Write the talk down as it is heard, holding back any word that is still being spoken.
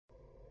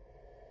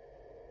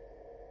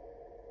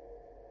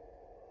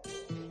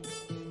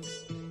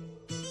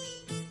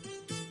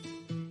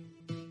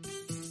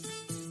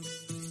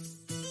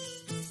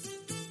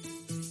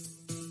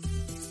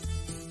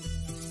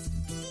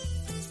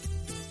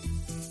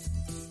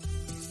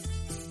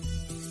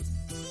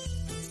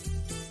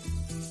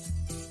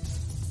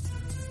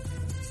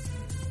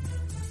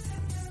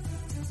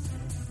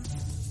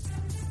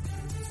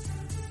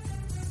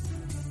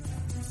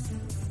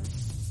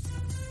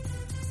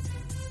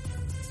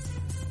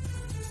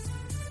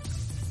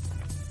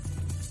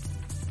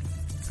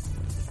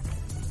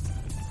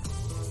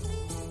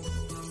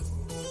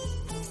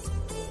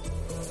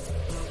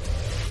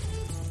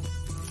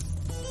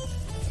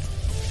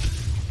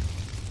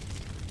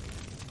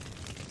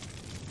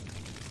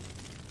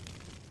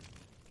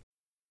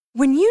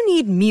When you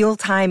need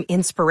mealtime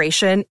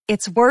inspiration,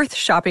 it's worth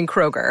shopping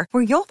Kroger,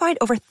 where you'll find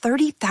over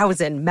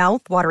 30,000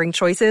 mouth-watering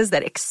choices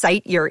that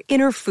excite your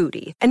inner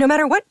foodie. And no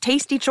matter what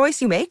tasty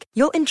choice you make,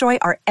 you'll enjoy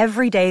our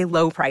everyday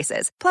low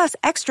prices, plus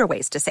extra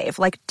ways to save,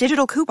 like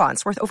digital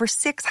coupons worth over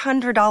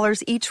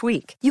 $600 each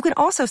week. You can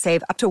also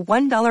save up to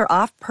 $1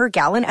 off per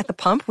gallon at the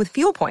pump with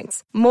fuel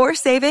points. More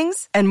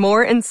savings and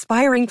more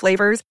inspiring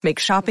flavors make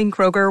shopping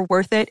Kroger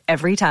worth it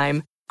every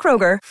time.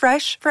 Kroger,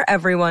 fresh for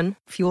everyone.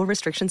 Fuel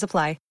restrictions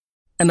apply.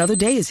 Another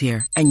day is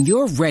here, and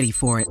you're ready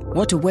for it.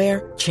 What to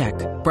wear? Check.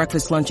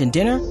 Breakfast, lunch, and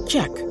dinner?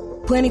 Check.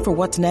 Planning for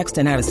what's next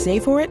and how to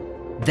save for it?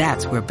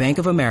 That's where Bank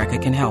of America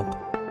can help.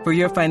 For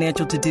your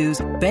financial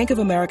to-dos, Bank of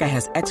America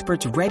has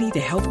experts ready to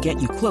help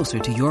get you closer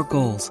to your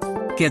goals.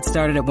 Get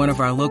started at one of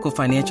our local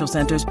financial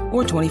centers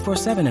or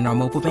 24/7 in our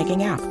mobile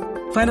banking app.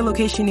 Find a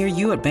location near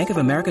you at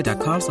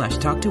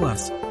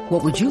bankofamerica.com/talktous.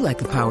 What would you like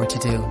the power to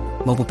do?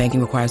 Mobile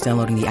banking requires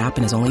downloading the app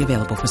and is only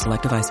available for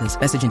select devices.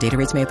 Message and data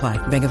rates may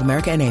apply. Bank of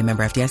America N.A.,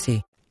 member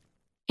FDIC.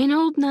 In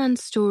Old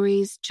Nan's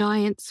stories,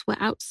 giants were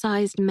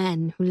outsized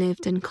men who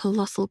lived in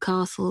colossal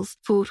castles,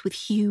 fought with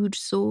huge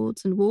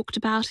swords, and walked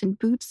about in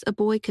boots a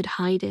boy could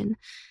hide in.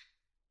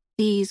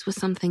 These were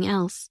something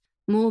else,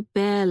 more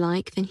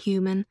bear-like than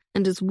human,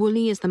 and as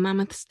woolly as the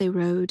mammoths they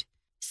rode.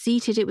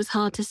 Seated, it was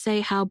hard to say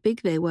how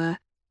big they were.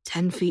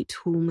 10 feet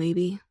tall,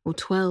 maybe, or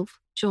 12,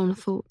 John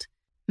thought.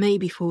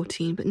 Maybe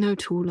 14, but no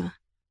taller.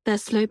 Their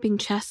sloping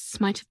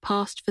chests might have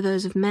passed for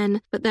those of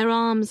men, but their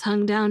arms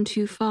hung down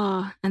too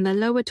far, and their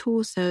lower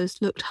torsos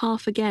looked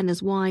half again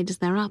as wide as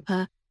their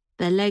upper.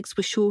 Their legs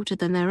were shorter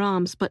than their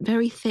arms, but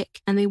very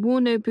thick, and they wore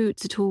no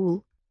boots at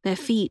all. Their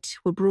feet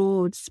were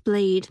broad,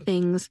 splayed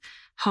things,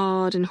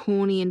 hard and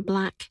horny and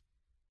black.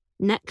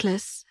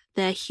 Neckless,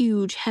 their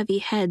huge, heavy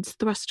heads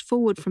thrust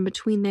forward from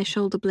between their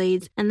shoulder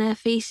blades, and their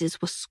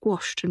faces were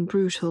squashed and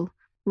brutal.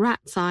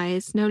 Rats'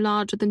 eyes, no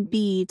larger than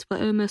beads, were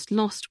almost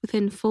lost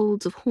within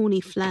folds of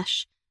horny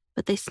flesh,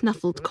 but they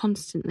snuffled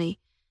constantly,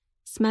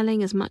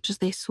 smelling as much as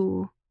they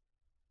saw.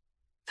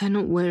 They're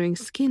not wearing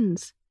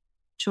skins,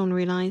 John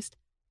realized.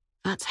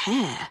 That's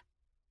hair.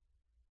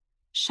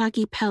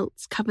 Shaggy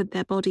pelts covered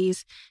their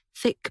bodies,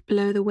 thick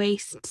below the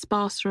waist,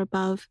 sparser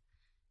above.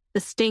 The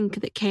stink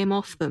that came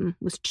off them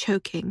was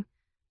choking,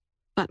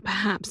 but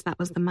perhaps that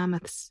was the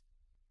mammoths.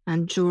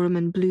 And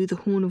Joramun blew the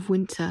horn of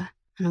winter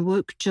and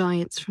awoke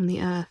giants from the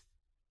earth.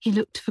 He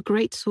looked for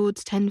great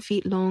swords 10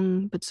 feet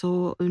long, but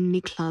saw only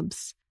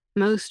clubs.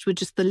 Most were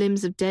just the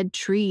limbs of dead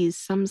trees,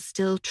 some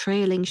still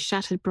trailing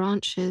shattered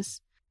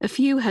branches. A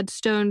few had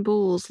stone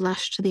balls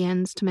lashed to the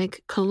ends to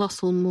make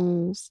colossal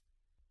mauls.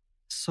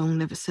 The song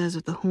never says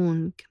if the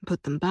horn can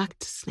put them back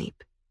to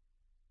sleep.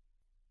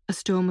 A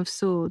storm of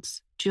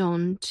swords,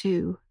 John,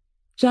 too.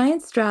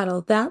 Giants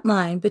straddle that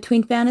line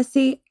between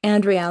fantasy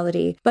and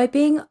reality by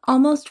being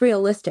almost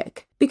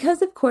realistic.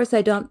 Because of course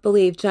I don't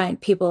believe giant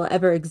people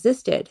ever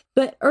existed,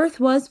 but Earth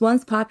was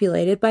once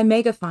populated by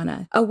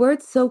megafauna, a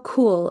word so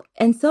cool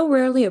and so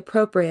rarely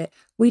appropriate,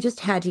 we just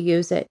had to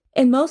use it.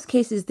 In most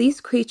cases,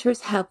 these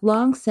creatures have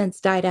long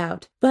since died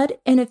out, but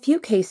in a few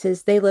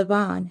cases they live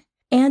on.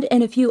 And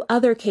in a few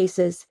other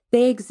cases,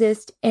 they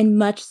exist in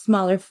much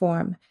smaller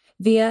form,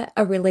 via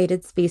a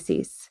related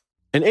species.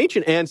 An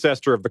ancient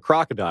ancestor of the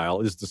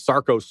crocodile is the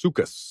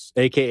Sarcosuchus,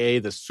 a.k.a.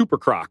 the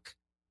supercroc.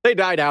 They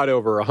died out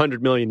over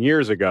 100 million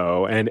years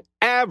ago and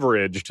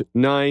averaged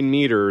 9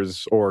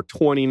 meters or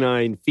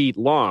 29 feet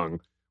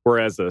long,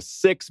 whereas a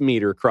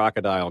 6-meter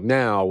crocodile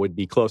now would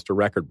be close to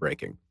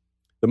record-breaking.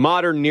 The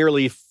modern,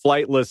 nearly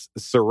flightless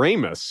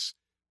Ceramus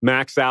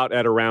max out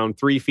at around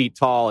 3 feet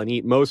tall and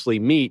eat mostly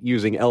meat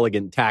using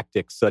elegant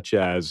tactics such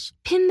as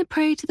pin the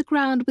prey to the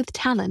ground with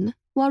talon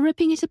while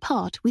ripping it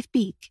apart with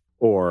beak.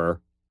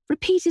 Or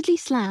repeatedly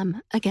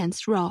slam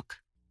against rock.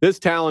 This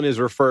talon is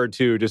referred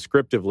to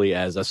descriptively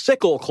as a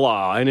sickle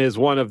claw and is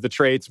one of the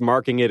traits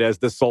marking it as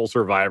the sole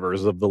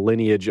survivors of the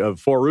lineage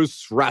of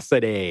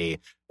Phorusrhacidae,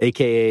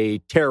 a.k.a.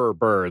 terror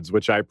birds,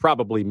 which I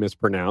probably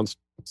mispronounced,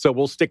 so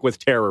we'll stick with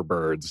terror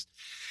birds,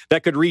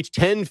 that could reach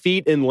 10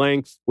 feet in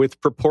length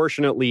with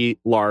proportionately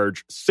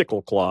large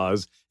sickle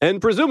claws and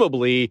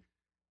presumably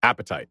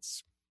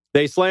appetites.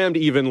 They slammed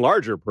even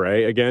larger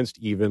prey against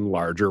even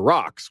larger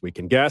rocks, we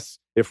can guess,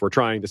 if we're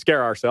trying to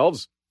scare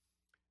ourselves.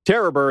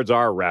 Terror birds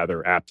are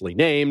rather aptly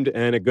named,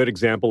 and a good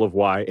example of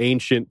why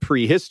ancient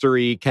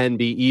prehistory can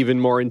be even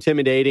more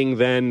intimidating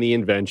than the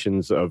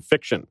inventions of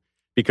fiction,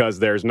 because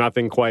there's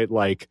nothing quite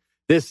like,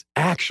 this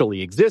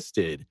actually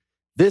existed.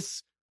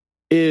 This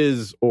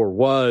is or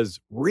was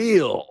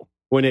real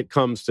when it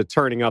comes to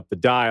turning up the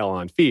dial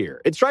on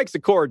fear. It strikes a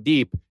chord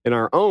deep in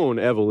our own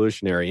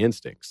evolutionary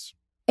instincts.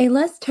 A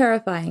less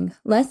terrifying,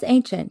 less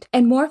ancient,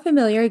 and more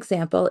familiar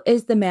example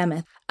is the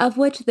mammoth, of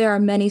which there are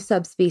many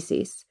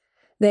subspecies.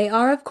 They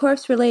are, of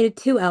course, related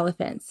to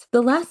elephants.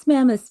 The last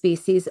mammoth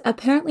species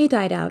apparently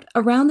died out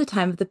around the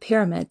time of the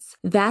pyramids,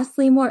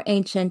 vastly more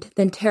ancient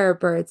than terror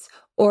birds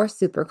or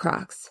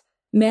supercrocs.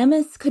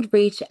 Mammoths could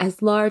reach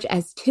as large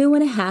as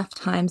 2.5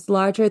 times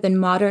larger than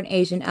modern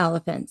Asian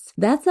elephants.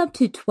 That's up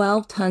to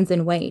 12 tons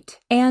in weight.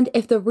 And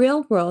if the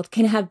real world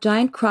can have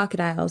giant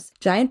crocodiles,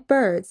 giant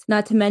birds,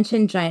 not to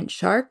mention giant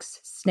sharks,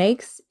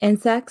 snakes,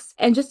 insects,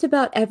 and just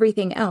about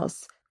everything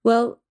else,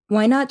 well,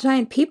 why not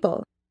giant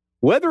people?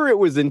 Whether it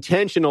was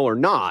intentional or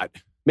not,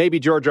 maybe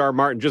George R. R.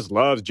 Martin just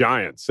loves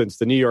giants, since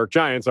the New York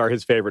Giants are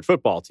his favorite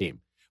football team.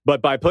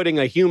 But by putting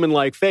a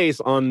human-like face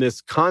on this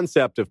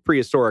concept of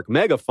prehistoric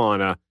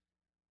megafauna,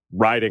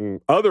 writing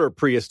other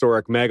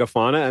prehistoric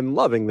megafauna and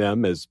loving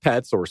them as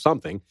pets or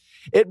something,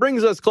 it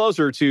brings us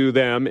closer to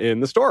them in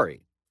the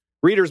story.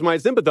 Readers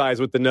might sympathize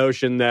with the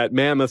notion that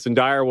mammoths and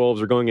direwolves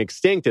are going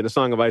extinct in A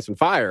Song of Ice and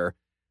Fire,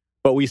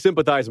 but we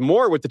sympathize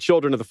more with the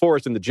children of the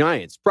forest and the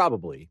giants,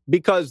 probably,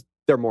 because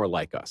they're more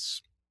like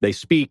us. They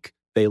speak,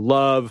 they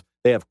love,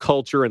 they have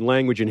culture and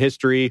language and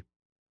history,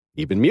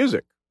 even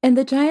music. And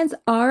the giants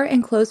are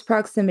in close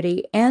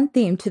proximity and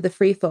theme to the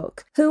free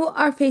folk, who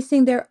are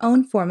facing their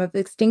own form of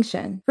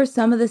extinction for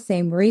some of the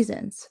same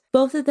reasons.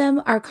 Both of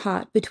them are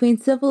caught between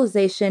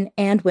civilization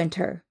and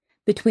winter,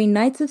 between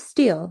nights of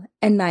steel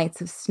and nights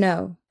of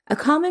snow. A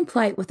common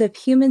plight with a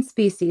human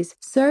species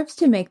serves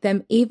to make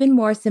them even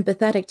more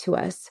sympathetic to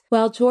us,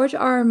 while George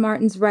R. R.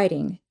 Martin's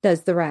writing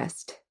does the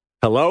rest.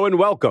 Hello and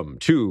welcome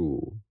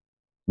to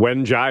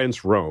When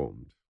Giants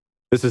Roamed.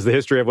 This is the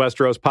History of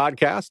Westeros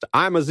podcast.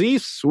 I'm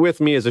Aziz, with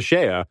me is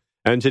Ashaya,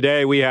 and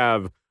today we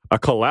have a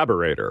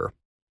collaborator.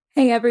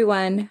 Hey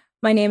everyone,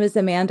 my name is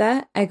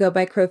Amanda. I go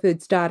by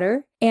Crowfood's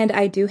daughter, and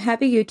I do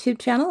have a YouTube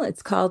channel.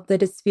 It's called The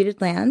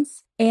Disputed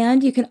Lands,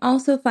 and you can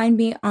also find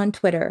me on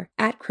Twitter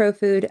at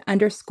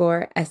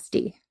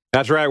Crowfood_SD.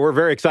 That's right. We're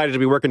very excited to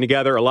be working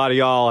together. A lot of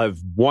y'all have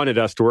wanted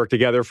us to work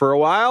together for a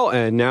while,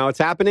 and now it's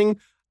happening.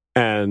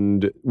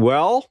 And,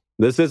 well,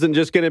 this isn't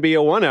just going to be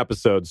a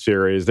one-episode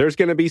series. There's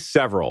going to be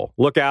several.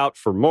 Look out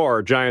for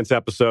more Giants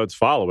episodes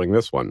following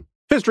this one.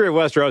 History of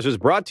Westeros is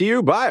brought to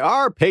you by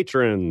our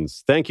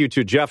patrons. Thank you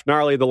to Jeff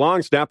Gnarly the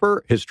Long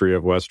Snapper, History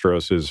of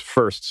Westeros'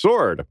 first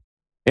sword,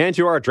 and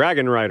to our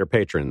Dragon Rider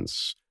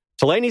patrons.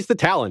 Telenis the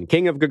Talon,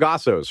 King of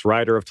Gagassos,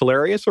 Rider of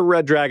Telarius, a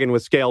red dragon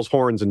with scales,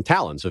 horns, and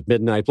talons of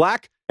midnight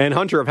black, and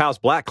Hunter of House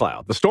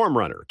Blackcloud, the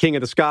Stormrunner, King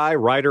of the Sky,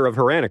 Rider of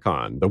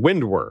Heranicon, the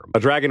Windworm, a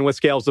dragon with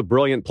scales of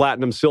brilliant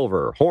platinum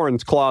silver,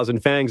 horns, claws,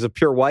 and fangs of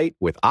pure white,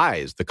 with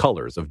eyes the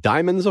colors of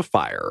diamonds of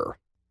fire.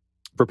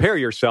 Prepare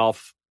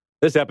yourself.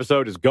 This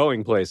episode is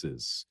going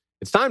places.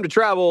 It's time to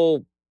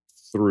travel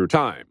through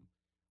time.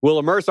 We'll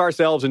immerse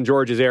ourselves in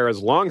George's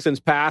eras long since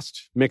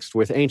past, mixed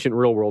with ancient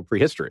real-world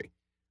prehistory.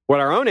 What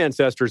our own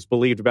ancestors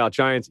believed about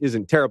giants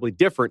isn't terribly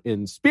different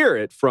in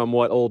spirit from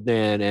what Old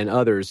Nan and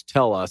others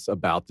tell us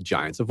about the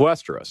giants of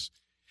Westeros.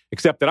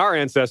 Except that our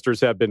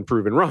ancestors have been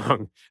proven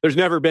wrong. There's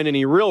never been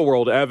any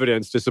real-world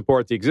evidence to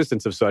support the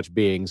existence of such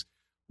beings.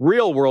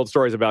 Real-world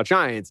stories about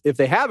giants, if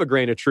they have a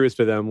grain of truth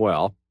to them,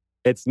 well,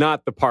 it's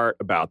not the part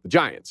about the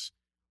giants.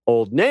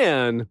 Old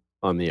Nan,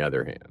 on the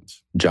other hand.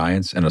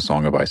 Giants and A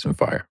Song of Ice and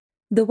Fire.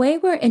 The way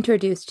we're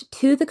introduced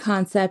to the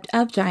concept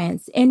of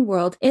giants in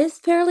world is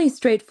fairly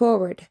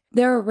straightforward.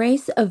 They're a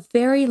race of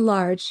very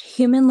large,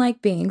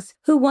 human-like beings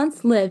who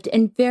once lived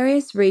in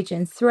various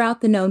regions throughout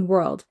the known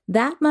world.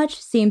 That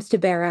much seems to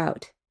bear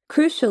out.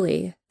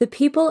 Crucially, the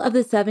people of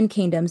the Seven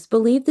Kingdoms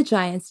believe the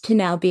giants to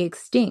now be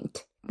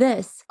extinct.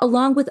 This,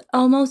 along with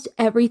almost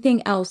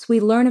everything else we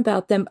learn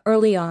about them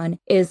early on,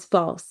 is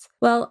false.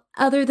 Well,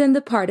 other than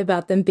the part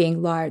about them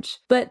being large.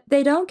 But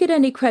they don't get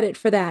any credit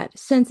for that,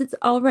 since it's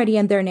already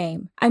in their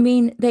name. I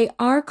mean, they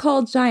are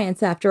called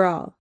giants after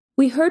all.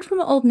 We heard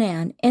from Old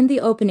Nan in the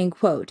opening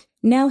quote.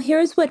 Now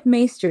here's what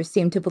maesters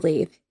seem to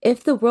believe,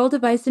 if the world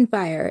of ice and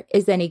fire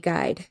is any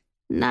guide.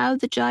 Now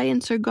the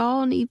giants are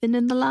gone, even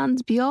in the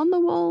lands beyond the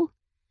wall,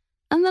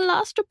 and the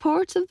last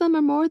reports of them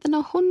are more than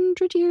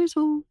 100 years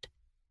old.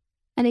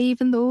 And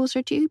even those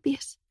are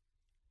dubious.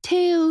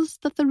 Tales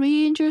that the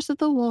Rangers of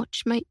the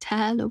Watch might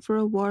tell over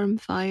a warm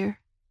fire.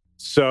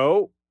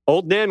 So,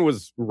 Old Nan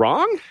was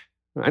wrong?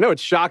 I know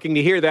it's shocking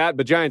to hear that,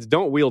 but giants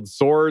don't wield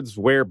swords,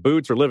 wear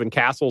boots, or live in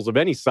castles of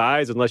any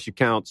size unless you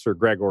count Sir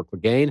Gregor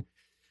Clegane.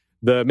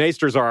 The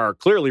maesters are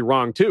clearly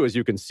wrong too, as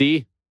you can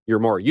see. You're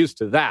more used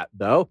to that,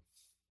 though.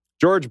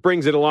 George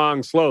brings it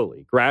along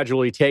slowly,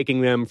 gradually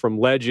taking them from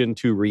legend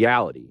to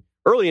reality.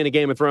 Early in A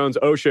Game of Thrones,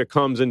 Osha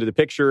comes into the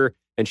picture,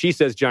 and she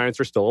says giants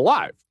are still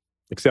alive,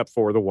 except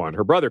for the one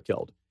her brother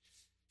killed.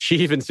 She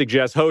even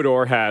suggests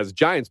Hodor has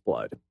giant's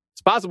blood.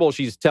 It's possible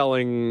she's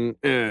telling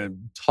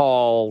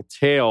tall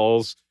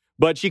tales,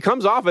 but she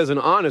comes off as an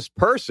honest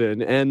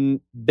person,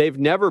 and they've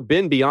never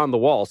been beyond the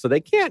wall, so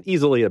they can't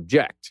easily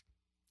object.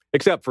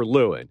 Except for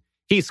Luwin.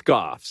 He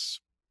scoffs.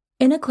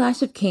 In A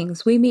Clash of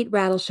Kings, we meet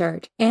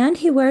Rattleshirt, and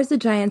he wears a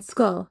giant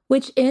skull,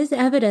 which is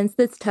evidence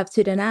that's tough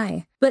to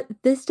deny. But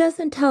this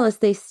doesn't tell us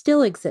they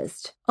still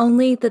exist,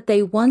 only that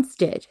they once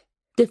did.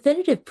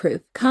 Definitive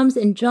proof comes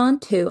in Jon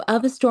 2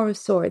 of A Storm of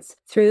Swords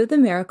through the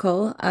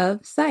miracle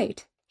of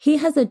sight. He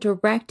has a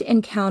direct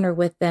encounter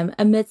with them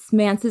amidst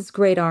Mance's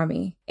great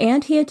army,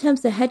 and he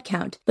attempts a head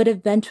count, but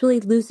eventually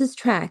loses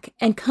track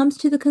and comes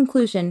to the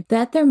conclusion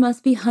that there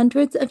must be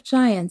hundreds of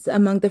giants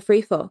among the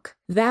free folk.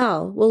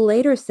 Val will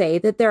later say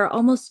that there are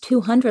almost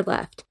 200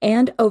 left,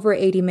 and over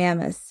 80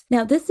 mammoths.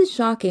 Now, this is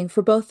shocking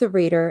for both the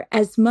reader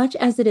as much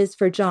as it is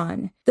for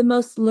John. The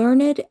most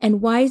learned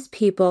and wise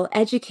people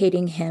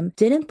educating him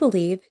didn't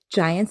believe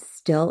giants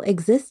still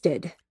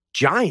existed.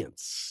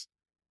 Giants.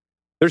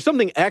 There's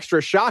something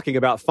extra shocking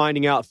about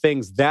finding out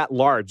things that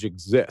large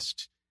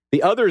exist.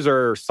 The others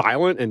are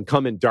silent and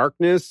come in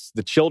darkness.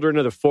 The children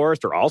of the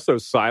forest are also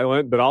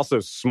silent, but also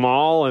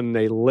small, and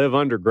they live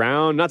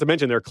underground. Not to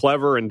mention they're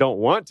clever and don't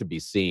want to be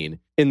seen.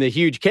 In the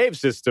huge cave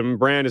system,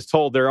 Bran is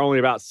told there are only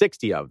about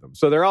 60 of them,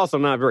 so they're also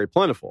not very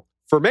plentiful.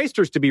 For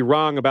maesters to be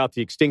wrong about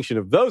the extinction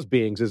of those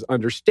beings is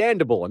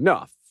understandable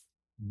enough.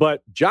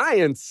 But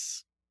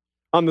giants,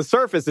 on the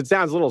surface, it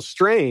sounds a little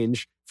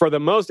strange for the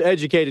most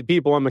educated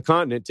people on the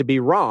continent to be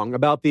wrong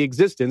about the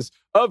existence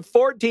of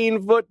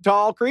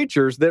 14-foot-tall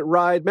creatures that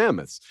ride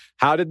mammoths.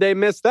 How did they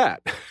miss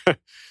that?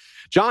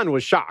 John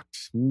was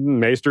shocked.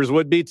 Maesters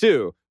would be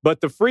too.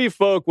 But the free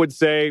folk would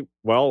say,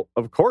 well,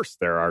 of course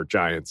there are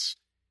giants.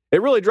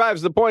 It really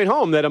drives the point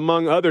home that,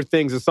 among other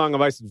things, A Song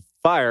of Ice and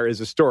Fire is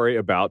a story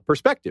about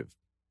perspective.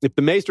 If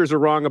the maesters are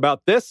wrong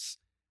about this,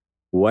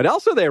 what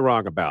else are they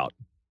wrong about?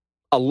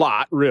 A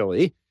lot,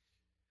 really.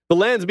 The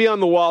lands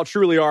beyond the wall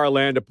truly are a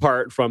land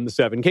apart from the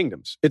Seven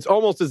Kingdoms. It's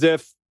almost as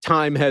if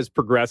time has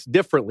progressed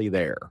differently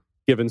there,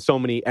 given so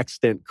many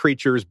extant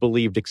creatures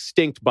believed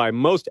extinct by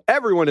most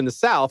everyone in the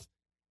South,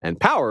 and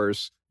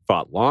powers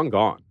thought long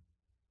gone.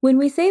 When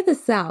we say the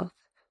South,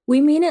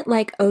 we mean it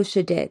like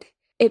Osha did.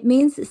 It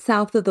means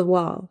south of the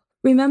wall.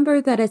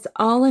 Remember that it's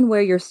all in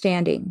where you're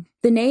standing.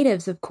 The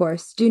natives, of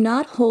course, do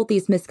not hold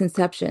these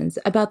misconceptions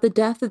about the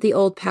death of the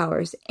old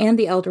powers and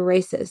the elder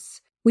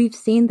races. We've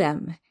seen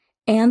them,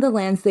 and the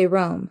lands they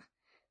roam.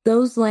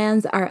 Those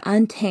lands are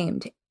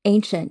untamed,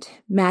 ancient,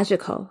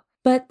 magical.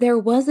 But there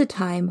was a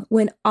time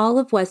when all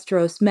of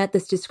Westeros met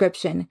this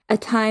description, a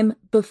time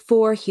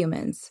before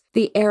humans,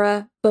 the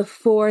era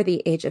before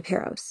the Age of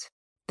Heroes,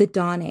 the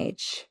Dawn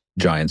Age.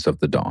 Giants of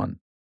the Dawn.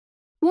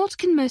 What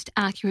can most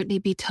accurately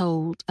be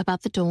told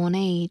about the Dawn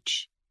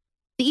Age?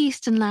 The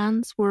eastern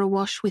lands were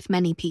awash with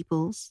many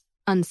peoples,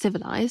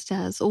 uncivilized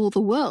as all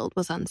the world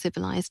was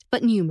uncivilized,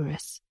 but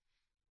numerous.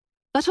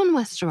 But on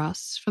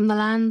Westeros, from the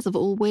lands of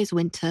always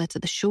winter to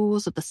the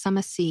shores of the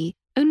summer sea,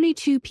 only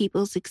two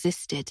peoples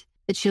existed,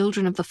 the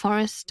children of the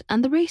forest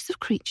and the race of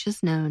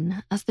creatures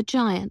known as the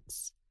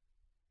Giants.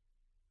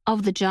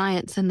 Of the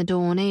Giants in the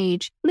Dawn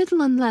Age,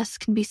 little and less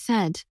can be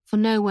said, for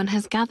no one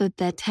has gathered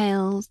their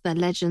tales, their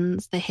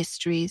legends, their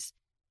histories.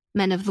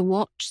 Men of the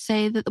Watch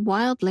say that the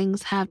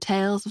wildlings have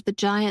tales of the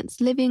Giants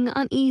living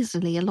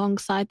uneasily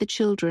alongside the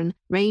children,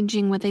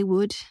 ranging where they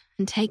would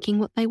and taking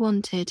what they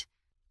wanted.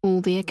 All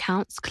the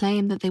accounts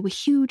claim that they were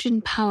huge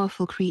and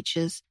powerful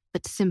creatures,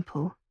 but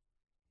simple.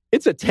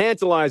 It's a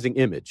tantalizing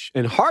image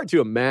and hard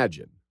to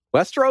imagine.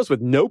 Westeros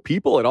with no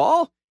people at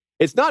all?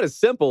 It's not as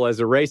simple as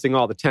erasing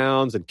all the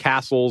towns and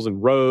castles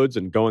and roads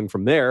and going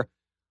from there.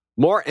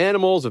 More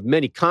animals of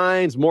many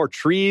kinds, more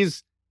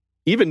trees,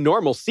 even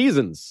normal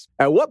seasons.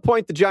 At what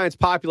point the giants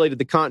populated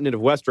the continent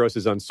of Westeros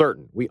is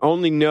uncertain. We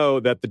only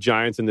know that the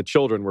giants and the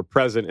children were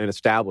present and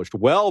established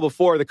well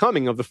before the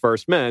coming of the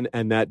first men,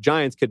 and that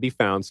giants could be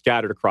found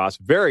scattered across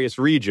various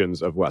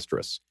regions of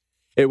Westeros.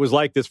 It was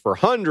like this for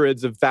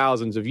hundreds of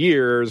thousands of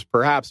years,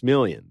 perhaps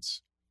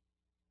millions.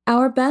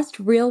 Our best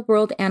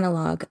real-world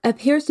analog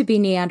appears to be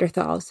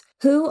Neanderthals,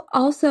 who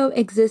also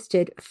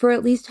existed for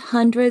at least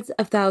hundreds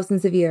of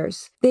thousands of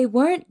years. They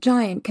weren't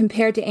giant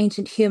compared to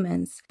ancient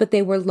humans, but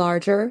they were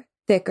larger,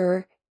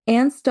 thicker,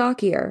 and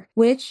stockier,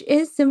 which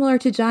is similar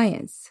to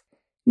giants.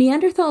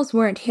 Neanderthals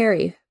weren't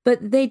hairy,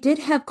 but they did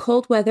have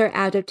cold weather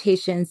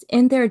adaptations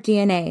in their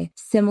DNA,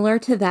 similar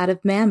to that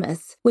of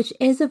mammoths, which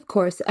is, of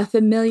course, a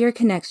familiar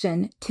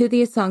connection to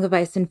the A Song of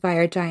Ice and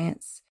Fire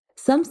giants.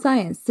 Some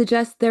science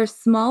suggests their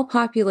small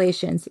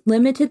populations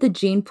limited the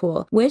gene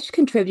pool, which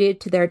contributed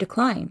to their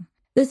decline.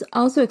 This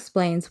also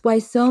explains why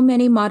so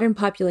many modern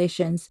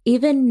populations,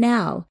 even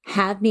now,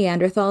 have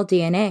Neanderthal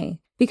DNA,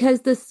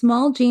 because the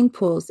small gene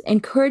pools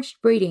encouraged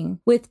breeding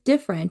with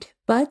different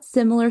but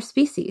similar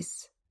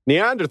species.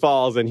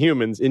 Neanderthals and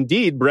humans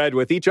indeed bred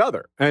with each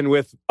other, and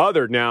with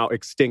other now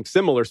extinct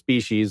similar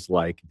species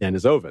like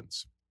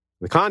Denisovans.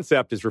 The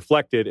concept is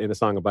reflected in A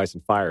Song of Ice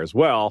and Fire as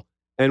well,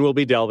 and we'll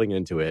be delving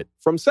into it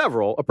from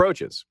several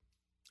approaches.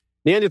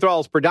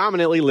 Neanderthals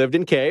predominantly lived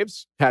in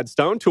caves, had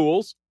stone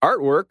tools,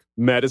 artwork,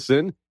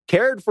 medicine,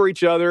 cared for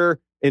each other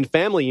in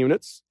family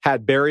units,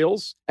 had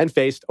burials, and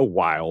faced a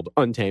wild,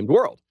 untamed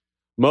world.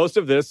 Most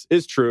of this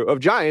is true of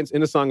giants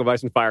in A Song of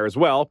Ice and Fire as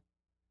well,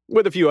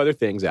 with a few other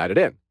things added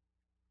in.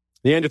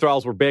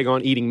 Neanderthals were big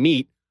on eating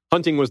meat,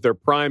 hunting was their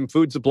prime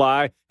food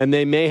supply, and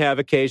they may have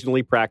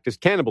occasionally practiced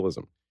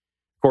cannibalism.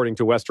 According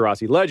to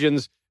Westerosi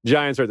legends,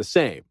 giants are the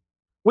same.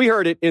 We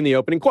heard it in the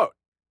opening quote,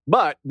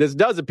 but this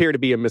does appear to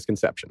be a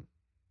misconception.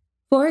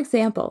 For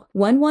example,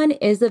 One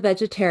is a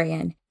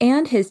vegetarian,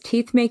 and his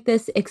teeth make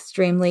this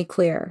extremely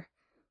clear.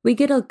 We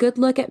get a good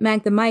look at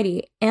Mag the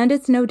Mighty, and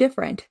it's no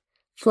different.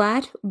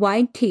 Flat,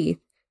 wide teeth,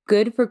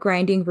 good for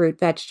grinding root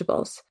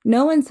vegetables.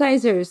 No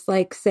incisors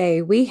like,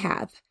 say, we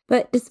have.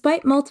 But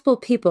despite multiple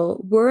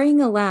people worrying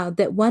aloud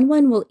that One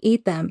will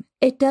eat them,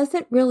 it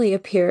doesn't really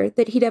appear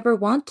that he'd ever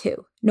want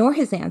to, nor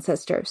his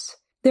ancestors.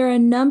 There are a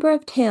number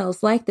of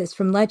tales like this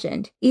from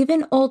legend.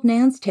 Even Old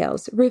Nan's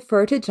tales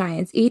refer to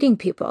giants eating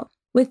people.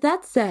 With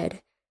that said,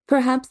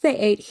 perhaps they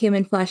ate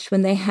human flesh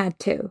when they had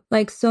to,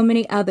 like so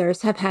many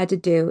others have had to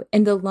do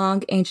in the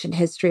long ancient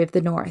history of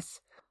the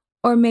North.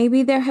 Or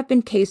maybe there have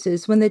been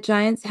cases when the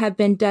giants have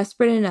been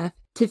desperate enough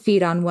to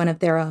feed on one of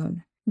their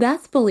own.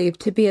 That's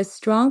believed to be a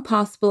strong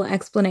possible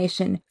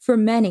explanation for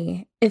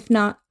many, if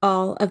not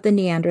all, of the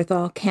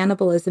Neanderthal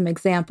cannibalism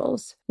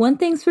examples. One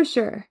thing's for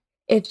sure,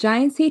 if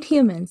giants eat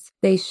humans,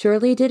 they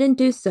surely didn't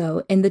do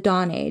so in the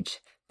Dawn Age,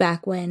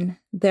 back when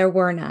there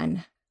were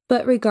none.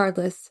 But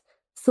regardless,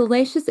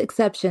 salacious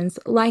exceptions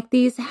like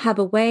these have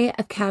a way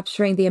of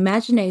capturing the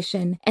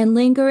imagination and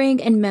lingering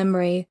in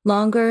memory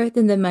longer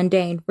than the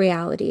mundane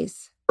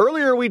realities.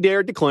 Earlier, we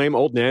dared to claim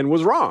Old Nan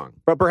was wrong,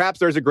 but perhaps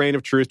there's a grain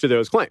of truth to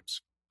those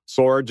claims.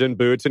 Swords and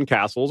boots and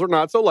castles are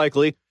not so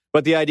likely,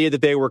 but the idea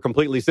that they were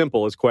completely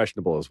simple is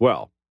questionable as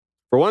well.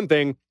 For one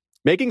thing,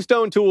 making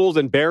stone tools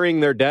and burying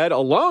their dead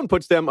alone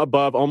puts them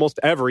above almost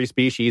every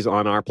species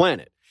on our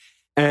planet.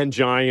 And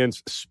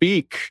giants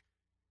speak.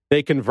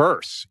 They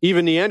converse.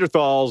 Even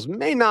Neanderthals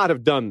may not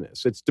have done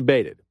this. It's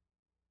debated.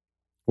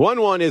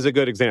 One is a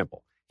good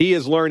example. He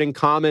is learning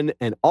Common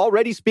and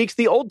already speaks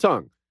the Old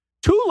Tongue,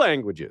 2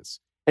 languages,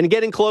 and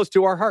getting close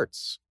to our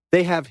hearts.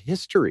 They have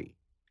history.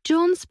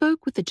 John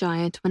spoke with the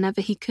giant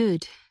whenever he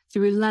could,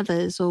 through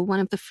Leathers or one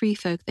of the free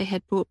folk they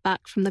had brought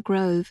back from the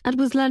Grove, and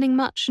was learning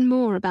much and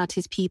more about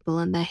his people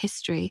and their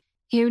history.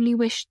 He only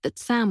wished that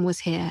Sam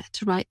was here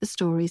to write the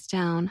stories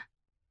down.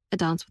 A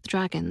Dance with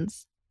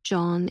Dragons,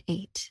 John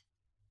 8.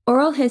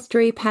 Oral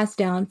history passed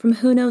down from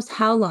who knows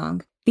how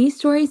long. These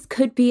stories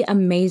could be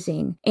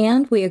amazing,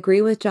 and we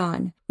agree with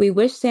John. We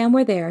wish Sam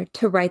were there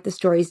to write the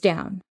stories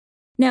down.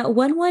 Now,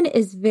 One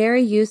is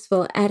very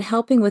useful at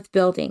helping with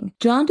building.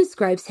 John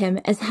describes him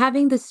as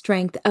having the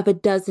strength of a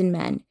dozen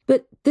men,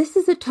 but this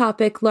is a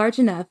topic large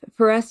enough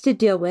for us to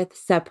deal with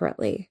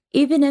separately.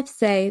 Even if,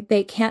 say,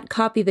 they can't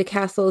copy the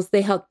castles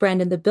they helped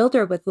Brandon the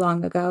Builder with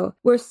long ago,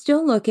 we're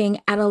still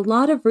looking at a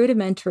lot of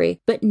rudimentary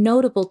but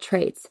notable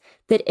traits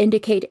that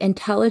indicate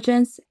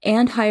intelligence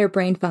and higher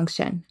brain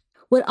function.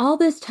 What all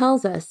this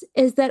tells us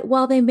is that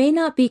while they may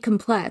not be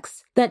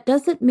complex, that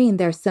doesn't mean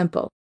they're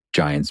simple.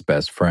 Giant's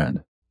best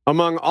friend.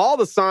 Among all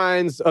the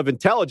signs of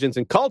intelligence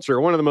and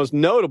culture, one of the most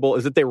notable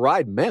is that they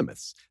ride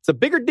mammoths. It's a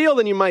bigger deal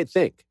than you might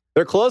think.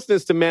 Their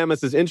closeness to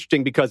mammoths is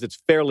interesting because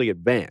it's fairly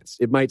advanced.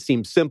 It might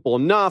seem simple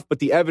enough, but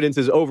the evidence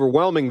is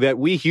overwhelming that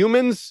we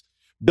humans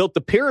built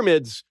the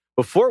pyramids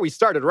before we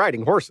started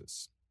riding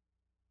horses.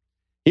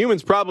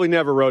 Humans probably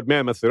never rode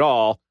mammoths at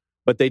all,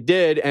 but they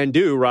did and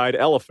do ride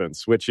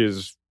elephants, which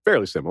is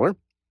fairly similar.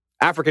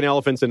 African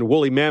elephants and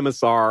woolly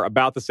mammoths are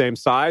about the same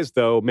size,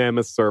 though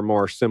mammoths are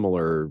more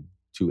similar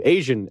to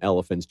Asian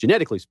elephants,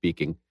 genetically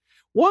speaking.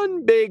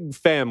 One big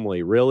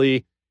family,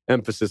 really.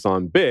 Emphasis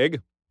on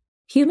big.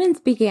 Humans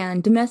began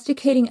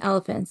domesticating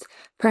elephants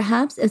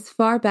perhaps as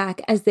far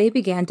back as they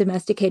began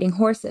domesticating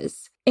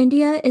horses.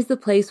 India is the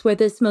place where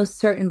this most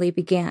certainly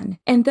began.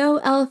 And though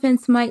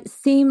elephants might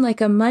seem like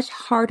a much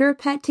harder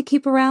pet to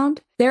keep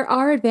around, there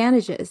are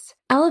advantages.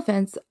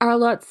 Elephants are a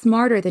lot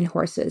smarter than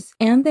horses,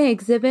 and they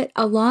exhibit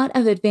a lot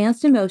of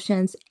advanced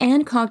emotions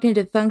and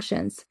cognitive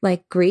functions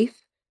like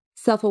grief,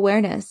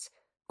 self-awareness,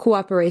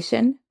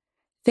 cooperation,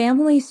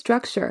 family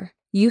structure,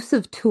 use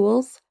of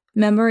tools,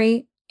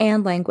 memory,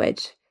 and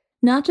language.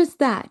 Not just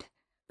that,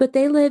 but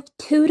they live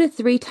 2 to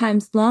 3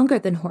 times longer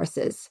than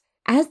horses.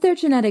 As their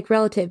genetic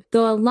relative,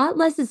 though a lot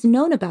less is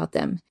known about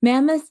them,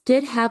 mammoths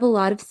did have a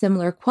lot of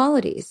similar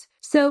qualities.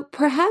 So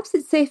perhaps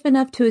it's safe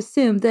enough to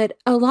assume that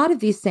a lot of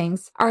these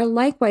things are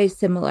likewise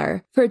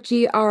similar for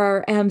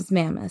GRRM's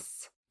mammoths.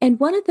 And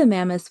one of the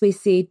mammoths we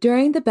see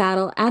during the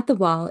battle at the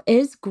wall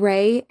is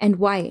gray and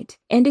white,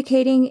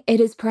 indicating it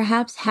is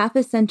perhaps half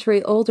a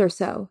century old or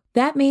so.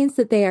 That means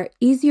that they are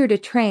easier to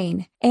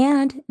train,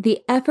 and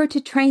the effort to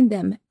train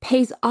them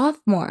pays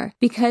off more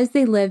because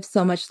they live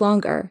so much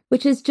longer,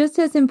 which is just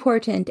as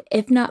important,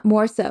 if not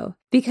more so,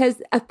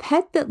 because a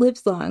pet that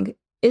lives long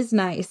is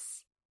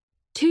nice.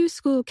 2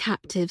 school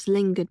captives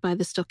lingered by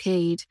the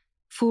stockade.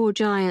 4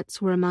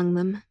 giants were among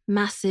them,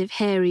 massive,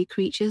 hairy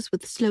creatures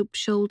with sloped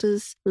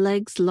shoulders,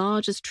 legs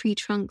large as tree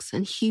trunks,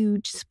 and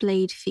huge,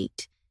 splayed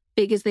feet.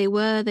 Big as they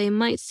were, they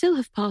might still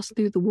have passed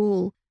through the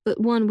wall, but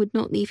one would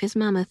not leave his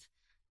mammoth,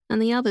 and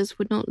the others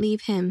would not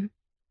leave him.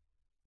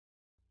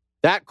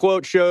 That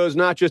quote shows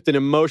not just an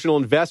emotional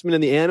investment in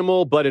the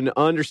animal, but an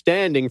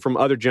understanding from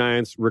other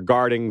giants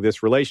regarding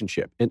this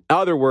relationship. In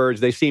other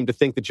words, they seem to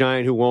think the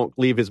giant who won't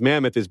leave his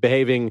mammoth is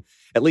behaving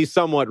at least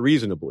somewhat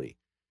reasonably.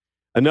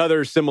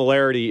 Another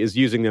similarity is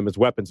using them as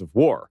weapons of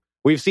war.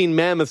 We've seen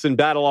mammoths in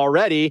battle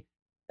already,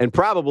 and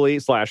probably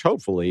 /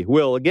 hopefully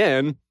will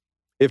again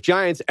if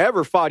giants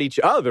ever fought each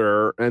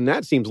other, and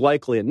that seems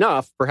likely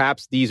enough.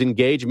 Perhaps these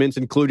engagements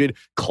included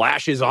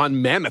clashes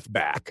on Mammoth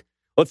Back.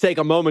 Let's take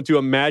a moment to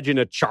imagine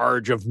a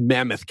charge of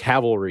mammoth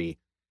cavalry.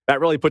 That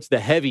really puts the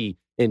heavy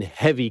in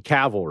heavy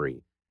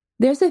cavalry.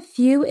 There's a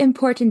few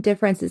important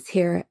differences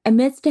here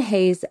amidst a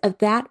haze of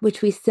that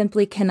which we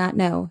simply cannot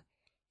know.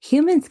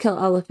 Humans kill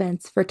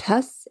elephants for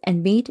tusks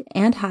and meat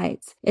and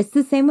hides. It's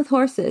the same with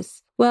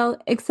horses. Well,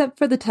 except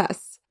for the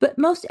tusks. But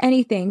most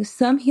anything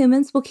some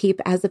humans will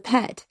keep as a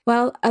pet,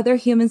 while other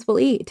humans will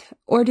eat,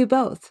 or do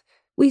both.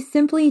 We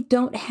simply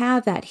don't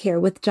have that here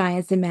with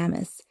giants and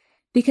mammoths,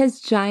 because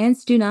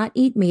giants do not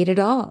eat meat at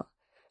all.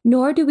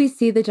 Nor do we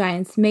see the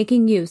giants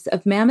making use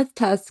of mammoth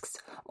tusks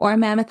or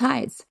mammoth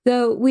hides,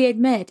 though we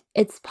admit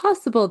it's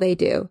possible they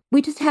do.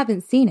 We just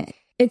haven't seen it.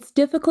 It's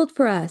difficult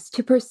for us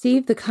to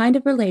perceive the kind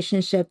of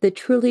relationship that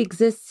truly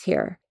exists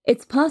here.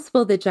 It's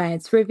possible that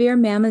giants revere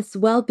mammoths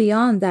well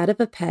beyond that of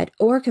a pet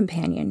or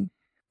companion.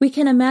 We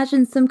can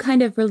imagine some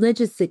kind of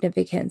religious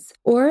significance,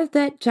 or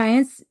that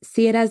giants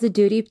see it as a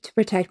duty to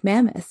protect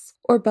mammoths,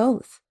 or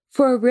both.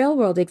 For a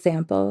real-world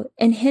example,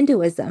 in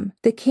Hinduism,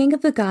 the king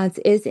of the gods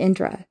is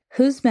Indra,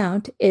 whose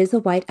mount is a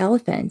white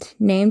elephant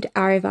named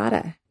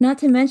Aryavata, not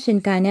to mention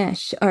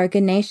Ganesh or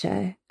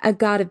Ganesha, a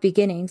god of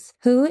beginnings,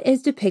 who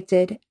is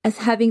depicted as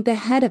having the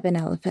head of an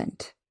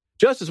elephant.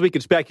 Just as we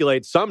could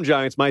speculate some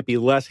giants might be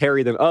less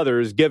hairy than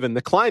others given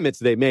the climates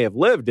they may have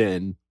lived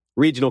in,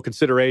 regional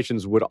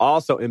considerations would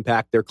also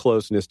impact their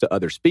closeness to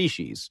other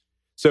species.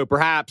 So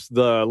perhaps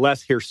the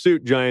less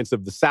hirsute giants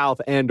of the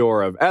south and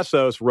or of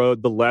Essos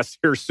rode the less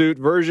hirsute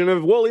version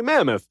of woolly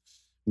mammoth.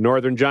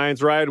 Northern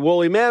giants ride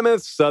woolly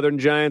mammoths, southern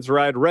giants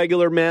ride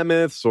regular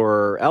mammoths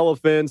or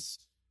elephants.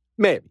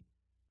 Maybe.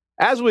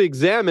 As we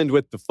examined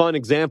with the fun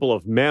example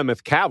of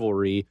mammoth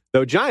cavalry,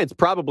 though giants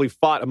probably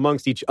fought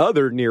amongst each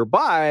other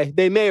nearby,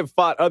 they may have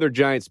fought other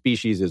giant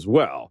species as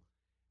well.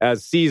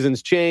 As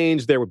seasons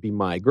change, there would be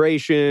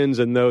migrations,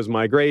 and those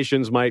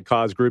migrations might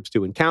cause groups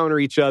to encounter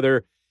each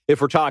other.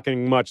 If we're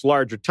talking much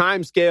larger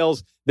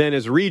timescales, then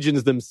as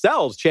regions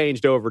themselves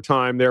changed over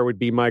time, there would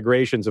be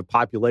migrations of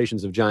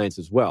populations of giants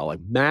as well, like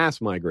mass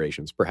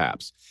migrations,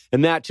 perhaps.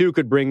 And that, too,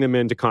 could bring them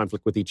into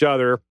conflict with each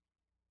other,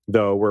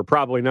 though we're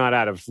probably not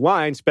out of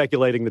line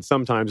speculating that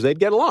sometimes they'd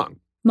get along.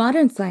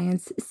 Modern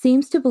science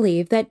seems to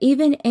believe that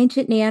even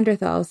ancient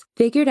Neanderthals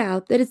figured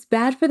out that it's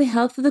bad for the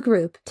health of the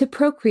group to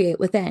procreate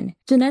within.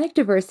 Genetic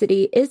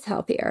diversity is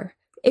healthier.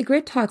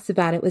 Ygritte talks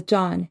about it with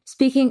John,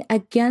 speaking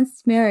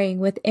against marrying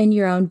within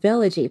your own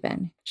village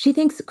even. She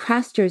thinks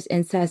Craster's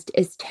incest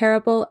is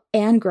terrible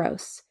and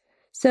gross.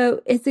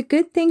 So it's a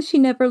good thing she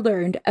never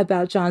learned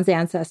about John's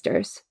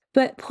ancestors.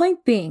 But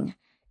point being,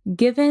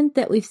 given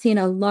that we've seen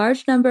a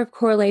large number of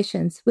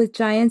correlations with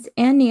giants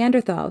and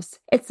Neanderthals,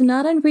 it's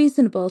not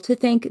unreasonable to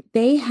think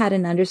they had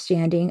an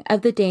understanding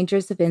of the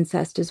dangers of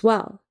incest as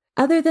well.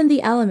 Other than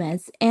the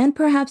elements, and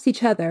perhaps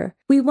each other,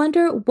 we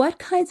wonder what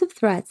kinds of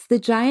threats the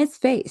giants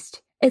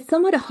faced. It's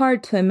somewhat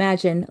hard to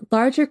imagine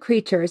larger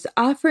creatures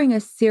offering a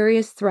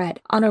serious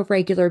threat on a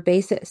regular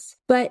basis.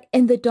 But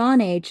in the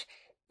Dawn Age,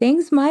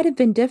 things might have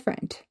been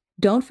different.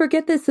 Don't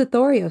forget that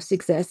Sithorios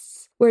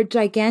exists, where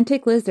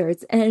gigantic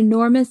lizards and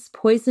enormous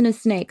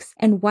poisonous snakes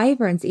and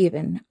wyverns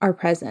even are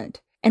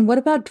present. And what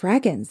about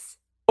dragons?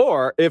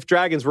 Or, if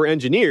dragons were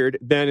engineered,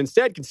 then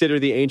instead consider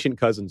the ancient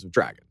cousins of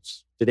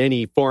dragons. Did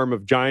any form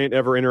of giant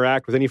ever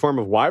interact with any form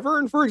of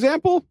wyvern, for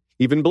example?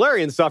 Even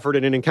Beleriand suffered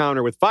in an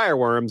encounter with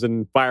fireworms,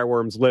 and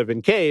fireworms live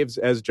in caves,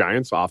 as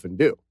giants often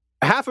do.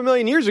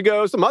 500,000 years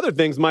ago, some other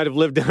things might have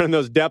lived down in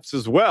those depths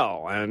as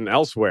well, and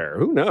elsewhere.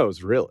 Who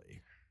knows,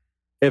 really?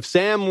 If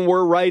Sam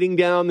were writing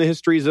down the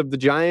histories of the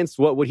giants,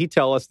 what would he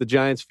tell us the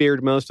giants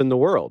feared most in the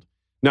world?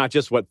 Not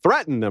just what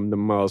threatened them the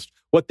most,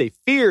 what they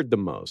feared the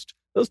most.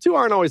 Those two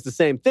aren't always the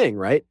same thing,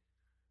 right?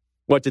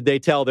 What did they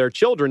tell their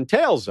children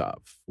tales of?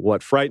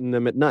 What frightened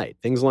them at night?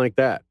 Things like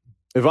that.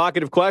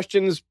 Evocative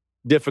questions,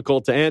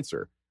 difficult to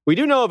answer. We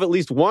do know of at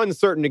least one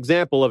certain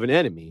example of an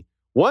enemy,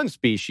 one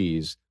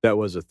species that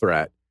was a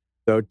threat,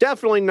 though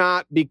definitely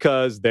not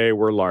because they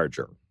were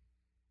larger.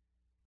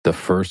 The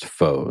first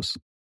foes.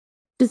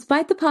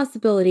 Despite the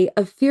possibility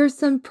of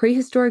fearsome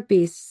prehistoric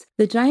beasts,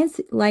 the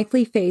giants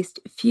likely faced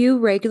few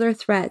regular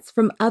threats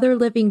from other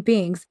living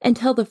beings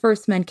until the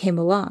first men came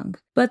along.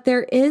 But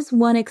there is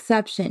one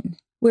exception.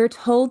 We're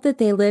told that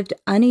they lived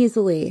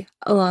uneasily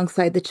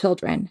alongside the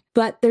children,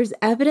 but there's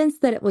evidence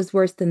that it was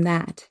worse than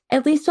that,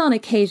 at least on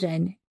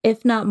occasion,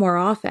 if not more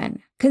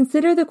often.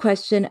 Consider the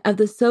question of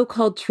the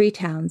so-called tree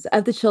towns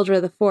of the children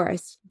of the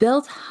forest,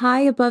 built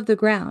high above the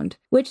ground,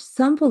 which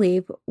some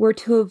believe were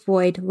to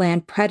avoid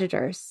land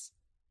predators.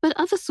 But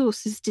other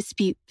sources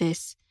dispute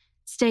this,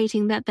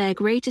 stating that their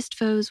greatest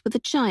foes were the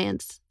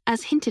giants,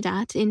 as hinted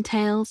at in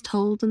tales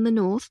told in the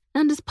north,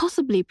 and as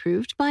possibly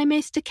proved by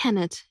Maester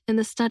Kennett in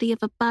the study of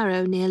a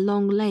barrow near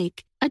Long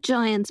Lake, a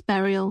giant's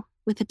burial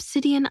with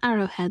obsidian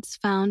arrowheads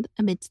found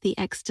amidst the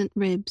extant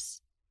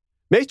ribs.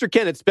 Maester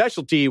Kennett's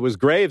specialty was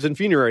graves and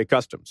funerary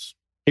customs.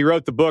 He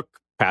wrote the book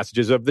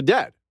Passages of the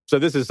Dead, so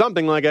this is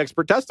something like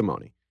expert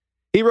testimony.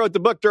 He wrote the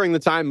book during the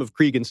time of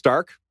Cregan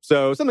Stark,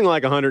 so something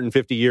like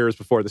 150 years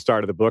before the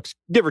start of the books,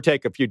 give or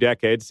take a few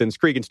decades, since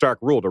Cregan Stark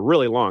ruled a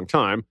really long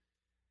time.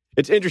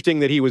 It's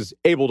interesting that he was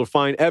able to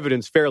find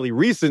evidence fairly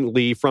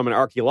recently from an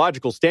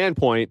archaeological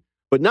standpoint,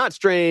 but not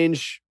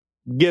strange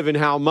given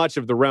how much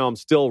of the realm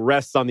still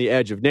rests on the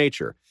edge of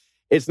nature.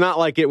 It's not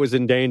like it was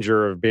in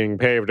danger of being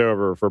paved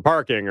over for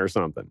parking or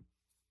something.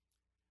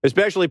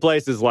 Especially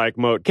places like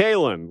Moat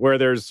Cailin, where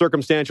there's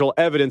circumstantial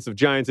evidence of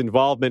giants'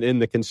 involvement in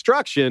the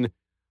construction,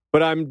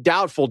 but I'm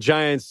doubtful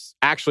giants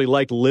actually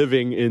like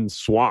living in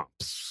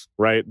swamps,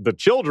 right? The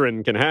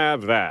children can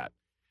have that.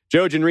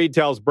 Jojen Reed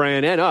tells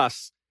Bran and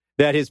us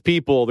that his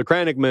people, the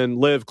Crannogmen,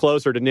 live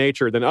closer to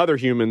nature than other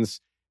humans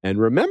and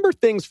remember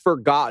things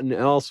forgotten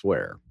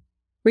elsewhere.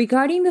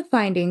 Regarding the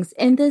findings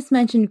in this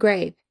mentioned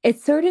grave, it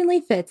certainly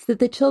fits that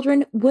the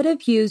children would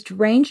have used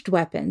ranged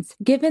weapons,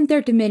 given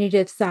their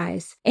diminutive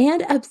size,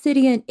 and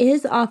obsidian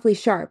is awfully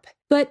sharp.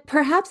 But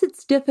perhaps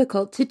it's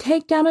difficult to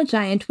take down a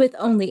giant with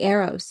only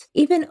arrows.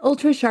 Even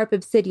ultra-sharp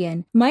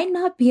obsidian might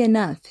not be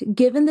enough,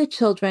 given the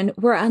children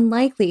were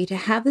unlikely to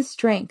have the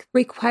strength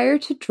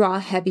required to draw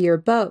heavier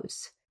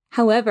bows.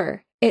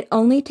 However, it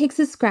only takes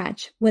a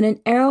scratch when an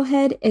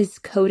arrowhead is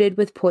coated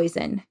with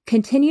poison.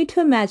 Continue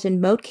to imagine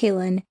Moat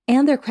Cailin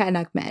and their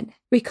Crannogmen.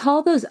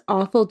 Recall those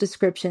awful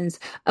descriptions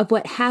of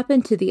what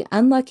happened to the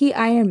unlucky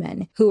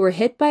Ironmen who were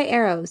hit by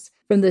arrows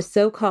from the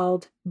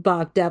so-called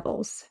Bog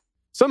Devils.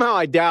 Somehow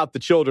I doubt the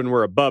children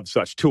were above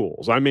such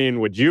tools. I mean,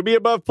 would you be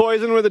above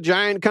poison with a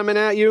giant coming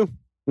at you?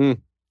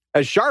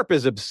 As sharp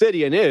as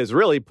obsidian is,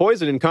 really,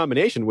 poison in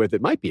combination with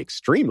it might be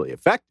extremely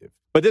effective.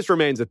 But this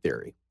remains a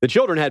theory. The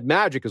children had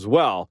magic as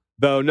well,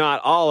 though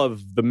not all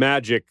of the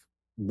magic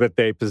that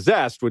they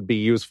possessed would be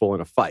useful in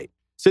a fight.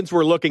 Since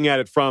we're looking at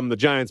it from the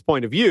giants'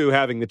 point of view,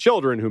 having the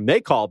children, whom they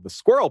called the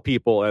squirrel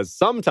people, as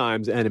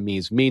sometimes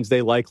enemies means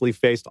they likely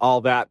faced all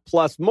that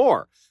plus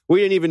more. We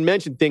didn't even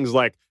mention things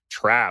like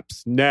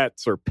traps,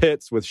 nets, or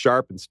pits with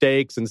sharpened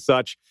stakes and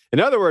such. In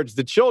other words,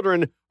 the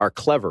children are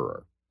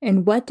cleverer.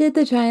 And what did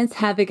the giants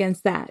have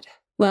against that?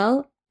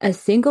 Well, a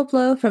single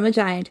blow from a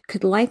giant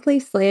could likely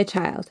slay a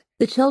child.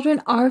 The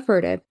children are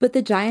furtive, but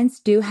the giants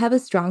do have a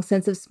strong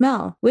sense of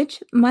smell,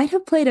 which might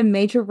have played a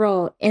major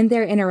role in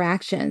their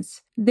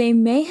interactions. They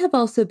may have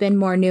also been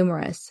more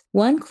numerous.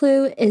 One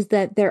clue is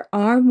that there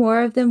are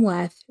more of them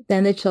left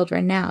than the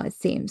children now, it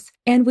seems.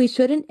 And we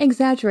shouldn't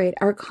exaggerate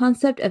our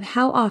concept of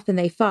how often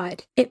they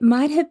fought. It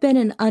might have been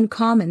an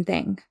uncommon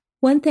thing.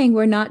 One thing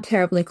we're not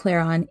terribly clear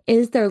on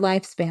is their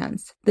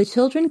lifespans. The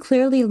children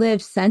clearly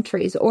lived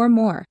centuries or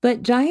more,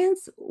 but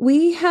giants,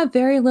 we have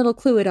very little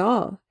clue at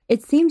all.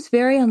 It seems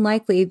very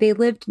unlikely they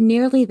lived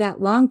nearly that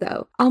long,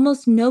 though.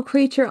 Almost no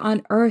creature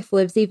on Earth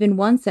lives even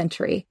 1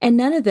 century, and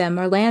none of them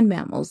are land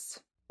mammals.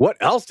 What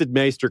else did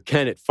Maester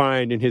Kennett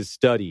find in his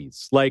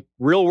studies? Like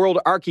real-world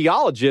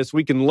archaeologists,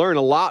 we can learn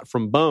a lot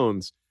from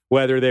bones,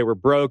 whether they were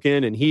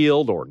broken and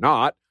healed or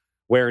not.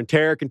 Wear and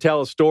tear can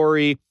tell a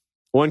story.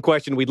 One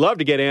question we'd love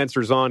to get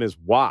answers on is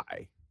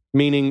why,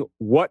 meaning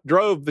what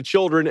drove the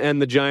children and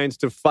the giants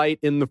to fight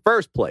in the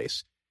first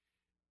place?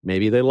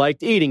 Maybe they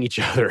liked eating each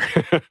other.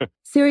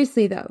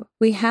 Seriously, though,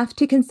 we have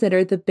to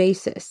consider the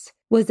basis.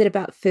 Was it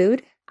about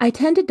food? I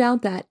tend to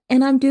doubt that,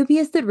 and I'm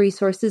dubious that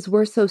resources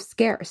were so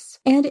scarce.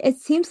 And it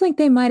seems like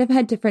they might have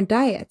had different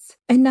diets.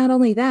 And not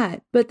only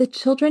that, but the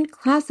children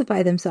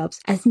classify themselves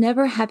as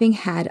never having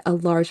had a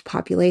large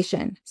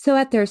population. So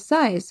at their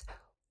size,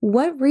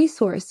 what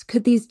resource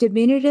could these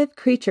diminutive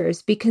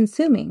creatures be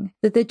consuming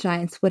that the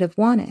giants would have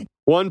wanted?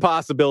 One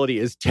possibility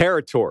is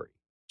territory.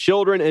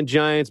 Children and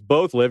giants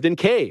both lived in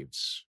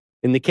caves.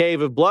 In the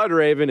cave of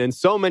Bloodraven and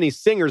so many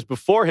singers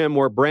before him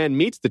where Bran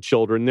meets the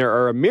children, there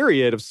are a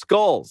myriad of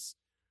skulls.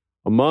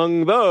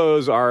 Among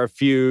those are a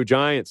few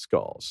giant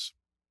skulls.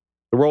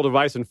 The World of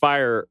Ice and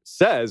Fire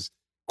says,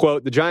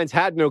 quote, "The giants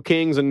had no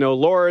kings and no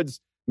lords,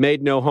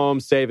 made no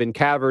homes save in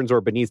caverns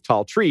or beneath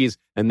tall trees,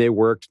 and they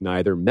worked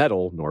neither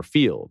metal nor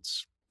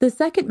fields." The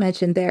second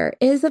mention there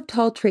is of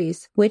tall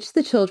trees, which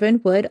the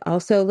children would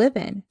also live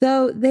in,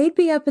 though they'd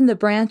be up in the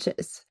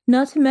branches.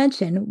 Not to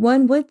mention,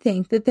 one would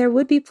think that there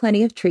would be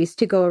plenty of trees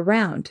to go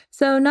around.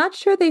 So not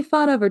sure they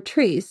fought over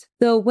trees,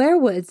 though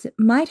werewoods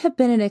might have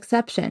been an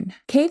exception.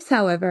 Caves,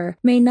 however,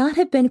 may not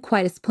have been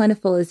quite as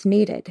plentiful as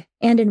needed.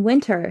 And in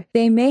winter,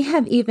 they may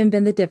have even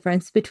been the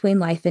difference between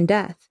life and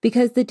death,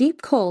 because the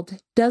deep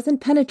cold doesn't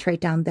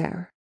penetrate down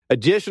there.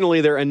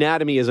 Additionally, their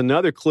anatomy is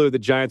another clue that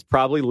giants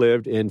probably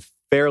lived in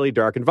fairly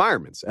dark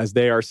environments, as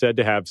they are said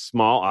to have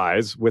small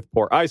eyes with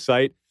poor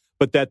eyesight,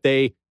 but that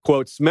they,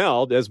 quote,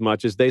 smelled as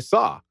much as they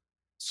saw.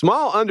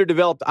 Small,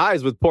 underdeveloped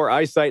eyes with poor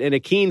eyesight and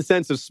a keen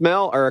sense of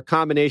smell are a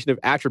combination of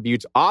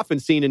attributes often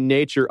seen in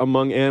nature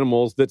among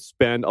animals that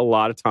spend a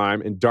lot of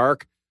time in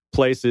dark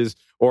places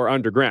or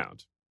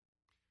underground.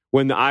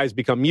 When the eyes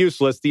become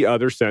useless, the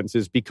other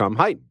senses become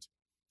heightened.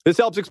 This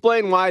helps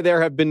explain why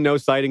there have been no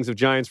sightings of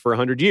giants for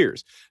 100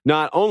 years.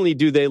 Not only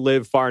do they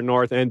live far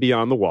north and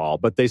beyond the wall,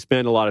 but they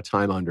spend a lot of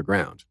time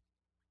underground.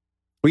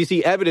 We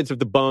see evidence of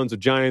the bones of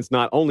giants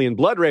not only in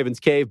Bloodraven's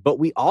cave, but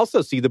we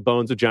also see the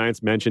bones of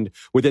giants mentioned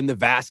within the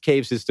vast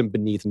cave system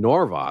beneath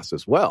Norvos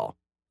as well.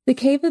 The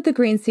Cave of the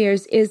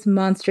Greenseers is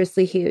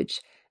monstrously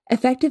huge,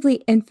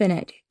 effectively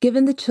infinite,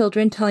 given the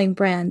children telling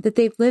Bran that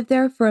they've lived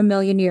there for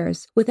 1,000,000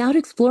 years without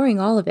exploring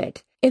all of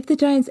it. If the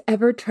giants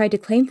ever tried to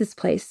claim this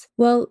place,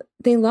 well,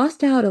 they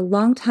lost out a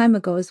long time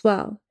ago as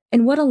well.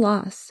 And what a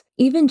loss.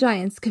 Even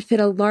giants could fit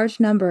a large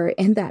number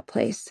in that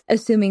place,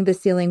 assuming the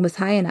ceiling was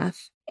high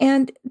enough.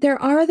 And there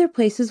are other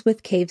places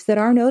with caves that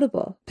are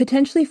notable,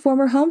 potentially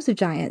former homes of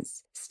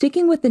giants.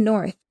 Sticking with the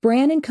north,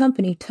 Bran and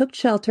company took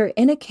shelter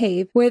in a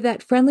cave where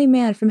that friendly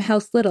man from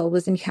House Little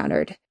was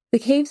encountered. The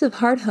caves of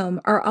Hardhome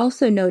are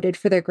also noted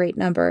for their great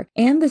number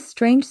and the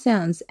strange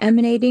sounds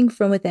emanating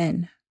from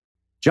within.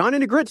 Jon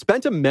and Ygritte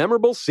spent a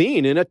memorable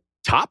scene in a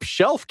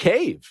top-shelf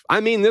cave. I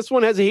mean, this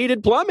one has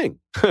heated plumbing.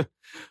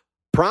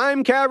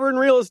 Prime cavern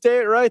real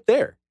estate right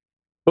there.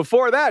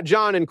 Before that,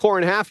 Jon and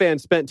Qhorin Halfhand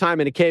spent time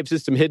in a cave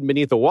system hidden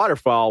beneath a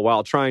waterfall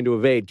while trying to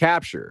evade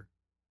capture.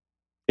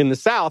 In the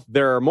south,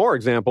 there are more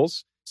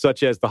examples,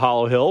 such as the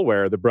Hollow Hill,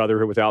 where the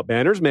Brotherhood Without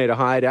Banners made a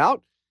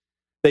hideout.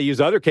 They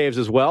use other caves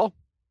as well.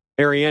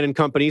 Arianne and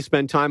company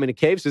spend time in a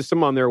cave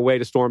system on their way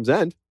to Storm's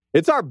End.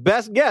 It's our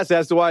best guess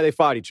as to why they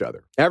fought each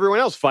other. Everyone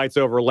else fights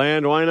over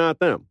land, why not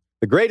them?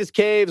 The greatest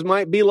caves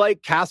might be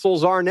like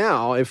castles are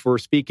now, if we're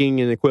speaking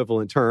in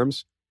equivalent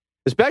terms,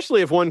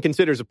 especially if one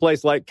considers a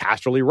place like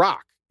Casterly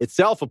Rock,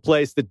 itself a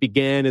place that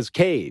began as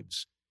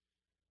caves.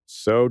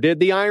 So did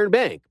the Iron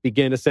Bank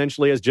begin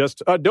essentially as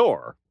just a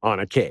door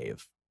on a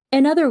cave.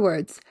 In other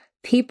words,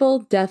 people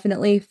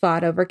definitely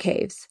fought over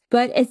caves.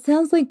 But it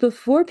sounds like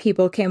before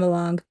people came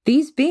along,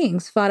 these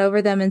beings fought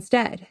over them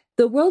instead.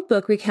 The World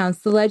Book recounts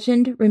the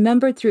legend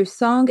remembered through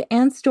song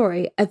and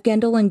story of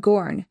Gendel and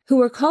Gorn, who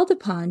were called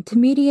upon to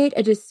mediate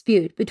a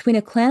dispute between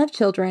a clan of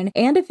children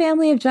and a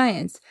family of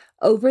giants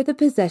over the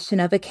possession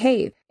of a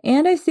cave.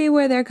 And I see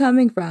where they're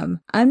coming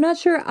from. I'm not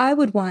sure I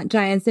would want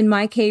giants in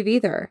my cave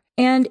either.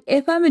 And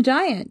if I'm a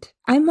giant,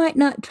 I might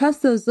not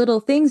trust those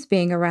little things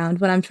being around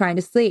when I'm trying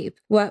to sleep.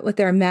 What with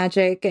their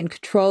magic and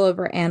control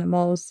over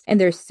animals, and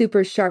their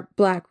super sharp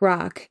black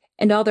rock,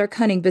 and all their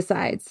cunning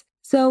besides.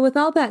 So with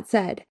all that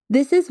said,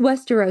 this is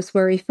Westeros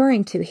we're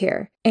referring to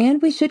here,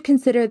 and we should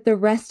consider the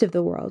rest of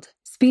the world.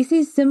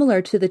 Species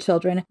similar to the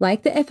children,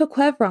 like the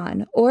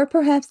Ifaquevron or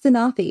perhaps the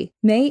Na'vi,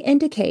 may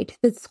indicate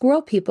that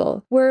squirrel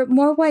people were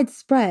more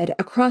widespread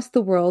across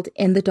the world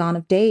in the dawn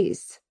of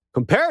days.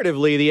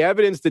 Comparatively, the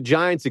evidence that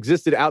giants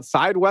existed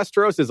outside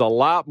Westeros is a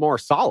lot more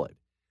solid.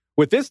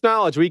 With this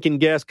knowledge, we can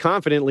guess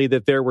confidently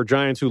that there were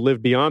giants who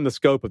lived beyond the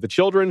scope of the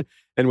children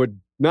and would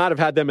not have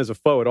had them as a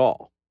foe at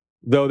all,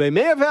 though they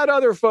may have had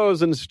other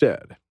foes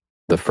instead.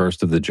 The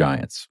first of the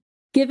giants.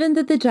 Given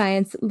that the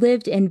giants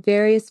lived in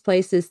various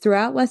places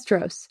throughout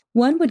Westeros,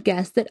 one would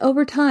guess that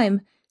over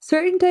time,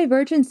 certain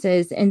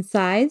divergences in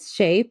size,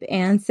 shape,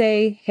 and,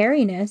 say,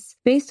 hairiness,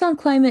 based on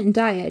climate and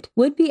diet,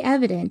 would be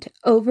evident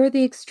over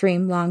the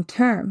extreme long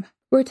term.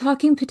 We're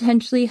talking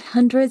potentially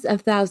hundreds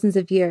of thousands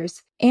of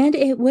years, and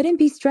it wouldn't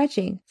be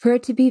stretching for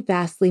it to be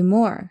vastly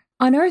more.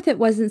 On Earth, it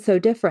wasn't so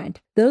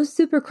different. Those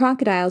super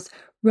crocodiles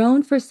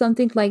roamed for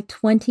something like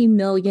 20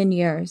 million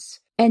years.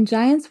 And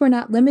giants were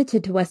not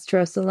limited to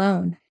Westeros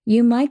alone.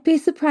 You might be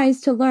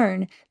surprised to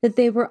learn that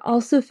they were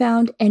also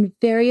found in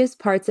various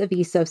parts of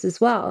Essos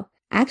as well.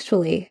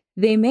 Actually,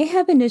 they may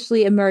have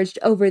initially emerged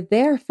over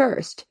there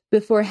first,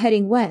 before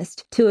heading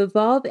west to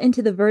evolve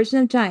into the version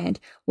of giant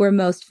we're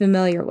most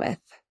familiar with.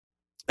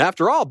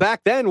 After all,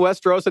 back then,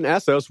 Westeros and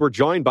Essos were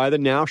joined by the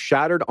now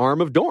shattered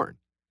Arm of Dorne.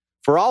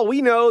 For all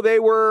we know, they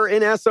were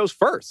in Essos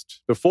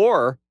first,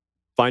 before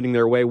finding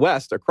their way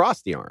west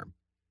across the Arm.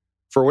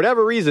 For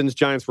whatever reasons,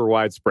 giants were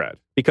widespread,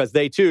 because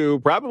they too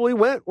probably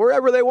went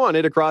wherever they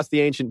wanted across the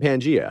ancient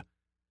Pangaea.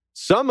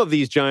 Some of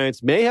these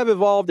giants may have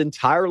evolved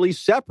entirely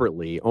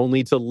separately,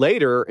 only to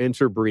later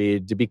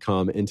interbreed to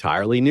become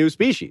entirely new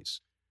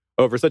species.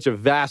 Over such a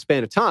vast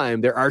span of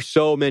time, there are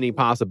so many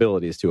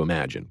possibilities to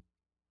imagine.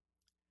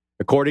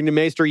 According to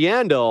Maester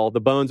Yandel,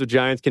 the bones of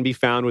giants can be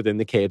found within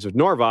the caves of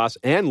Norvos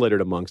and littered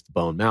amongst the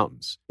Bone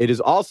Mountains. It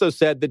is also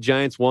said that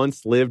giants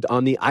once lived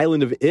on the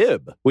island of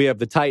Ib. We have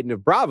the Titan of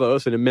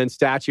Braavos, an immense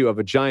statue of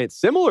a giant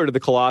similar to the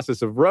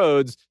Colossus of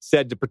Rhodes,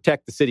 said to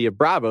protect the city of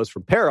Braavos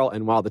from peril.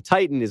 And while the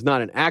Titan is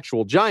not an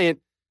actual giant,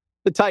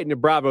 the Titan of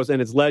Braavos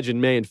and its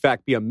legend may in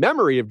fact be a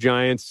memory of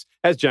giants,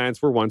 as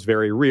giants were once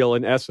very real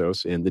in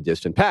Essos in the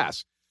distant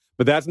past.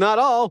 But that's not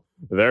all.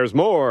 There's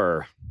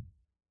more.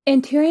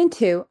 In Tyrion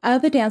 2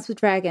 of A Dance with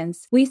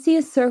Dragons, we see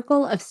a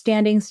circle of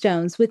standing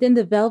stones within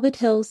the Velvet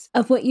Hills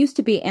of what used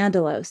to be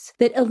Andalos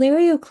that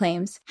Illyrio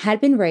claims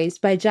had been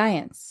raised by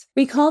giants.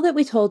 Recall that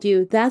we told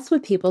you that's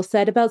what people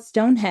said about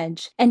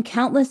Stonehenge and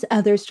countless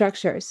other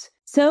structures.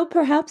 So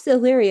perhaps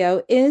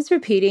Illyrio is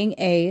repeating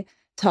a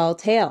tall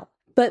tale.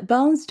 But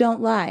bones don't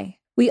lie.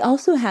 We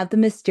also have the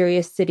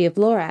mysterious city of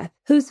Lorath,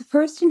 whose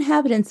first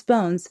inhabitants'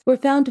 bones were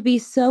found to be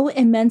so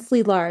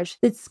immensely large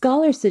that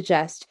scholars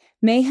suggest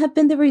may have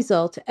been the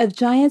result of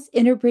giants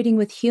interbreeding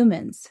with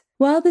humans.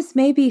 While this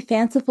may be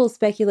fanciful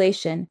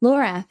speculation,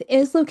 Lorath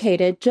is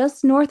located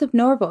just north of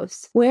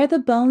Norvos, where the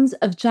bones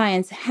of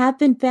giants have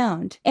been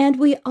found, and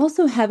we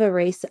also have a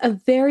race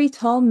of very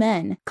tall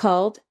men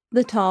called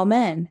the Tall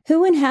Men,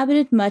 who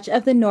inhabited much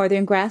of the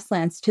northern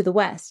grasslands to the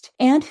west,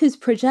 and whose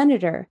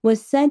progenitor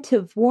was said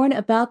to have worn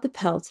about the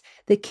pelt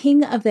the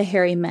king of the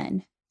hairy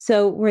men.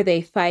 So were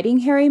they fighting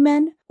hairy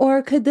men?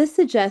 Or could this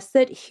suggest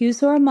that Hugh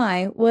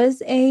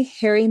was a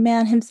hairy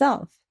man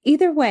himself?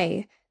 Either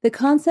way, the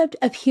concept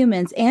of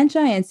humans and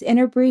giants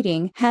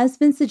interbreeding has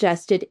been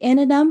suggested in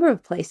a number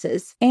of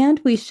places, and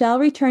we shall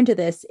return to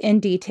this in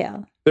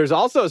detail. There's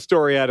also a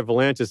story out of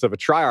Volantis of a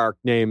triarch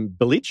named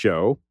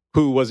Belicho,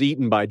 who was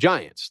eaten by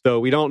giants, though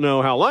we don't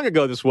know how long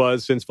ago this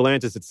was, since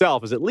Volantis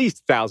itself is at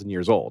least 1,000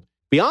 years old.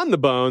 Beyond the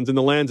bones, in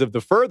the lands of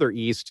the further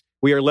east,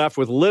 we are left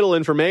with little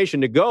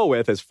information to go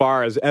with as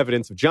far as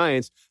evidence of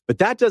giants, but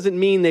that doesn't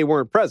mean they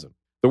weren't present.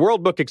 The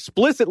World Book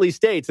explicitly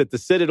states that the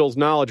Citadel's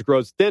knowledge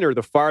grows thinner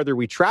the farther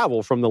we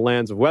travel from the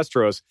lands of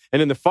Westeros, and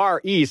in the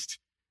far east,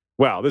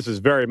 well, this is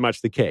very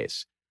much the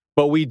case.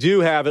 But we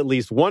do have at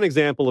least one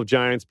example of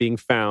giants being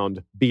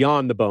found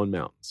beyond the Bone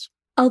Mountains.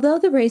 Although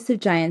the race of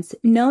giants,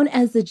 known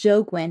as the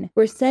Jogwin,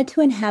 were said to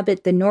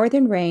inhabit the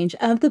northern range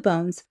of the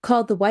Bones,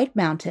 called the White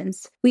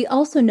Mountains, we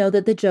also know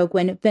that the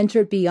Jogwin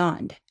ventured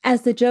beyond,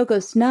 as the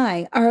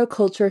Jogosnai are a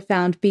culture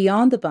found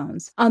beyond the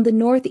Bones, on the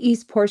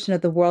northeast portion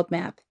of the world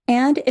map.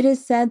 And it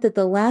is said that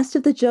the last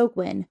of the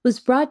Jogwin was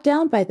brought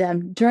down by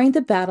them during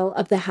the Battle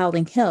of the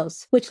Howling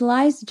Hills, which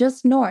lies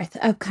just north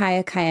of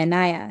Kaya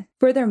Kayanaya.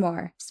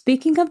 Furthermore,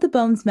 speaking of the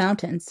Bones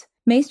Mountains,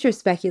 Maesters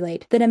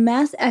speculate that a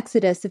mass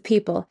exodus of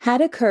people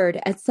had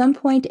occurred at some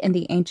point in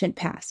the ancient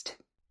past.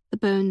 The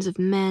bones of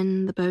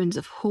men, the bones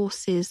of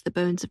horses, the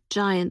bones of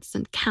giants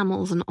and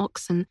camels and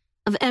oxen,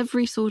 of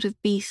every sort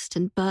of beast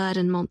and bird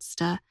and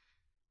monster,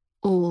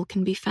 all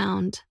can be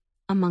found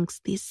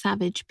amongst these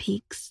savage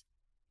peaks.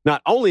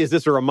 Not only is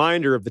this a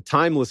reminder of the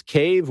timeless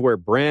cave where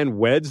Bran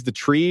weds the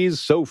trees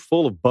so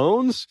full of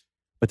bones,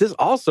 but this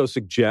also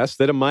suggests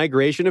that a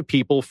migration of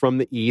people from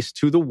the east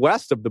to the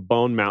west of the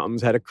Bone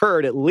Mountains had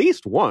occurred at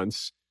least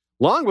once.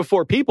 Long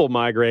before people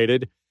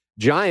migrated,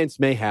 giants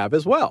may have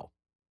as well.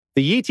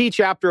 The Yi-Ti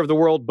chapter of the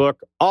World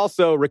Book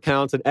also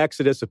recounts an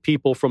exodus of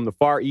people from the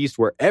far east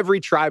where every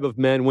tribe of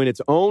men went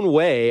its own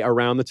way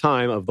around the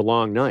time of the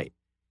Long Night.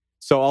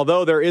 So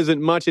although there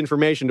isn't much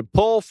information to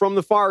pull from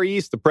the Far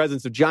East, the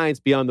presence of giants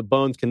beyond the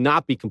bones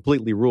cannot be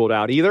completely ruled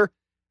out either.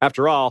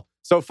 After all,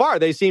 so far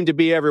they seem to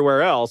be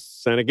everywhere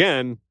else, and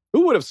again,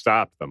 who would have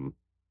stopped them?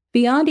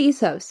 Beyond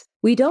Essos,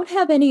 we don't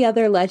have any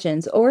other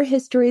legends or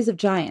histories of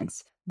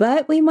giants,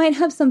 but we might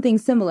have something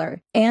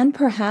similar, and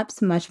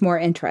perhaps much more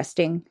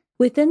interesting.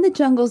 Within the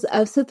jungles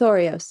of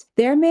Sithorios,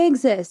 there may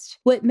exist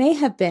what may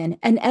have been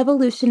an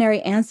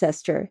evolutionary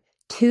ancestor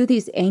to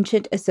these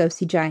ancient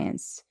Essosi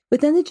giants.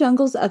 Within the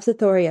jungles of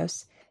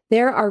Sithorios,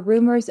 there are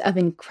rumors of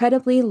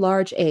incredibly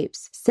large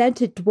apes said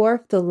to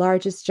dwarf the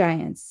largest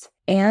giants.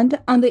 And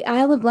on the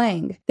Isle of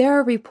Lang, there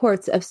are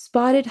reports of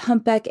spotted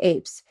humpback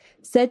apes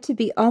said to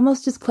be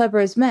almost as clever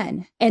as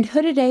men, and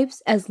hooded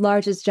apes as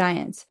large as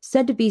giants,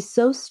 said to be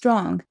so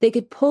strong they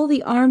could pull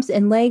the arms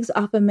and legs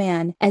off a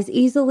man as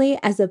easily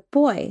as a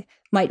boy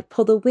might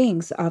pull the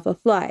wings off a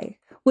fly,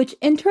 which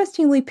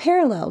interestingly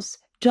parallels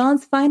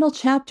Jon's final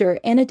chapter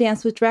in A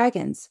Dance with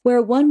Dragons,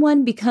 where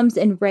Wun becomes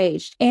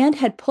enraged and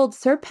had pulled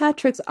Sir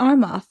Patrick's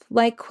arm off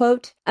like,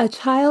 quote, a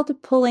child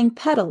pulling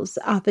petals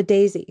off a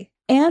daisy.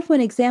 And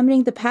when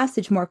examining the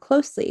passage more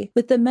closely,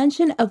 with the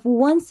mention of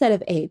one set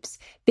of apes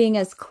being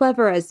as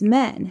clever as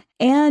men,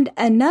 and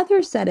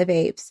another set of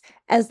apes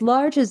as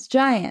large as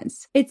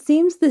giants, it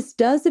seems this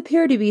does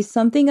appear to be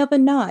something of a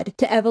nod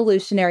to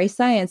evolutionary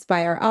science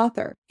by our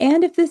author.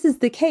 And if this is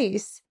the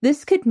case,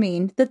 this could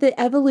mean that the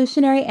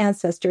evolutionary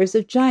ancestors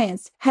of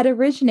giants had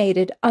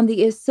originated on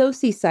the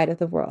Essosi side of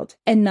the world,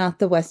 and not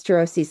the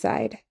Westerosi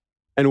side.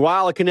 And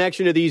while a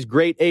connection to these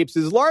great apes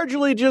is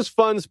largely just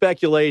fun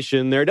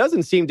speculation, there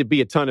doesn't seem to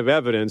be a ton of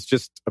evidence,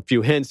 just a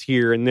few hints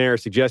here and there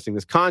suggesting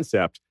this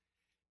concept.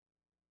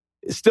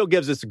 It still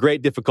gives us a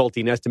great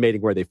difficulty in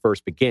estimating where they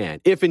first began,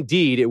 if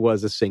indeed it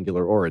was a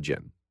singular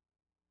origin.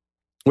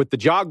 With the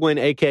Jogwin,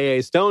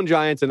 aka stone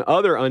giants, and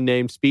other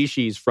unnamed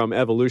species from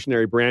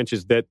evolutionary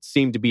branches that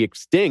seem to be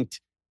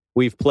extinct,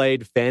 we've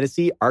played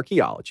fantasy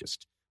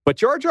archaeologist. But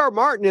George R.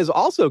 Martin has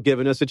also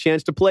given us a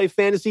chance to play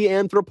fantasy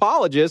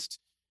anthropologist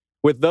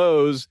with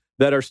those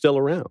that are still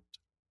around.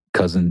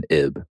 Cousin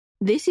Ib.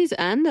 This is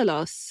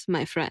Andalos,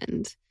 my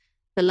friend,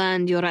 the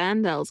land your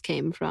Andals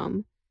came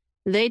from.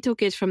 They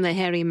took it from the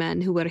hairy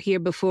men who were here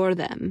before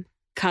them,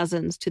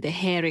 cousins to the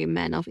hairy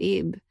men of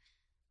Ib.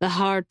 The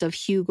heart of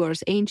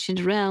Hugor's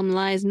ancient realm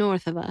lies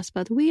north of us,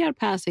 but we are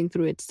passing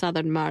through its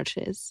southern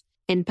marches.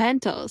 In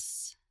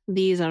Pentos,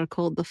 these are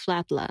called the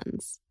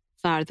Flatlands.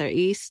 Farther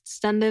east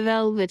stand the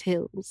Velvet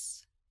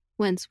Hills,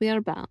 whence we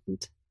are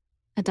bound.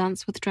 A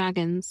Dance with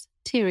Dragons,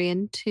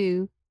 Tyrion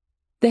 2.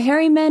 The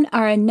hairy men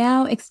are a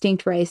now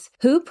extinct race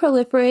who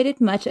proliferated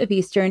much of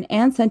eastern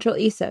and central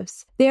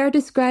Essos. They are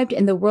described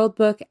in the World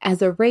Book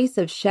as a race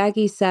of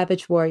shaggy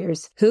savage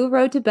warriors who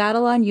rode to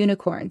battle on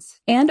unicorns,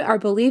 and are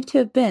believed to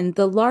have been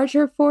the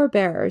larger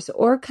forebearers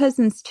or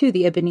cousins to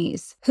the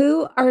Ibbenese,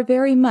 who are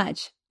very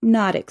much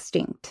not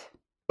extinct.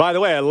 By the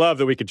way, I love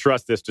that we could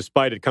trust this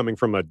despite it coming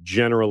from a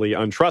generally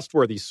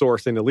untrustworthy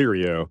source in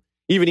Illyrio.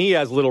 Even he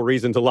has little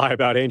reason to lie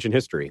about ancient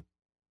history.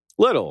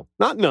 Little,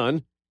 not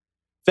none.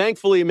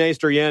 Thankfully,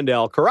 Maester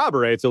Yandel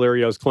corroborates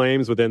Illyrio's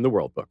claims within the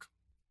World Book.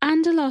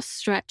 Andalos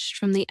stretched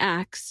from the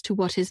Axe to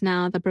what is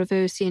now the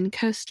Bravosian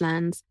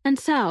coastlands, and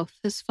south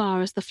as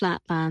far as the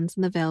flatlands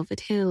and the Velvet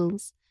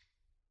Hills.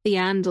 The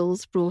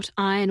Andals brought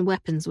iron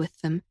weapons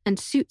with them, and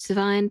suits of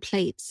iron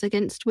plates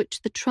against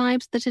which the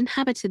tribes that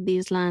inhabited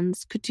these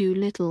lands could do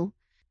little.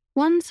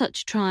 One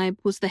such tribe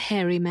was the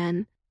Hairy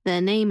Men. Their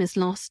name is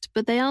lost,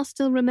 but they are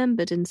still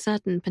remembered in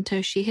certain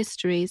Pentoshi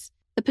histories.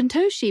 The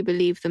Pentoshi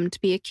believe them to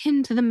be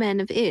akin to the men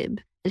of Ib,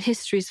 and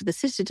histories of the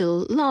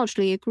Citadel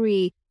largely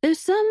agree, though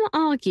some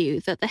argue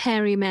that the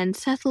Hairy Men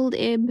settled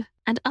Ib,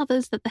 and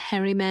others that the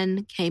Hairy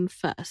Men came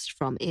first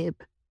from Ib.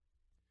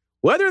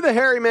 Whether the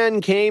Hairy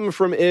Men came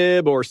from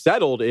Ib or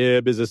settled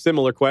Ib is a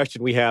similar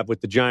question we have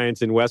with the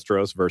giants in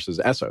Westeros versus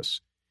Essos.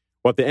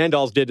 What the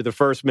Andals did to the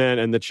first men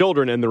and the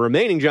children and the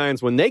remaining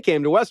giants when they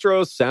came to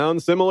Westeros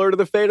sounds similar to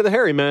the fate of the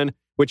Hairy Men,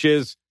 which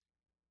is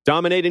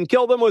dominate and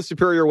kill them with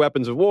superior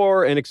weapons of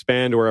war and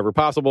expand wherever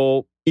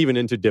possible, even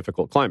into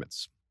difficult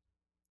climates.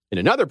 In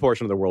another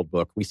portion of the World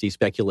Book, we see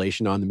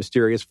speculation on the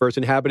mysterious first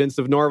inhabitants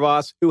of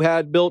Norvos who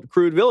had built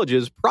crude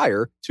villages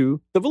prior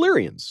to the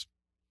Valyrians.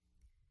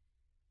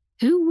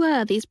 Who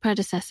were these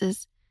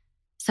predecessors?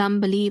 Some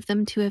believe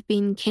them to have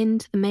been kin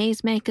to the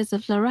maze-makers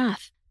of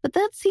Larath, but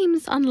that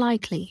seems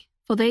unlikely,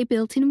 for they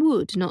built in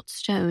wood, not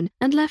stone,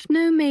 and left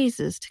no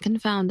mazes to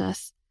confound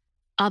us.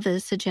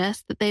 Others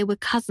suggest that they were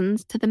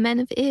cousins to the men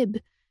of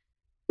Ib.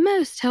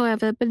 Most,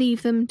 however,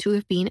 believe them to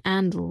have been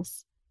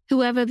Andals.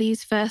 Whoever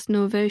these first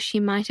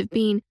Norvoshi might have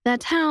been, their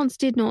towns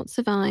did not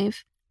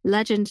survive.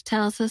 Legend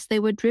tells us they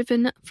were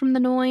driven from the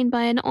Noin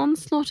by an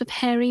onslaught of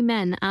hairy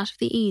men out of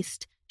the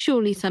east,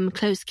 surely some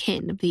close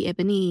kin of the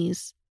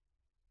Ibbenese.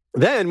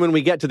 Then, when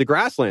we get to the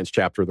Grasslands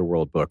chapter of the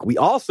World Book, we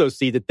also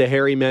see that the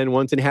hairy men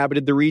once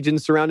inhabited the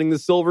regions surrounding the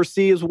Silver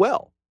Sea as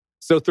well.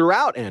 So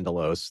throughout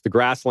Andalos, the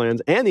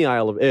Grasslands, and the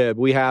Isle of Ib,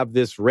 we have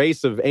this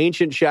race of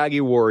ancient shaggy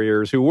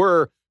warriors who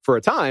were, for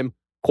a time,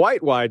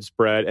 quite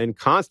widespread and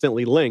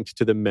constantly linked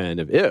to the men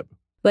of Ib.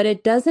 But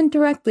it doesn't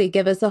directly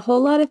give us a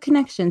whole lot of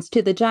connections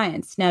to the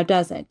giants, now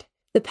does it?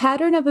 The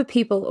pattern of a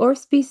people or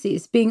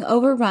species being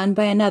overrun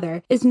by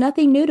another is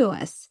nothing new to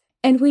us,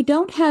 and we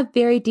don't have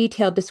very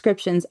detailed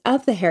descriptions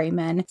of the hairy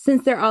men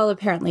since they're all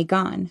apparently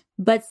gone.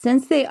 But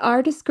since they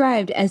are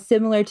described as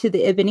similar to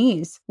the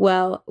Ibbenese,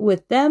 well,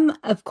 with them,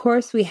 of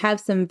course, we have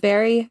some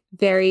very,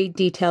 very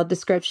detailed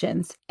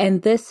descriptions,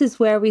 and this is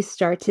where we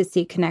start to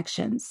see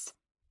connections.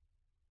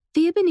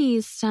 The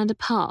Ibbenese stand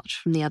apart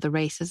from the other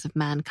races of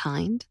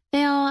mankind.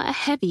 They are a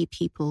heavy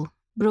people,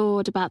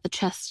 broad about the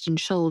chest and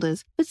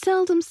shoulders, but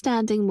seldom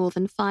standing more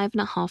than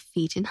 5.5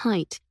 feet in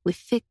height, with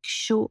thick,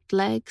 short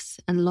legs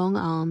and long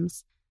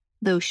arms.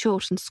 Though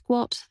short and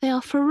squat, they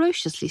are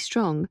ferociously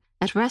strong.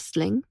 At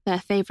wrestling, their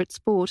favourite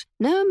sport,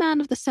 no man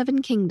of the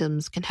 7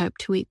 kingdoms can hope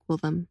to equal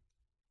them.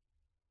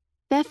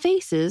 Their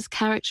faces,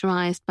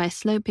 characterized by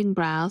sloping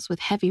brows with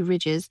heavy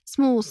ridges,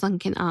 small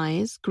sunken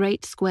eyes,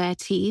 great square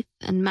teeth,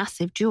 and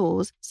massive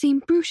jaws, seem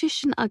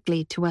brutish and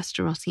ugly to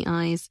Westerosi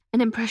eyes, an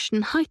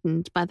impression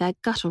heightened by their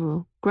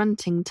guttural,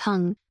 grunting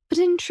tongue. But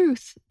in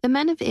truth, the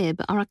men of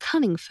Ib are a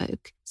cunning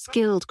folk,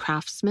 skilled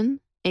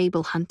craftsmen,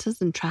 able hunters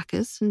and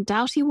trackers, and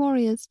doughty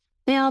warriors.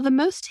 They are the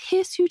most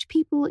hirsute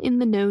people in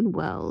the known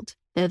world.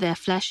 Though their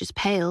flesh is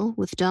pale,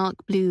 with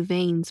dark blue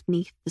veins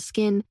beneath the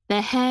skin,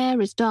 their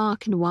hair is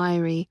dark and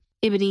wiry.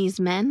 Ibbenese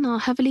men are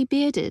heavily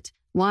bearded.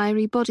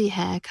 Wiry body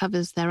hair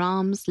covers their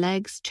arms,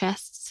 legs,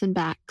 chests, and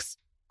backs.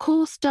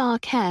 Coarse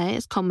dark hair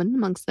is common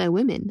amongst their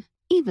women,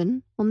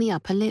 even on the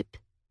upper lip.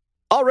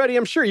 Already,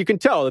 I'm sure you can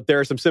tell that there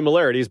are some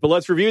similarities, but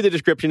let's review the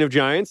description of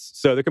giants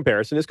so the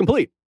comparison is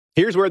complete.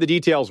 Here's where the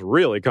details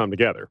really come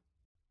together.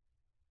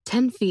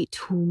 10 feet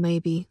tall,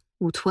 maybe,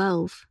 or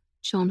 12,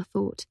 John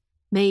thought.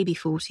 Maybe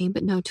 14,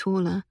 but no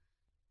taller.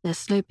 Their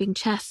sloping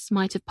chests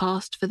might have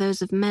passed for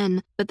those of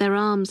men, but their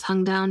arms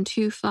hung down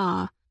too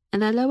far,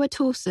 and their lower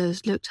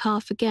torsos looked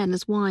half again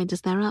as wide as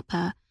their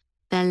upper.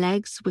 Their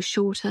legs were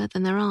shorter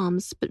than their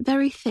arms, but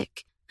very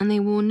thick, and they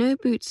wore no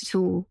boots at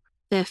all.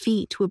 Their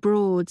feet were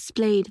broad,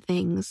 splayed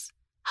things,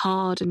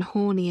 hard and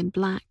horny and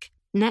black.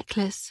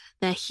 Neckless,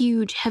 their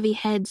huge, heavy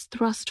heads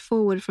thrust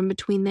forward from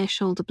between their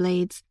shoulder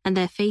blades, and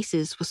their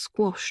faces were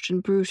squashed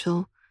and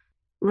brutal.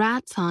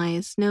 Rats'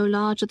 eyes, no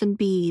larger than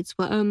beads,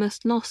 were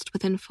almost lost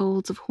within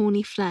folds of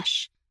horny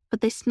flesh, but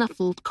they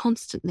snuffled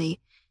constantly,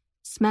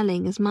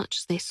 smelling as much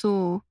as they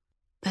saw.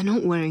 They're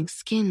not wearing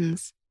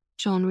skins,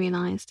 John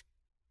realized.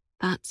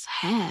 That's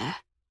hair.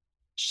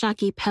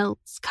 Shaggy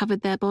pelts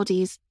covered their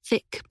bodies,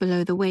 thick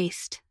below the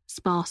waist,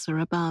 sparser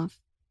above.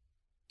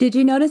 Did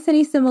you notice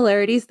any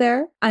similarities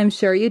there? I'm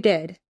sure you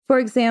did. For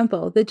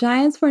example, the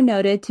giants were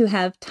noted to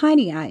have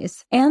tiny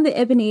eyes, and the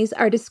Ibbenese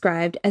are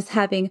described as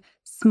having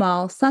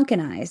small sunken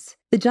eyes.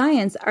 The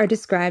giants are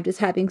described as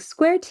having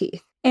square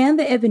teeth, and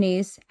the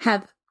Ibbenese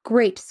have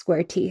great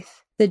square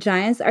teeth. The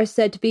giants are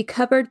said to be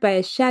covered by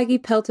a shaggy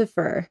pelt of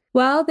fur,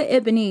 while the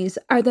Ibbenese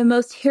are the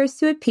most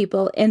hirsute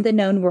people in the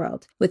known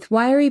world, with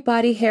wiry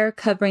body hair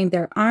covering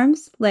their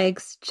arms,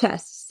 legs,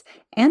 chests,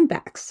 and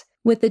backs.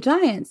 With the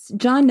giants,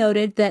 John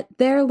noted that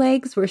their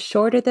legs were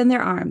shorter than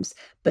their arms,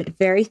 but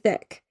very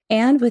thick.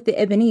 And with the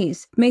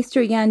Ibbenese,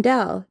 Maester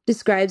Yandel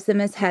describes them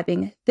as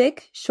having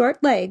thick,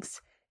 short legs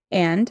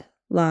and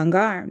long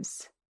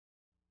arms.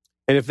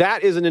 And if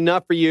that isn't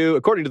enough for you,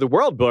 according to the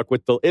World Book,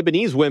 with the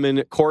Ibbenese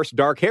women, coarse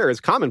dark hair is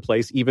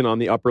commonplace even on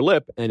the upper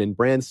lip. And in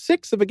Brand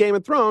 6 of A Game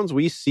of Thrones,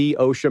 we see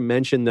Osha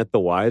mention that the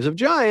wives of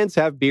giants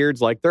have beards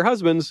like their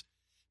husbands.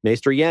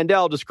 Maester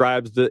Yandel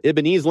describes the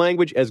Ibbenese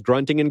language as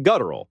grunting and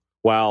guttural,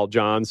 while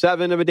John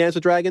 7 of A Dance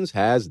with Dragons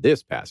has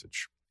this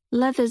passage.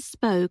 Leathers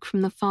spoke from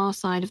the far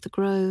side of the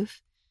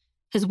grove.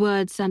 His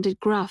words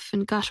sounded gruff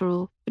and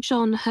guttural, but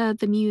John heard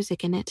the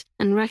music in it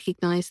and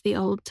recognized the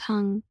old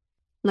tongue.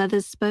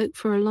 Leathers spoke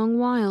for a long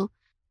while.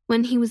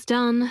 When he was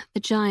done, the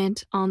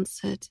giant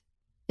answered.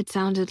 It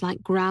sounded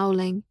like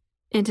growling,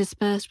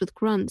 interspersed with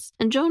grunts,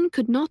 and John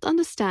could not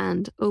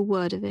understand a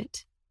word of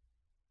it.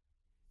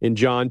 In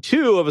John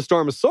 2 of A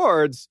Storm of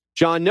Swords,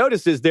 John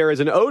notices there is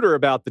an odor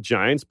about the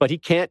giants, but he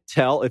can't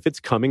tell if it's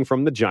coming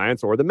from the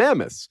giants or the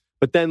mammoths.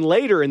 But then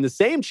later in the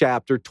same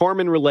chapter,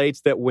 Tormund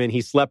relates that when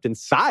he slept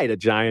inside a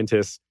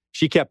giantess,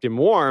 she kept him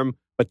warm,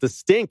 but the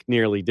stink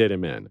nearly did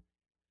him in.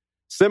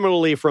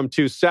 Similarly, from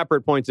two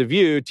separate points of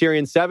view,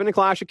 Tyrion 7 in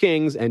Clash of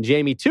Kings and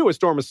Jaime 2 A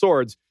Storm of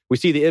Swords, we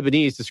see the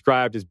Ibbenese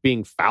described as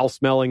being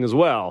foul-smelling as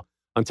well.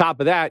 On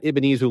top of that,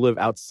 Ibbenese who live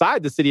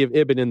outside the city of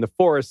Ibben in the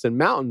forests and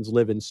mountains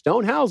live in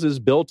stone houses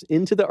built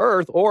into the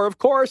earth, or, of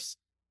course,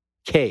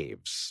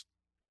 caves.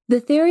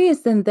 The theory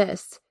is then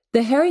this.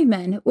 The hairy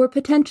men were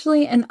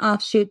potentially an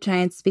offshoot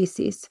giant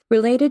species,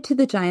 related to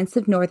the giants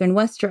of northern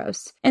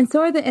Westeros, and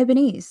so are the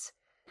Ibbenese.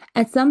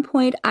 At some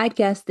point, I'd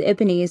guess the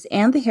Ibbenese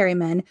and the hairy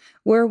men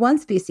were one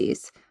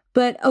species,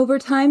 but over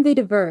time they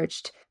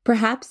diverged,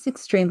 perhaps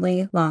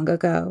extremely long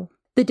ago.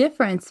 The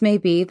difference may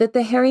be that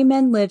the hairy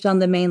men lived on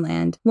the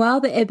mainland, while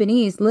the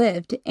Ibbenese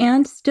lived,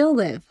 and still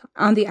live,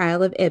 on the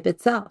Isle of Ib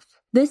itself.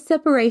 This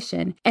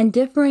separation and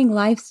differing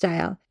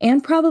lifestyle,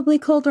 and probably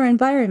colder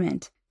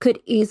environment, could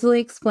easily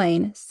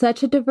explain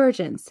such a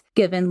divergence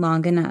given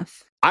long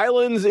enough.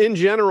 Islands in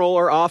general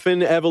are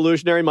often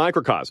evolutionary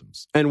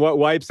microcosms, and what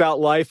wipes out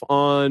life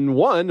on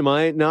one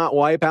might not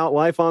wipe out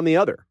life on the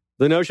other.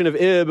 The notion of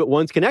Ib,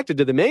 once connected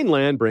to the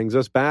mainland, brings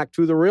us back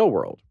to the real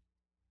world.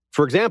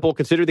 For example,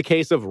 consider the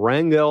case of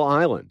Wrangel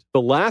Island,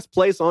 the last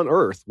place on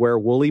Earth where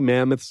woolly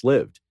mammoths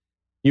lived.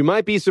 You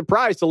might be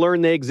surprised to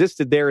learn they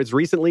existed there as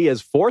recently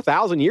as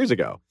 4,000 years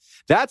ago.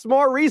 That's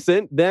more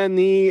recent than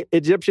the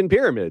Egyptian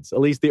pyramids, at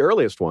least the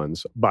earliest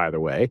ones, by the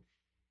way.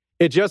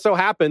 It just so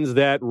happens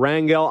that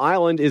Wrangel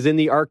Island is in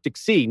the Arctic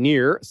Sea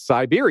near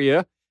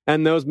Siberia,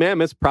 and those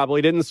mammoths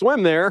probably didn't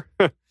swim there.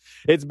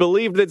 It's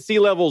believed that sea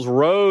levels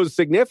rose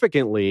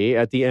significantly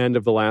at the end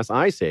of the last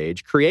ice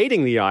age,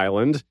 creating the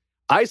island,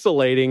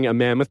 isolating a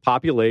mammoth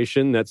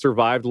population that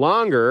survived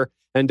longer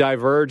and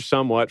diverged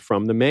somewhat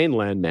from the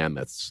mainland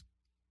mammoths.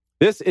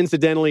 This,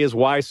 incidentally, is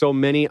why so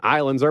many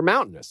islands are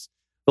mountainous.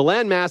 The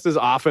land masses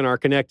often are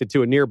connected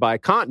to a nearby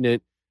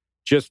continent,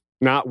 just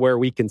not where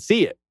we can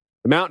see it.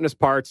 The mountainous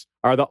parts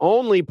are the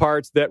only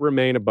parts that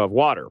remain above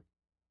water.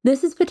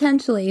 This is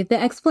potentially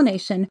the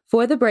explanation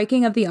for the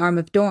breaking of the Arm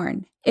of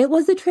Dorne. It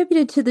was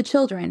attributed to the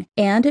children,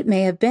 and it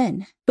may have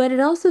been, but it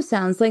also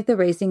sounds like the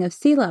raising of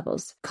sea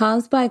levels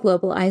caused by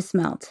global ice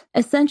melt,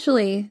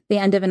 essentially the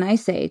end of an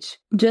ice age,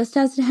 just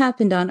as it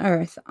happened on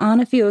Earth on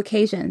a few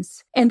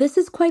occasions. And this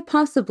is quite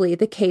possibly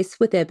the case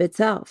with Ib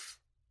itself.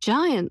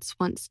 Giants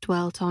once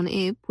dwelt on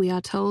Ib, we are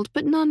told,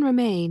 but none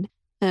remain,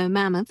 though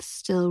mammoths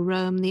still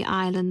roam the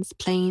island's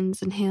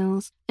plains and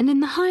hills, and in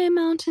the higher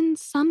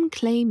mountains some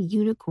claim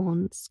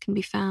unicorns can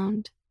be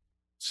found.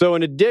 So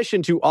in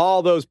addition to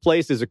all those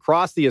places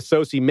across the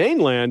Associ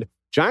mainland,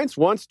 giants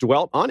once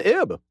dwelt on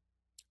Ib.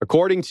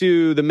 According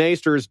to the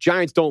Maesters,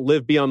 giants don't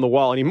live beyond the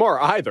wall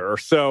anymore either,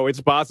 so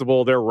it's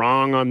possible they're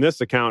wrong on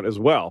this account as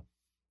well.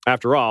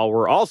 After all,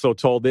 we're also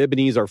told the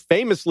Ibbenese are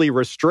famously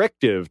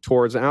restrictive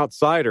towards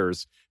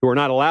outsiders who are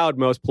not allowed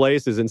most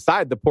places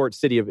inside the port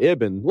city of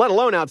Ibben, let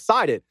alone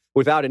outside it,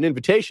 without an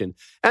invitation,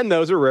 and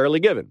those are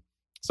rarely given.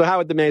 So how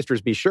would the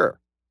Maesters be sure?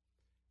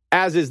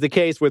 As is the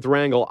case with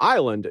Wrangel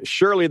Island,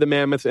 surely the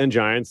mammoths and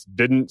giants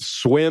didn't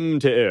swim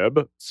to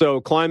Ib,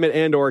 so climate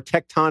and or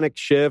tectonic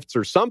shifts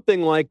or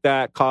something like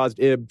that caused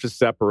Ib to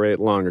separate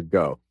long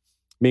ago,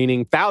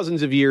 meaning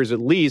thousands of years at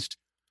least,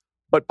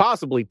 but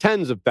possibly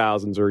tens of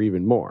thousands or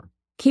even more.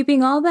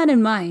 Keeping all that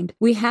in mind,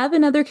 we have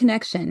another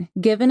connection,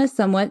 given a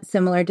somewhat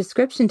similar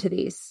description to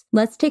these.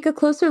 Let's take a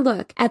closer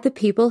look at the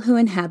people who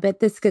inhabit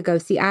the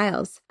Scagosi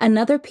Isles,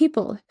 another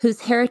people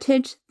whose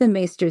heritage the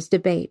Maesters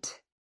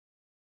debate.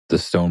 The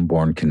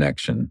Stoneborn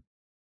Connection.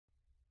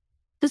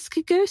 The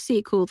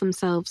Scagosi call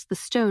themselves the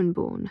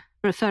Stoneborn,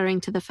 referring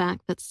to the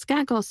fact that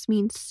Skagos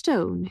means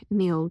stone in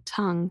the old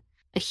tongue.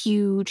 A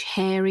huge,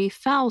 hairy,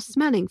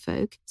 foul-smelling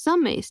folk,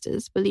 some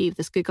maesters believe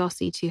the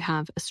Scagosi to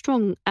have a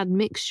strong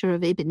admixture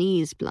of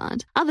Ibbenese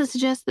blood. Others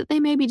suggest that they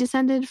may be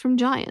descended from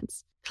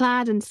giants,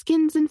 clad in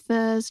skins and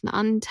furs and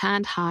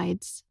untanned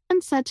hides,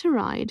 and said to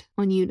ride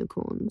on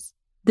unicorns.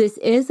 This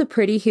is a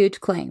pretty huge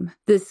claim.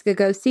 The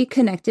Scagosi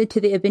connected to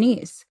the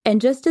Ibbenese.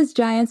 And just as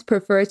giants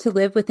prefer to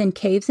live within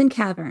caves and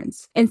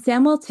caverns, in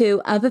Samuel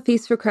 2 of A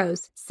Feast for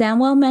Crows,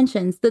 Samuel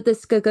mentions that the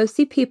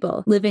Scagosi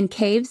people live in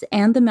caves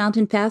and the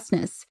mountain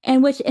fastness,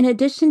 and which, in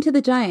addition to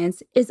the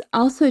giants, is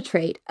also a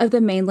trait of the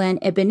mainland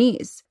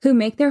Ibbenese, who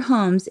make their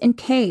homes in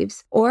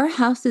caves or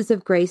houses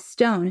of gray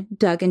stone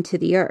dug into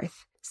the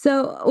earth.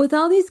 So, with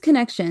all these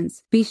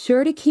connections, be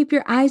sure to keep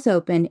your eyes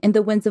open in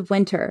the winds of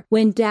winter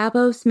when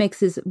Davos makes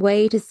his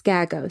way to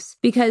Skagos,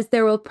 because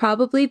there will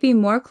probably be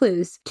more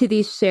clues to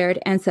these shared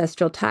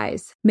ancestral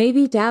ties.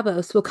 Maybe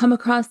Davos will come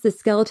across the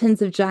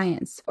skeletons of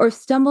giants, or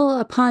stumble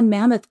upon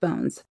mammoth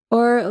bones,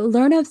 or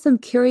learn of some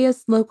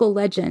curious local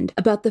legend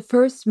about the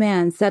first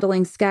man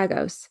settling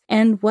Skagos,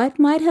 and what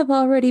might have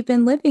already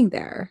been living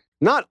there.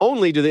 Not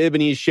only do the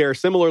Ibbenese share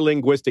similar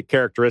linguistic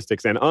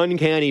characteristics and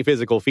uncanny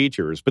physical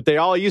features, but they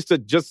all used to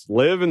just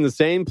live in the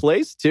same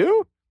place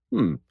too?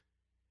 And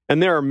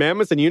there are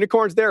mammoths and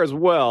unicorns there as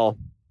well.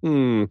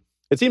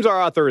 It seems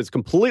our author is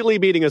completely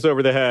beating us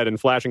over the head and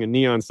flashing a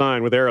neon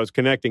sign with arrows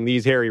connecting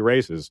these hairy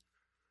races,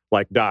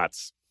 like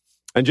dots.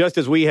 And just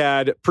as we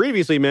had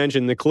previously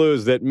mentioned the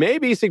clues that may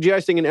be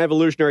suggesting an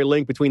evolutionary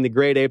link between the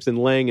great apes and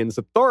Lang and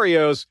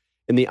Sthorios,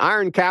 in the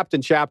Iron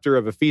Captain chapter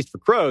of A Feast for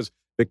Crows,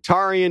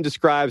 Victarion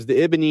describes the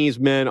Ibbenese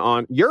men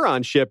on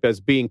Euron's ship as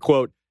being,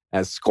 quote,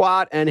 as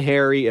squat and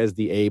hairy as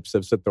the apes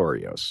of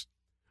Sthorios.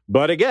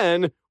 But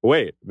again,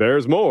 wait,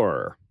 there's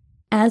more.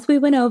 As we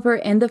went over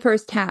in the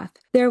first half,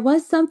 there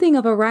was something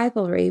of a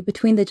rivalry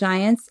between the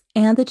giants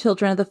and the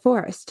children of the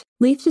forest.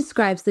 Leif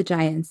describes the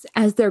giants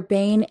as their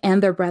bane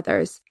and their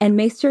brothers, and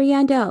Maester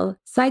Yandel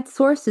cites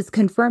sources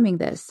confirming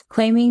this,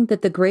 claiming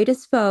that the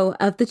greatest foe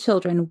of the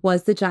children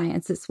was the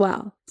giants as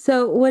well.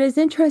 So what is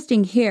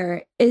interesting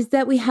here is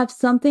that we have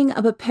something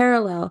of a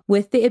parallel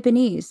with the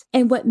Ibbenese,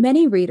 and what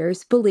many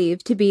readers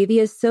believe to be the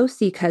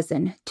Associ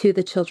cousin to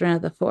the children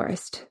of the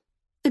forest.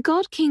 The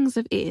god-kings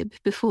of Ib,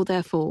 before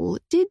their fall,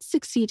 did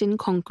succeed in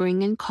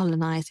conquering and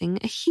colonizing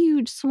a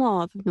huge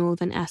swath of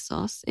northern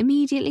Essos,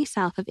 immediately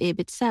south of Ib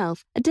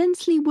itself, a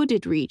densely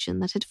wooded region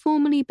that had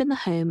formerly been the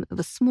home of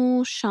a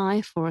small,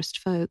 shy forest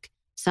folk.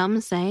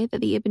 Some say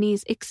that the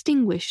Ibbenese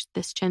extinguished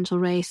this gentle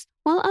race,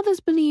 while others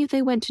believe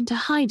they went into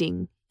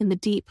hiding in the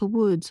deeper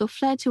woods or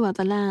fled to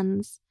other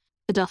lands.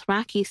 The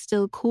Dothraki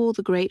still call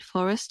the great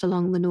forest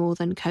along the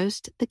northern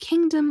coast the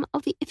Kingdom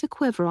of the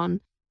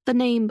Ifiquivron, the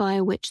name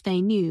by which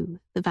they knew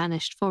the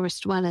vanished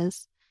forest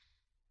dwellers.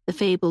 The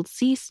fabled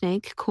sea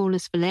snake,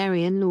 Corlys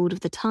Velaryon, Lord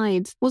of the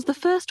Tides, was the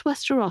first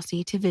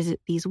Westerosi to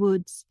visit these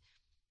woods.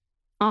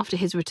 After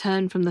his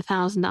return from the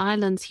Thousand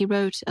Islands, he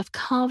wrote of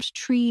carved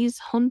trees,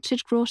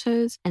 haunted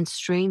grottos, and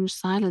strange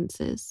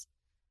silences.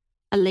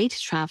 A later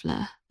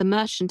traveller, the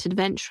merchant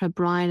adventurer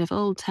Brian of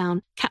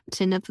Oldtown,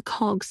 captain of the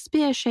Cog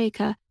Spear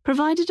Shaker,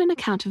 provided an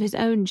account of his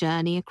own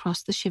journey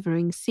across the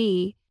Shivering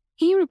Sea.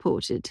 He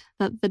reported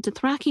that the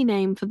Dothraki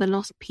name for the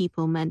lost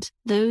people meant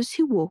those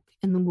who walk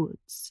in the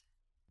woods.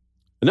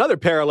 Another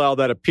parallel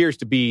that appears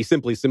to be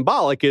simply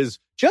symbolic is,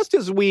 just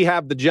as we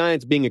have the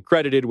giants being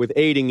accredited with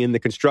aiding in the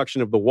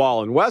construction of the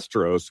wall in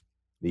Westeros,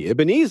 the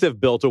Ibbenese have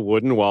built a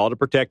wooden wall to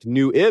protect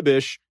New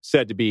Ibish,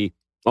 said to be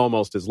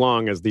almost as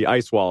long as the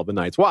ice wall of the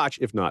Night's Watch,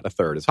 if not a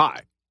third as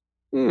high.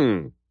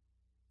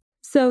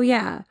 So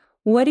yeah,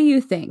 what do you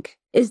think?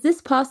 Is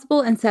this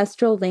possible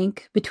ancestral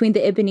link between the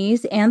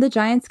Ibbenese and the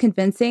giants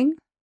convincing?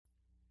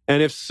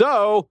 And if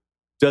so,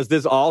 does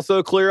this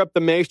also clear up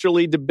the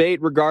maesterly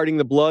debate regarding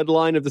the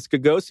bloodline of the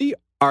Scagosi?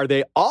 Are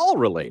they all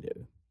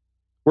related?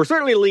 We're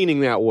certainly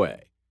leaning that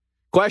way.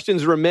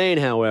 Questions remain,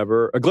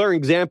 however. A glaring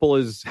example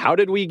is, how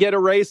did we get a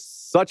race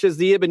such as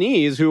the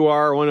Ibbenese, who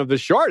are one of the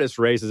shortest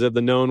races of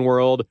the known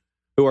world,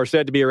 who are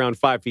said to be around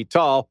 5 feet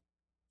tall,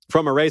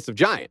 from a race of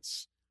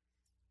giants?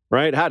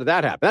 Right? How did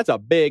that happen? That's a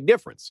big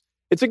difference.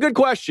 It's a good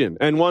question,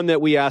 and one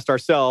that we asked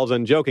ourselves,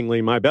 and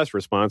jokingly, my best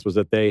response was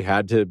that they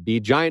had to be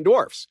giant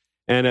dwarfs.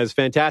 And as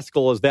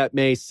fantastical as that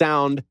may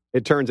sound,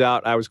 it turns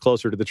out I was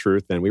closer to the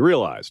truth than we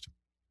realized.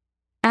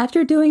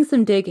 After doing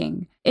some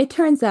digging, it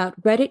turns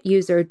out Reddit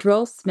user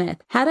Droll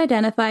Smith had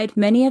identified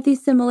many of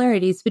these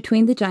similarities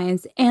between the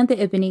giants and the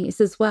Ibbenese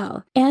as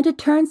well. And it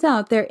turns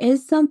out there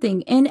is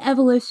something in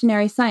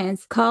evolutionary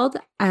science called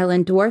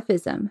island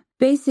dwarfism.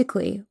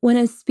 Basically, when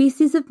a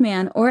species of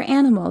man or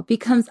animal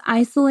becomes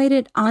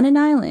isolated on an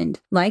island,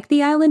 like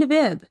the island of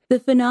Ib, the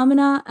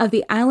phenomena of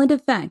the island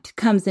effect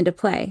comes into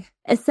play.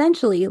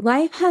 Essentially,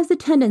 life has a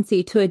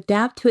tendency to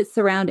adapt to its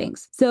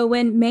surroundings. So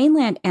when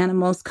mainland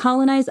animals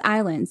colonize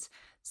islands,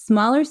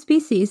 smaller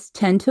species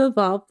tend to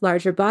evolve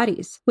larger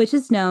bodies, which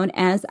is known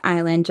as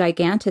island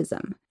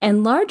gigantism.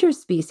 And larger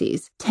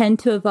species tend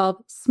to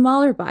evolve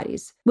smaller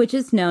bodies, which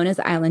is known as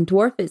island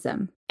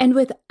dwarfism. And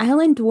with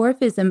island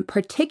dwarfism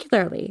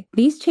particularly,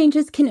 these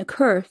changes can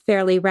occur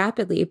fairly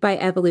rapidly by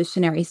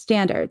evolutionary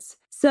standards.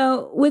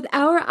 So with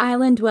our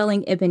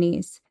island-dwelling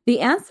Ibonese, the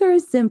answer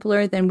is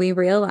simpler than we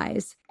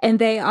realize, and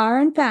they are,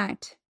 in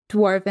fact,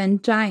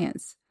 dwarven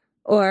giants.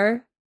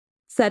 Or,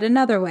 said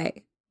another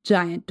way,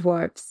 giant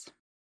dwarfs.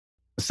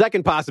 A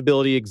second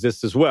possibility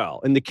exists as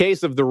well. In the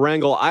case of the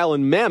Wrangel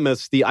Island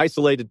mammoths, the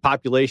isolated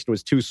population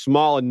was too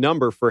small in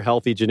number for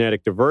healthy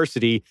genetic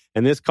diversity,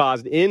 and this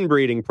caused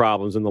inbreeding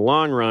problems in the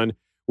long run,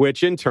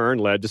 which in turn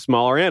led to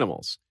smaller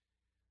animals.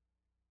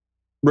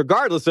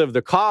 Regardless of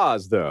the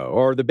cause, though,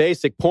 or the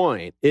basic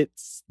point,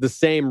 it's the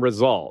same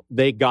result.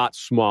 They got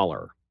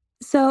smaller.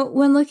 So,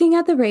 when looking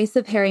at the race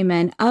of hairy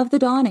men of the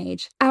Dawn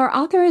Age, our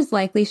author is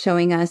likely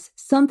showing us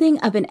something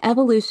of an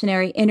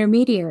evolutionary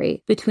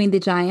intermediary between the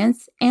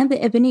giants and the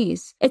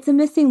Ibonese. It's a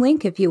missing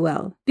link, if you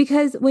will,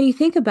 because when you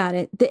think about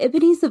it, the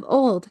Ibonese of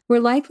old were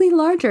likely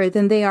larger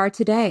than they are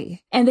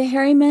today, and the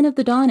hairy men of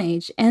the Dawn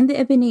Age and the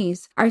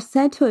Ibonese are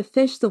said to have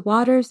fished the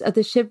waters of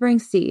the Shivering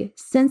Sea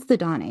since the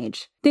Dawn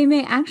Age. They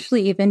may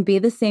actually even be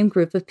the same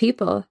group of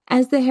people,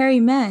 as the hairy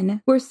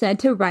men were said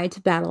to ride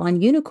to battle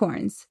on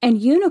unicorns, and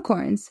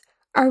unicorns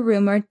are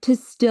rumored to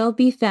still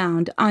be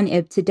found on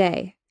Ib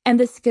today. And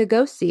the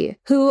Skagosi,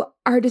 who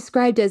are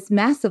described as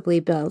massively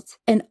built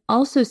and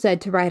also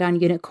said to ride on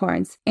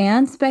unicorns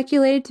and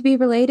speculated to be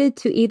related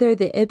to either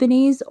the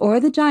Ibonese or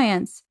the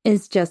giants,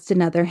 is just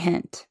another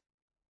hint.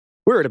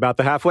 We're at about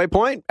the halfway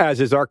point. As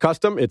is our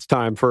custom, it's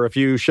time for a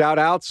few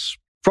shout-outs.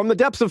 From the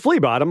depths of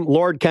Fleabottom,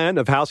 Lord Ken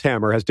of House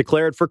Hammer has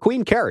declared for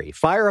Queen Carrie,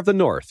 Fire of the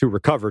North, who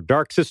recovered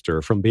Dark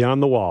Sister from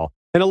beyond the wall,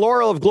 and a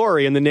laurel of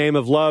glory in the name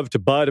of love to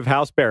Bud of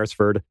House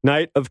Beresford,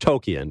 Knight of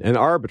Tolkien, and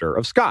Arbiter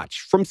of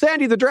Scotch, from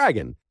Sandy the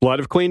Dragon, Blood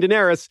of Queen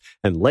Daenerys,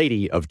 and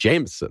Lady of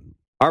Jameson.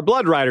 Our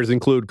blood riders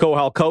include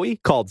Kohal Koe,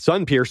 called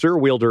Sunpiercer,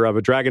 wielder of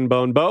a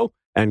dragonbone bow,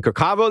 and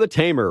Kokavo the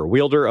Tamer,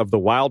 wielder of the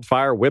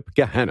wildfire whip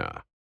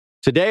Gehenna.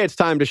 Today, it's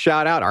time to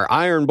shout out our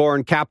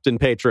Ironborn captain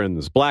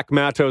patrons: Black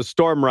Matos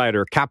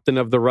Stormrider, captain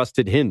of the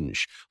Rusted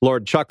Hinge;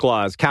 Lord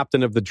Chucklaws,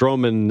 captain of the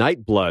Droman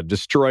Nightblood,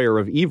 destroyer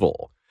of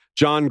evil;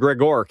 John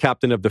Gregor,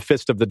 captain of the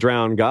Fist of the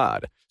Drowned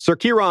God; Sir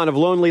Kiron of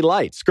Lonely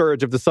Light,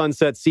 scourge of the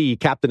Sunset Sea,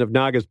 captain of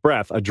Naga's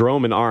Breath, a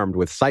droman armed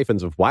with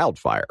siphons of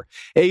wildfire;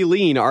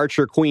 Aileen,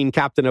 archer queen,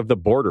 captain of the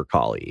Border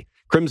Collie;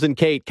 Crimson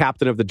Kate,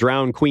 captain of the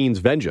Drowned Queen's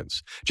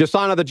Vengeance;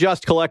 Jasana the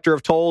Just, collector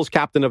of tolls,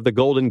 captain of the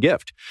Golden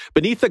Gift;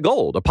 Beneath the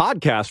Gold, a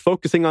podcast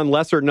focusing on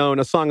lesser-known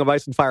A Song of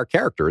Ice and Fire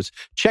characters.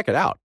 Check it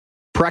out.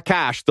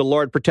 Prakash, the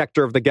Lord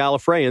Protector of the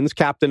Gallifreyans,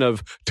 captain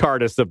of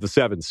TARDIS of the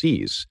Seven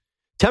Seas;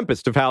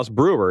 Tempest of House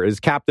Brewer is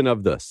captain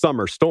of the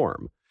Summer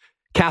Storm;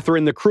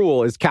 Catherine the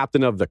Cruel is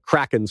captain of the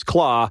Kraken's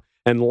Claw;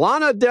 and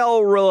Lana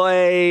Del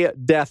Rey,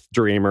 Death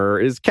Dreamer,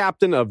 is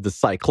captain of the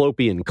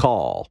Cyclopean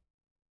Call.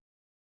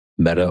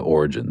 Meta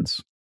origins.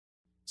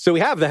 So we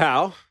have the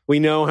how. We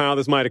know how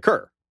this might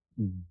occur.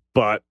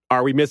 But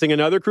are we missing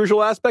another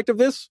crucial aspect of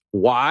this?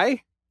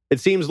 Why? It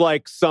seems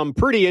like some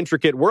pretty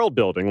intricate world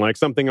building, like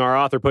something our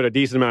author put a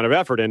decent amount of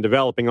effort in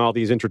developing all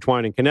these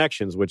intertwining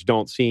connections, which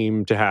don't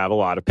seem to have a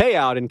lot of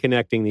payout in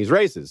connecting these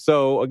races.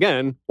 So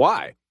again,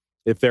 why?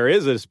 If there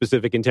is a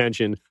specific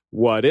intention,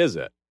 what is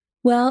it?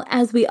 Well,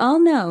 as we all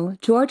know,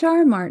 George R.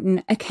 R.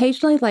 Martin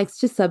occasionally likes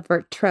to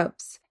subvert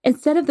tropes.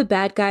 Instead of the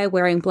bad guy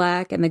wearing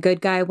black and the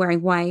good guy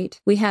wearing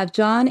white, we have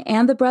John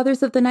and the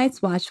Brothers of the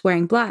Night's Watch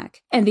wearing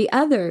black, and the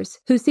others,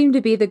 who seem to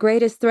be the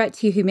greatest threat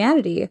to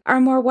humanity, are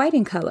more white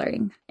in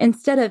coloring.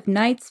 Instead of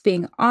knights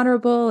being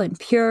honorable and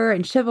pure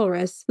and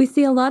chivalrous, we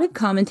see a lot of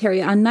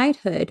commentary on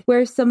knighthood,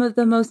 where some of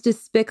the most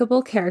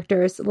despicable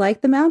characters,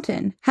 like the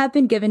Mountain, have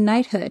been given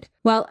knighthood,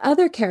 while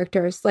other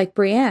characters, like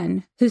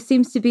Brienne, who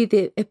seems to be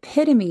the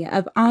epitome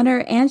of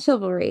honor and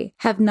chivalry,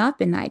 have not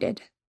been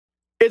knighted.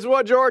 It's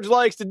what George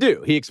likes to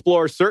do. He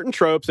explores certain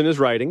tropes in his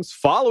writings,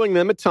 following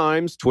them at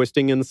times,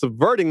 twisting and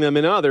subverting them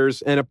in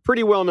others, and a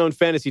pretty well-known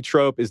fantasy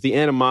trope is the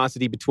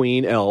animosity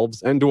between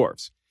elves and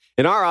dwarves.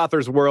 In our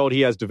author's world,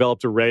 he has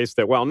developed a race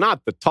that, while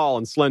not the tall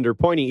and slender,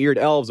 pointy-eared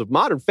elves of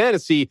modern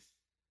fantasy,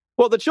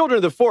 well, the Children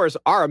of the Forest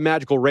are a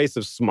magical race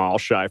of small,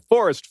 shy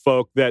forest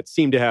folk that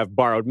seem to have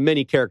borrowed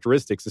many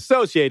characteristics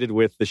associated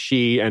with the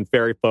she and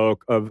fairy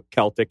folk of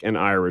Celtic and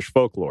Irish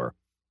folklore.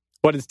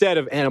 But instead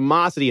of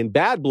animosity and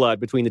bad blood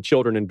between the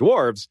children and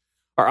dwarves,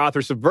 our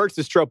author subverts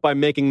this trope by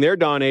making their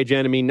Dawn Age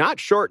enemy not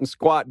short and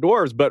squat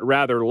dwarves, but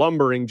rather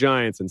lumbering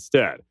giants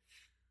instead.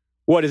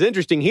 What is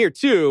interesting here,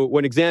 too,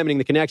 when examining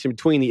the connection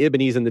between the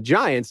Ibonese and the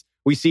giants,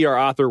 we see our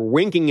author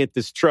winking at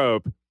this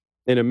trope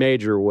in a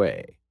major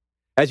way.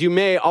 As you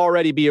may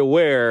already be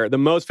aware, the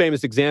most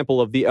famous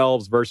example of the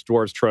elves versus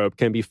dwarves trope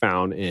can be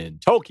found in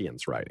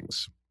Tolkien's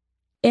writings.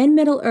 In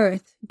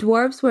Middle-earth,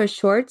 dwarves were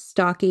short,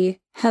 stocky,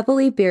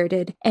 heavily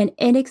bearded, and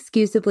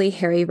inexcusably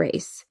hairy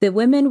race. The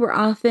women were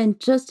often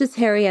just as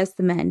hairy as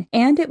the men,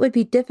 and it would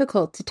be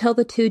difficult to tell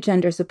the two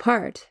genders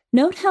apart.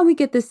 Note how we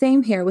get the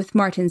same here with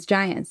Martin's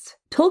giants.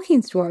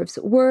 Tolkien's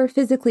dwarves were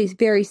physically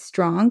very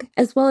strong,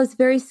 as well as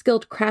very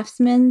skilled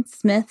craftsmen,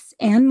 smiths,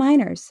 and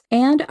miners,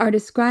 and are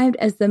described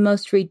as the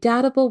most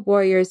redoubtable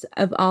warriors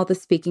of all the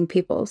speaking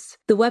peoples.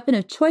 The weapon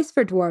of choice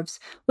for dwarves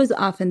was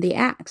often the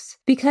axe,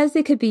 because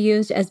it could be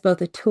used as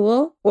both a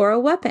tool or a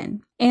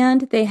weapon,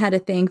 and they had a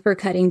thing for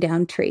cutting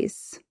down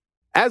trees.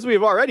 As we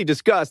have already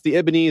discussed, the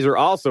Ibbenese are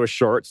also a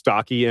short,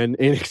 stocky, and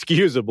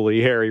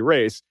inexcusably hairy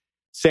race.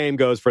 Same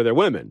goes for their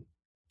women.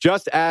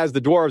 Just as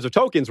the dwarves of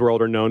Tolkien's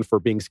world are known for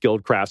being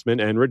skilled craftsmen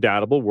and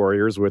redoubtable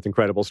warriors with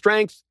incredible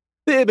strength,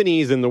 the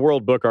Ibbenese in the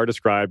World Book are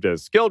described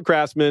as skilled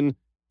craftsmen,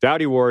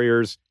 doughty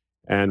warriors,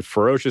 and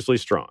ferociously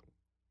strong.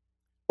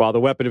 While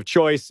the weapon of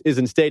choice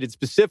isn't stated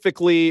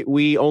specifically,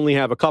 we only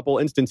have a couple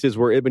instances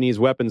where Ibbenese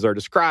weapons are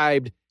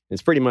described, and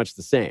it's pretty much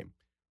the same.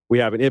 We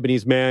have an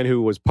Ibbenese man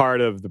who was part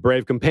of the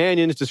Brave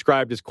Companions,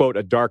 described as, quote,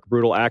 a dark,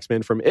 brutal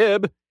axeman from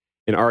Ib,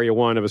 in Arya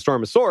 1 of A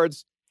Storm of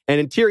Swords. And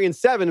in Tyrion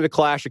 7 of A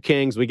Clash of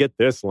Kings, we get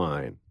this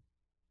line.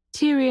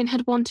 Tyrion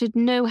had wanted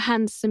no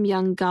handsome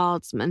young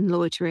guardsman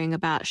loitering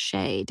about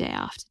Shay day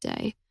after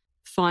day.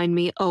 Find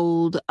me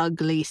old,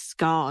 ugly,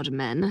 scarred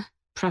men,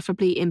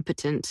 preferably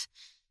impotent,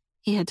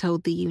 he had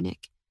told the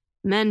eunuch.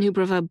 Men who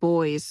prefer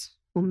boys,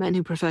 or men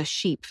who prefer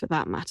sheep for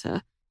that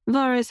matter.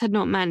 Varys had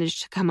not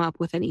managed to come up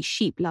with any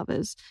sheep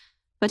lovers,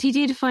 but he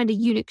did find a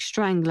eunuch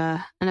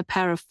strangler and a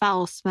pair of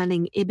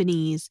foul-smelling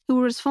Ibbenese who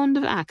were as fond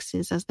of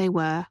axes as they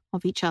were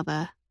of each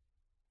other.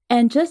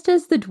 And just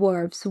as the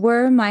dwarves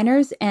were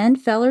miners and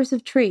fellers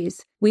of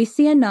trees, we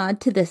see a nod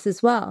to this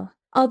as well.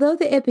 Although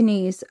the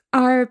Ibbenese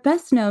are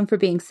best known for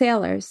being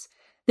sailors,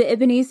 the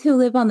Ibbenese who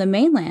live on the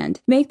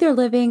mainland make their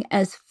living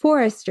as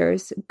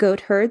foresters,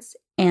 goatherds,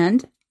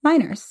 and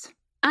miners.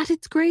 At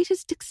its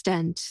greatest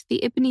extent, the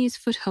Ibbenese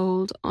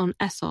foothold on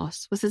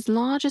Essos was as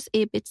large as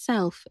Ib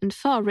itself and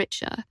far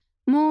richer.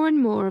 More and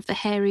more of the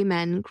hairy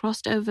men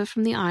crossed over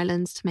from the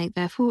islands to make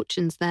their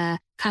fortunes there,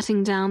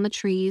 cutting down the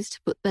trees to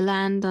put the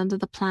land under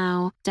the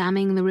plough,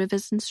 damming the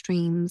rivers and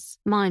streams,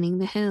 mining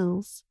the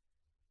hills.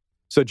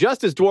 So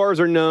just as dwarves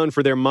are known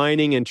for their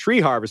mining and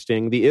tree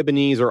harvesting, the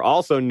Ibbenese are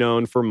also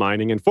known for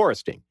mining and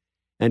foresting.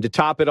 And to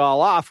top it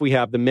all off, we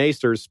have the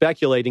Maesters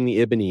speculating the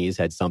Ibbenese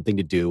had something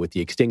to do with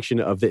the extinction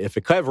of the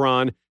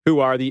Ifequevron, who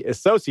are the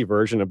Essosi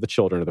version of the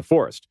Children of the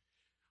Forest.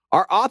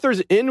 Our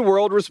author's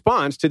in-world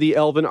response to the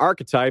elven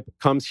archetype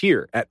comes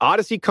here. At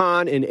Odyssey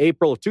Con in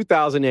April of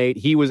 2008,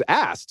 he was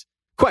asked,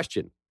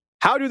 question,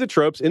 how do the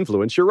tropes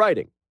influence your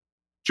writing?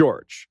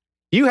 George,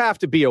 you have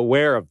to be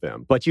aware of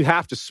them, but you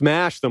have to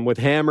smash them with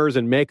hammers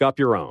and make up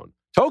your own.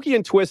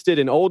 Tolkien twisted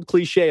an old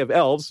cliche of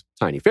elves,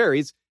 tiny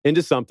fairies,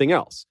 into something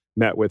else,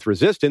 met with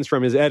resistance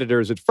from his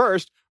editors at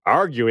first,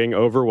 arguing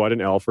over what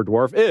an elf or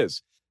dwarf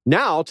is.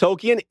 Now,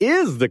 Tolkien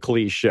is the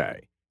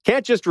cliche.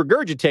 Can't just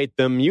regurgitate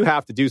them, you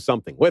have to do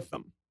something with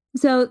them.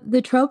 So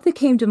the trope that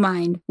came to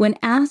mind when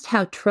asked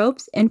how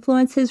tropes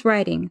influence his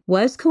writing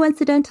was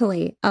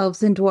coincidentally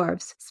elves and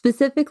dwarves,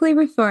 specifically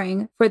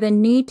referring for the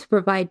need to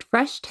provide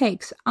fresh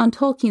takes on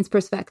Tolkien's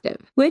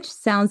perspective, which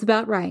sounds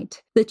about right.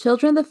 The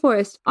Children of the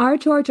Forest are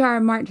George R. R.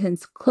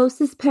 Martin's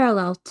closest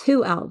parallel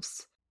to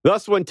elves.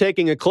 Thus, when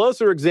taking a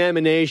closer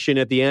examination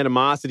at the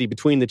animosity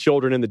between the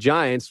children and the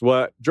giants,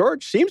 what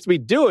George seems to be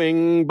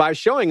doing by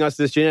showing us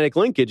this genetic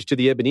linkage to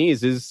the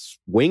Ibbenese is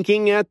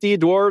winking at the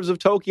dwarves of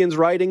Tolkien's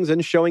writings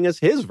and showing us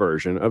his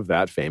version of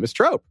that famous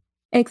trope.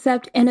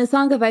 Except in A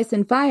Song of Ice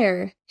and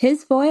Fire,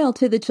 his foil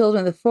to the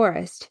Children of the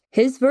Forest,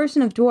 his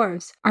version of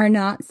dwarves, are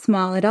not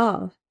small at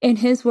all. In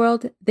his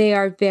world, they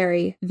are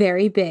very,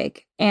 very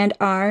big and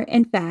are,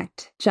 in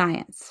fact,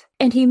 giants.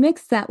 And he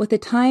mixed that with a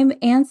time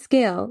and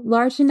scale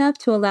large enough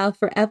to allow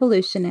for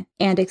evolution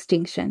and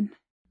extinction.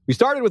 We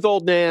started with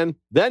Old Nan,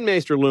 then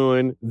Maester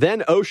Luwin,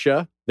 then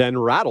Osha, then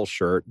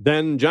Rattleshirt,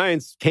 then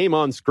giants came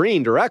on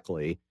screen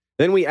directly.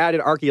 Then we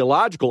added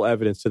archaeological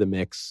evidence to the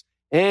mix.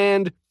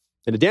 And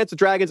in A Dance of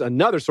Dragons,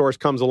 another source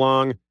comes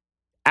along,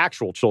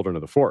 actual Children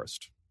of the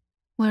Forest.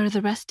 Where are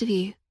the rest of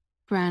you?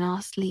 Bran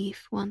asked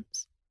Leaf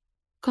once.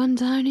 Gone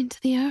down into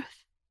the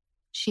earth,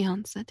 she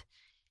answered.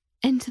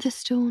 Into the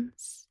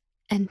stones,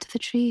 into the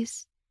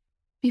trees.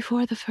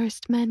 Before the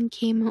first men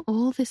came,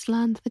 all this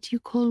land that you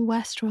call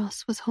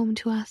Westeros was home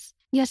to us.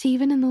 Yet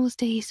even in those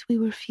days we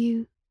were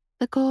few.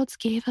 The gods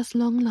gave us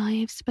long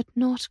lives, but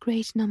not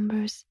great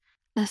numbers,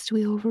 lest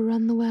we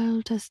overrun the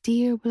world as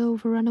deer will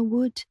overrun a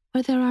wood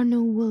where there are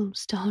no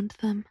wolves to hunt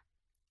them.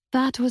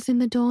 That was in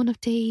the dawn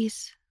of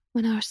days,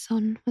 when our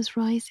sun was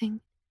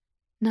rising.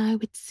 Now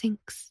it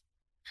sinks,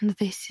 and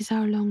this is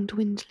our long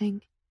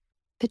dwindling.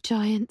 The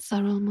giants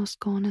are almost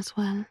gone as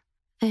well,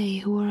 they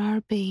who are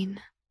our bane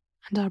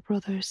and our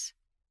brothers.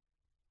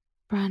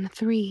 Bran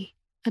 3,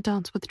 A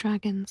Dance with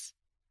Dragons.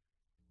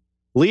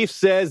 Leaf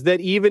says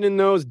that even in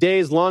those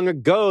days long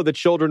ago, the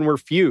children were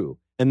few.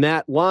 And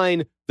that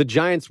line, the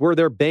giants were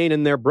their bane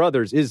and their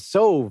brothers, is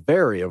so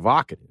very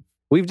evocative.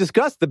 We've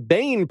discussed the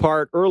Bane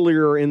part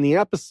earlier in the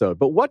episode,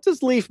 but what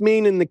does Leaf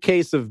mean in the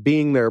case of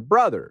being their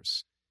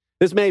brothers?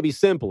 This may be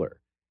simpler.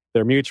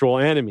 Their mutual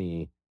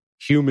enemy,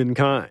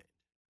 humankind.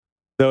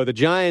 Though the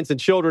giants and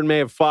children may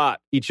have fought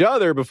each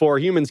other before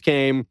humans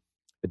came,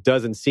 it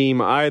doesn't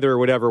seem either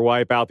would ever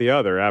wipe out the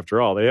other.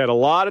 After all, they had a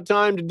lot of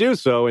time to do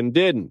so and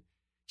didn't.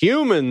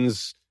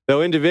 Humans,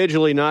 though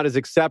individually not as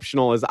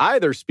exceptional as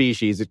either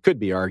species, it could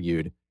be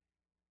argued,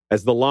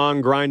 as the long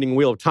grinding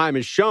wheel of time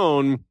has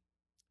shown,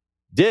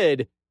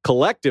 did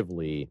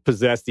collectively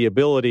possess the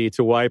ability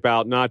to wipe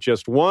out not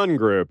just one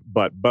group,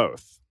 but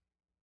both.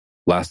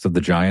 Last of the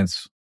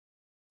giants,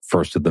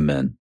 first of the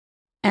men.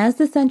 As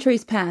the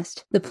centuries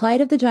passed, the plight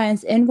of the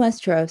giants in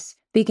Westeros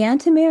began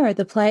to mirror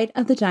the plight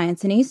of the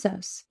giants in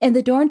Essos. In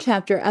the Dorne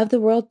chapter of the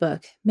World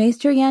Book,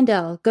 Maester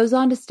Yandel goes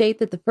on to state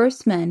that the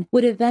first men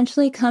would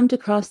eventually come to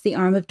cross the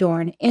Arm of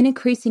Dorne in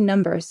increasing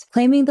numbers,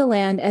 claiming the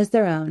land as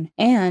their own,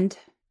 and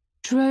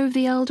drove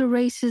the elder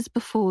races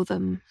before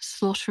them,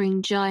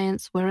 slaughtering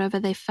giants wherever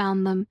they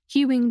found them,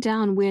 hewing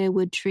down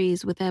weirwood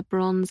trees with their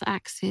bronze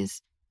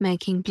axes,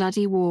 making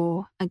bloody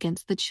war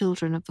against the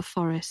children of the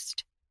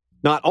forest.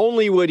 Not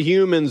only would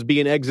humans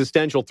be an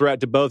existential threat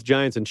to both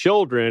giants and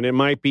children, it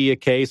might be a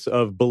case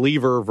of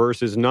believer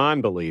versus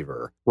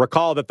non-believer.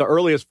 Recall that the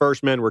earliest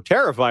first men were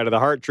terrified of the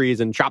heart trees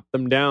and chopped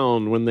them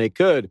down when they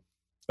could.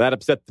 That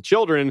upset the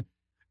children,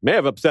 may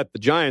have upset the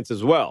giants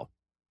as well.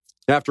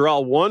 After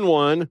all,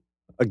 1-1,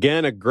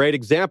 again, a great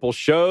example,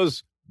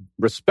 shows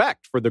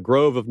respect for the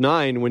Grove of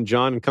Nine when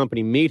Jon and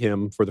company meet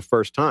him for the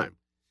first time.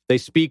 They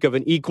speak of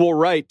an equal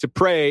right to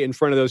pray in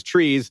front of those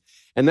trees,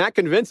 and that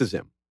convinces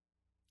him.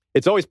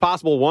 It's always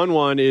possible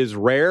 1-1 is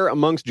rare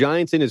amongst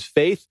giants in his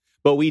faith,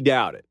 but we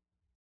doubt it.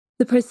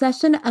 the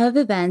procession of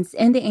events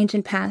in the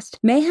ancient past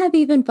may have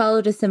even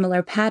followed a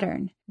similar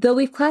pattern. Though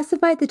we've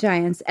classified the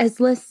giants as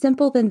less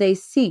simple than they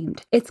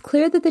seemed, it's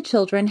clear that the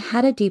children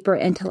had a deeper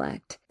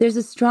intellect. There's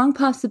a strong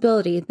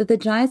possibility that the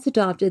giants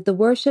adopted the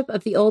worship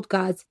of the old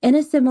gods in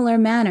a similar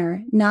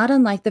manner, not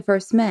unlike the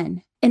first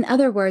men. In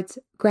other words,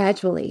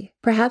 gradually,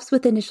 perhaps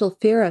with initial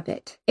fear of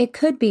it. It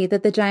could be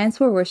that the giants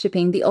were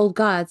worshipping the old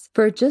gods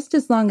for just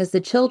as long as the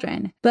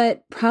children,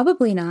 but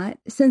probably not,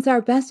 since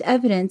our best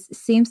evidence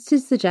seems to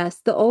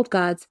suggest the old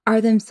gods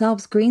are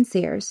themselves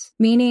greenseers,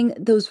 meaning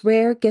those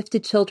rare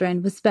gifted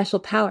children with special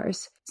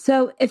powers.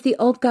 So if the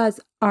old gods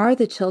are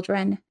the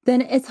children,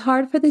 then it's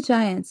hard for the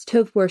giants to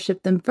have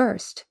worshipped them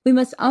first. We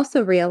must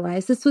also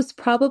realize this was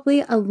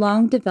probably a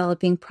long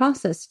developing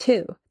process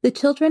too. The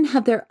children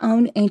have their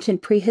own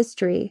ancient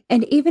prehistory,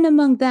 and even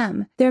among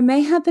them, there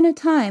may have been a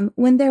time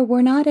when there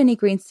were not any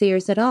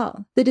greenseers at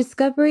all. The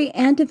discovery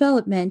and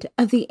development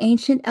of the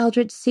ancient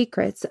eldritch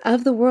secrets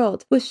of the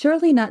world was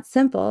surely not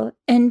simple,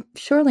 and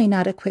surely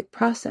not a quick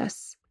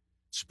process.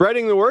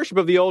 Spreading the worship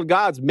of the old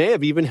gods may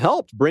have even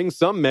helped bring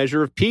some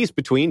measure of peace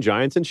between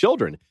giants and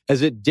children,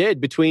 as it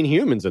did between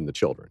humans and the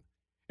children.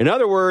 In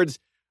other words,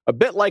 a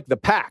bit like the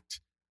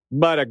Pact,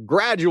 but a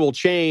gradual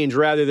change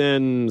rather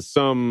than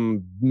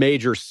some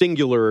major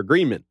singular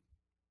agreement.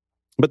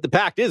 But the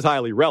Pact is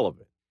highly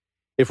relevant.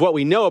 If what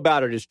we know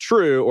about it is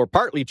true, or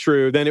partly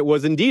true, then it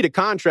was indeed a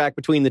contract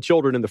between the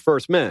children and the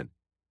first men.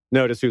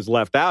 Notice who's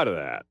left out of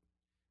that.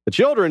 The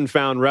children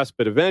found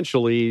respite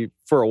eventually,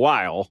 for a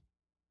while,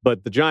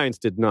 but the giants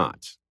did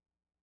not.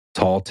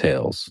 Tall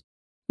tales.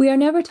 We are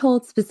never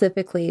told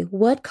specifically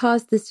what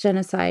caused this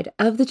genocide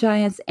of the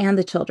giants and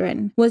the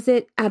children. Was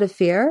it out of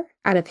fear,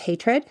 out of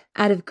hatred,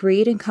 out of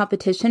greed and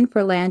competition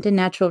for land and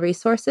natural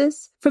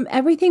resources? From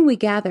everything we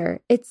gather,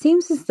 it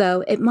seems as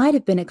though it might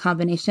have been a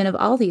combination of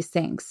all these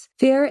things.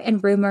 Fear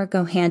and rumor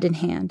go hand in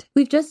hand.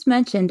 We've just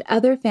mentioned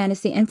other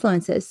fantasy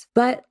influences,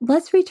 but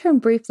let's return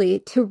briefly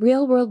to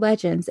real-world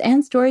legends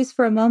and stories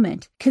for a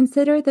moment.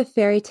 Consider the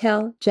fairy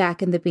tale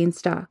Jack and the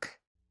Beanstalk.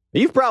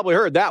 You've probably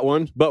heard that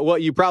one, but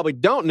what you probably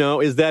don't know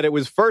is that it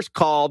was first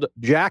called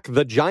Jack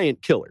the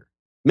Giant Killer.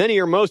 Many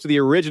or most of the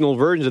original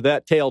versions of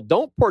that tale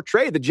don't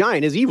portray the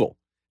giant as evil.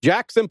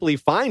 Jack simply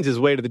finds his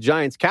way to the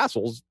giant's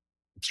castles,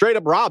 straight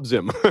up robs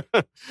him.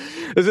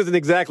 This isn't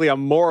exactly a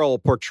moral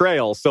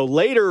portrayal, so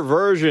later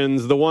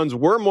versions, the ones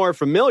we're more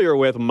familiar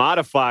with,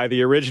 modify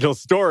the original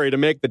story to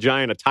make the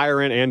giant a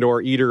tyrant and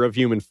or eater of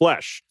human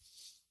flesh.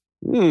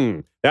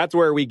 That's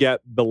where we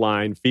get the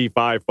line, fee,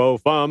 fi, fo,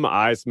 fum,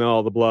 I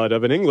smell the blood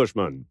of an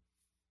Englishman.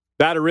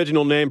 That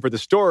original name for the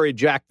story,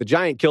 Jack the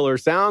Giant Killer,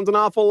 sounds an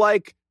awful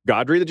like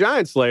Godry the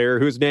Giant Slayer,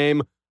 whose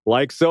name,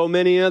 like so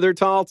many other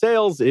tall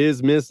tales,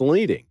 is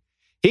misleading.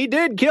 He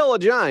did kill a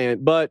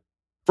giant, but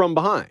from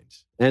behind,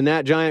 and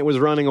that giant was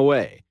running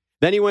away.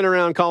 Then he went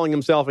around calling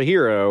himself a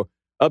hero,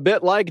 a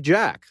bit like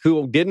Jack,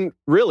 who didn't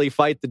really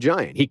fight the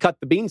giant. He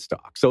cut the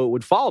beanstalk so it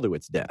would fall to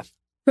its death.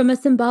 From a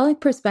symbolic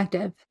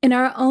perspective, in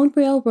our own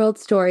real-world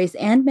stories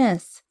and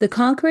myths, the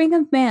conquering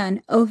of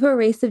man over a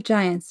race of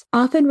giants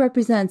often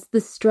represents the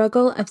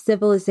struggle of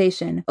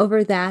civilization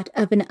over that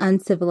of an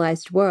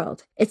uncivilized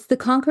world. It's the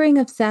conquering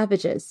of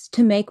savages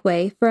to make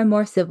way for a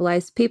more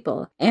civilized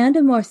people and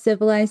a more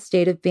civilized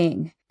state of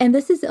being. And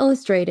this is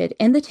illustrated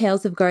in the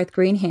tales of Garth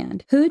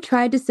Greenhand, who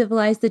tried to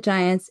civilize the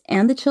giants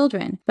and the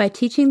children by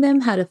teaching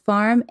them how to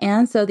farm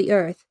and sow the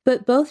earth.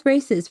 But both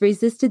races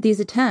resisted these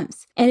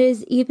attempts, and it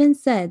is even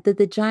said that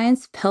the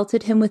giants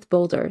pelted him with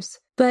boulders.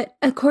 But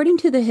according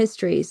to the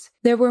histories,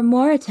 there were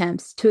more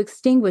attempts to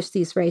extinguish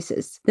these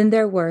races than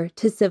there were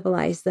to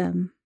civilize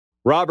them.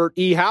 Robert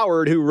E.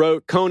 Howard, who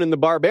wrote Conan the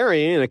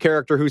Barbarian, a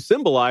character who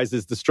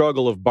symbolizes the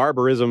struggle of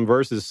barbarism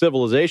versus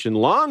civilization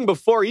long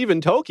before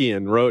even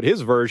Tolkien wrote his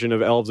version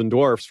of Elves and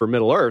Dwarfs for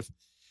Middle-earth.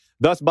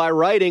 Thus, by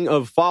writing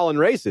of fallen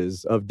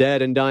races, of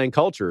dead and dying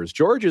cultures,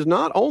 George is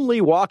not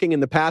only walking in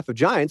the path of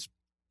giants,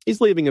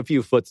 he's leaving a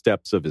few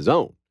footsteps of his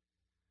own.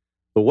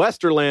 The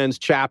Westerlands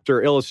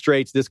chapter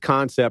illustrates this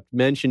concept,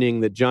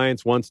 mentioning that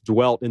giants once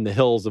dwelt in the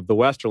hills of the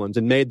Westerlands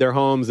and made their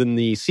homes in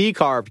the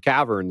sea-carved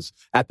caverns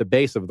at the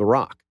base of the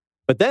rock.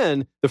 But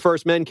then the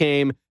first men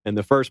came, and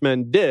the first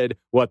men did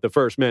what the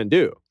first men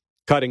do,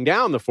 cutting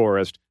down the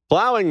forest,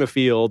 plowing the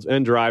fields,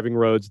 and driving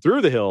roads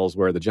through the hills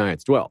where the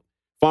giants dwelt.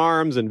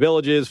 Farms and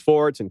villages,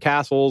 forts and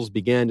castles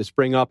began to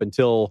spring up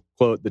until,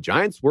 quote, the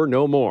giants were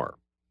no more.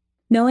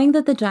 Knowing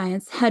that the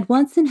giants had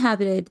once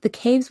inhabited the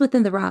caves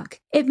within the rock,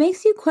 it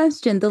makes you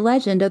question the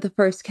legend of the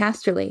first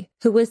Casterly,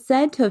 who was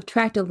said to have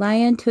tracked a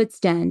lion to its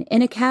den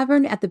in a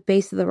cavern at the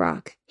base of the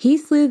rock. He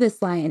slew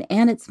this lion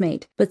and its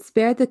mate, but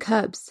spared the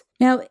cubs.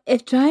 Now,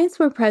 if giants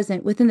were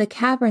present within the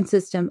cavern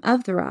system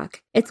of the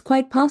rock, it's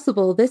quite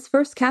possible this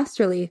first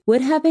Casterly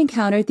would have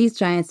encountered these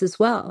giants as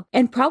well,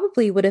 and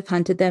probably would have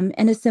hunted them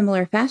in a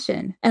similar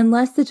fashion,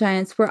 unless the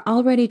giants were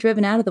already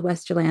driven out of the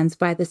Westerlands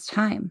by this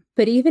time.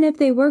 But even if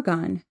they were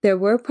gone, there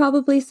were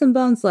probably some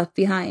bones left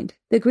behind.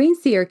 The Green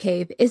Seer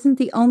Cave isn't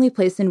the only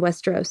place in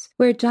Westeros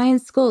where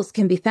giant skulls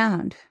can be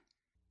found.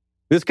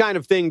 This kind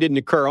of thing didn't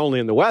occur only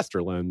in the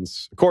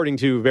Westerlands. According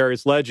to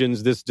various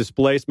legends, this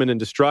displacement and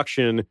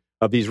destruction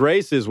of these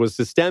races was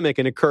systemic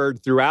and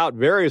occurred throughout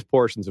various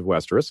portions of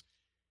Westeros.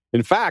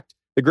 In fact,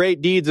 the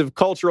great deeds of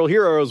cultural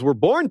heroes were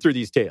born through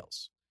these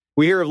tales.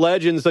 We hear of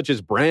legends such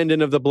as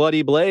Brandon of the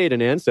Bloody Blade,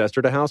 an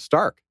ancestor to House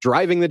Stark,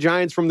 driving the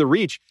giants from the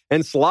Reach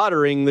and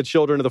slaughtering the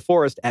children of the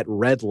forest at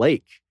Red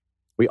Lake.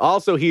 We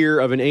also hear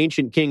of an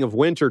ancient king of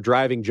winter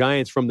driving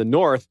giants from the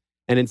north,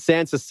 and in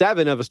Sansa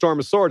 7 of A Storm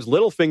of Swords,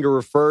 Littlefinger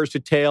refers to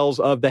tales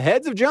of the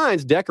heads of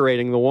giants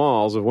decorating the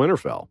walls of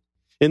Winterfell.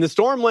 In the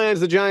Stormlands,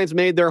 the giants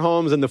made their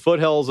homes in the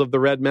foothills of the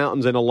Red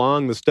Mountains and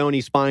along the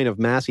stony spine of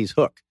Massey's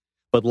Hook.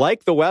 But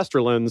like the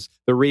Westerlands,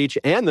 the Reach,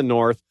 and the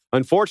North,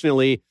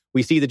 unfortunately,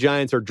 we see the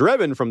giants are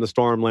driven from the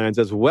Stormlands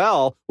as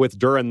well, with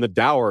Durin the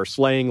Dour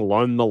slaying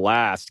Lun the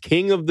Last,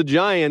 king of the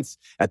giants,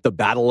 at the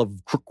Battle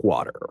of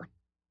Crookwater.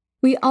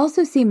 We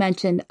also see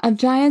mention of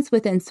giants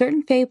within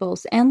certain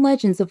fables and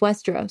legends of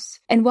Westeros.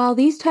 And while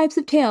these types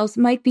of tales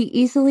might be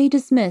easily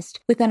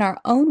dismissed within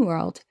our own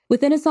world,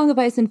 within A Song of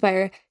Ice and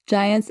Fire,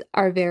 giants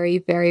are very,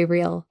 very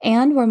real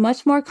and were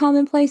much more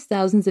commonplace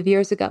thousands of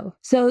years ago.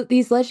 So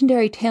these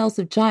legendary tales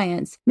of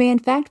giants may in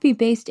fact be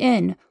based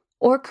in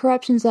or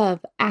corruptions of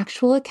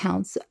actual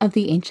accounts of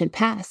the ancient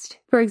past.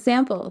 For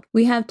example,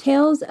 we have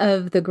tales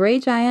of the Grey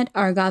Giant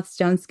Argoth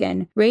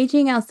Stoneskin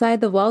raging outside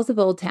the walls of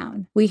Old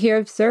Town. We hear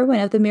of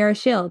Serwyn of the Mirror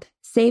Shield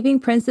saving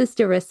Princess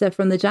Darissa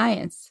from the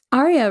giants.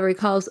 Arya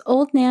recalls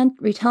Old Nan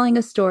retelling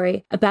a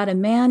story about a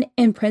man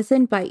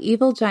imprisoned by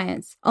evil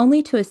giants,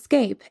 only to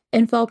escape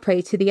and fall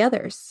prey to the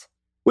others.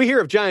 We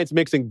hear of giants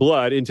mixing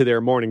blood into their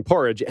morning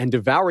porridge and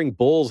devouring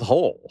bulls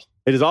whole.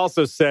 It is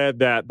also said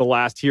that the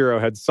last hero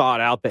had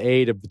sought out the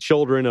aid of the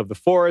children of the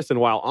forest, and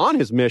while on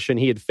his mission,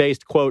 he had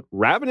faced, quote,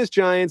 ravenous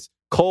giants,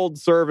 cold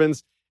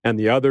servants, and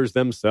the others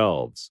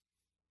themselves.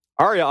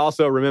 Arya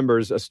also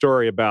remembers a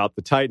story about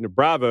the Titan of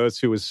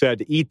Braavos who was said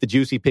to eat the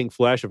juicy pink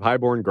flesh of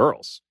highborn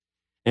girls.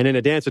 And in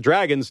A Dance of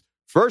Dragons,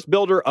 first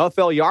builder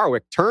Uthel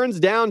Yarwick turns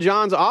down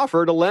Jon's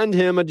offer to lend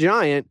him a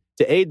giant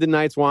to aid the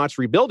Night's Watch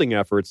rebuilding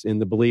efforts in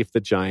the belief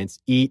that giants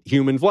eat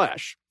human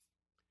flesh.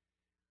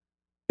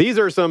 These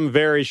are some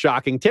very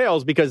shocking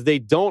tales because they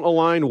don't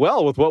align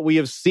well with what we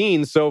have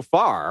seen so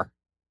far.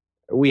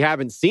 We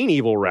haven't seen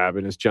evil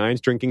ravenous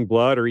giants drinking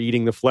blood or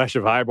eating the flesh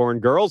of highborn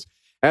girls.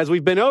 As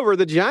we've been over,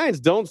 the giants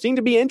don't seem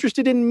to be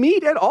interested in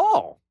meat at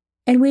all.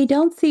 And we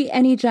don't see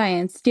any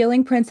giants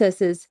stealing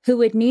princesses who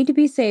would need to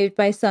be saved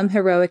by some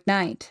heroic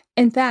knight.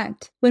 In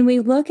fact, when we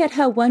look at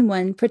how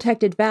Wun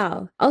protected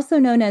Val, also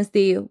known as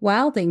the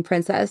Wildling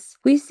Princess,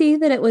 we see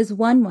that it was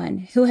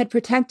Wun who had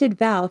protected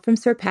Val from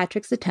Sir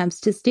Patrick's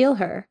attempts to steal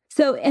her.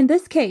 So in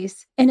this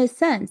case, in a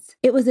sense,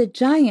 it was a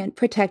giant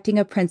protecting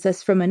a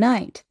princess from a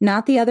knight,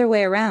 not the other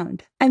way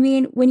around. I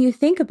mean, when you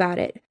think about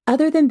it,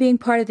 other than being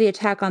part of the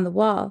attack on the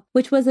wall,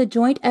 which was a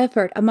joint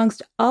effort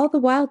amongst all the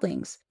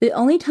wildlings, the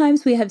only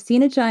times we have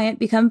seen a giant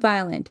become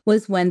violent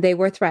was when they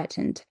were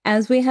threatened,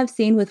 as we have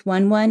seen with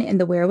Wun in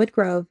the Weirwood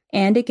Grove,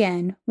 and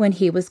again when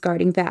he was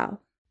guarding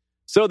Val.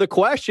 So the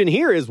question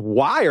here is,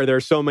 why are there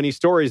so many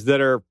stories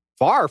that are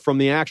far from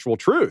the actual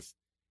truth?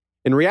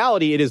 In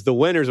reality, it is the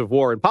winners of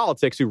war and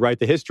politics who write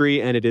the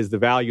history, and it is the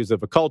values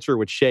of a culture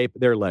which shape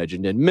their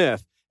legend and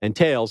myth, and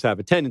tales have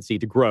a tendency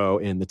to grow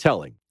in the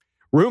telling.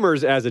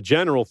 Rumors as a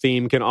general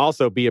theme can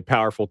also be a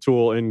powerful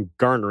tool in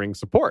garnering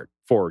support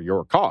for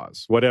your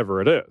cause,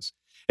 whatever it is.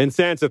 In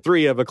Sansa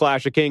 3 of A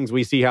Clash of Kings,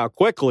 we see how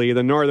quickly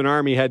the Northern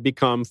Army had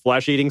become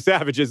flesh-eating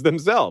savages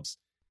themselves.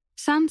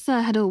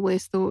 Sansa had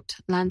always thought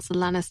Lancel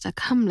Lannister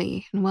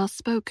comely and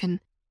well-spoken,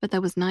 but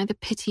there was neither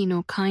pity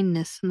nor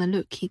kindness in the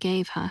look he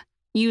gave her.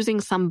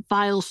 Using some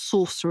vile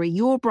sorcery,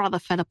 your brother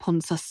fell upon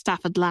Sir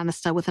Stafford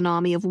Lannister with an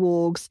army of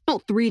wargs.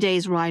 Not 3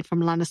 days' ride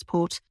from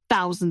Lannisport.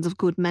 Thousands of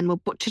good men were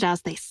butchered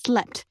as they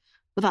slept,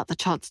 without the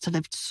chance to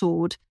lift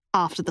sword.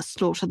 After the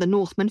slaughter, the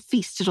Northmen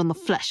feasted on the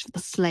flesh of the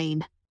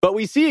slain. But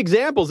we see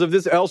examples of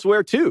this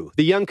elsewhere, too.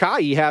 The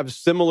Yunkai have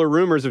similar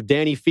rumors of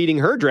Dany feeding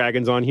her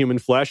dragons on human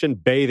flesh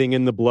and bathing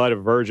in the blood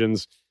of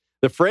virgins.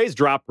 The Freys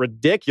drop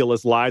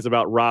ridiculous lies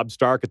about Robb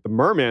Stark at the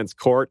Merman's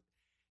court.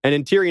 And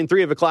in Tyrion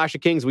 3 of A Clash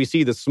of Kings, we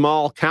see the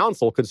small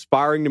council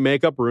conspiring to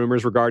make up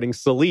rumors regarding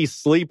Selyse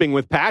sleeping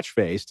with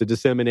Patchface to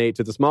disseminate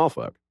to the small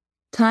folk.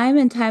 Time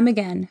and time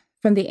again,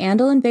 from the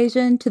Andal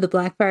invasion to the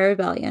Blackfyre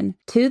Rebellion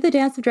to the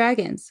Dance of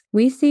Dragons,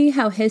 we see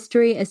how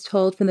history is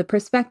told from the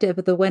perspective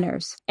of the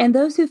winners, and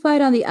those who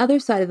fight on the other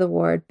side of the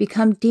war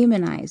become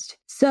demonized.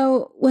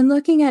 So, when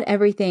looking at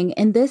everything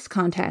in this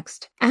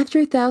context,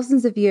 after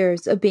thousands of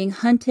years of being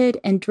hunted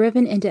and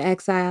driven into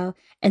exile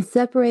and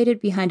separated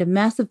behind a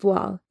massive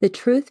wall, the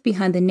truth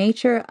behind the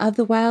nature of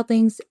the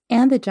wildlings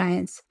and the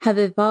giants have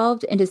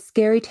evolved into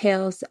scary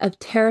tales of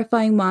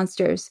terrifying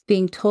monsters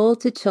being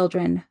told to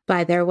children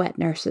by their wet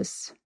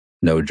nurses.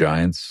 No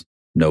giants,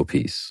 no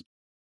peace.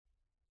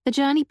 The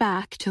journey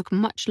back took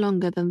much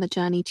longer than the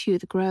journey to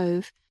the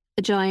grove.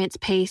 The giant's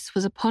pace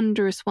was a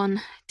ponderous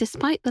one,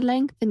 despite the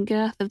length and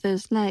girth of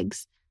those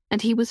legs,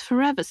 and he was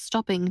forever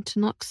stopping to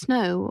knock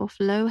snow off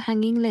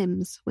low-hanging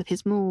limbs with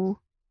his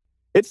maul.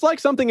 It's like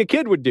something a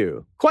kid would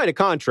do. Quite a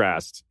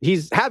contrast.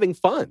 He's having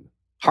fun.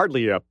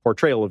 Hardly a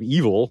portrayal of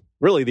evil,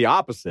 really the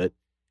opposite.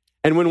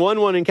 And when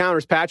 1-1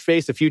 encounters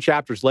Patchface a few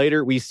chapters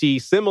later, we see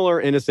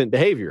similar innocent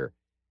behavior,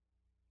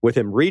 with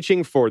him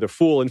reaching for the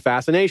fool in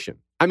fascination.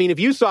 I mean,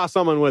 if you saw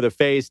someone with a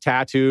face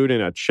tattooed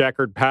in a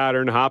checkered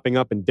pattern, hopping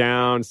up and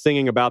down,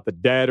 singing about the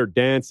dead or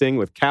dancing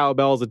with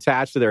cowbells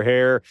attached to their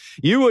hair,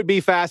 you would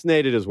be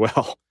fascinated as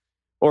well.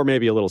 Or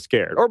maybe a little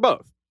scared, or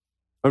both.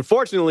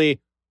 Unfortunately,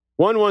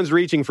 1-1's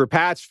reaching for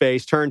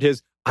Patchface turned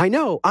his, I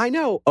know,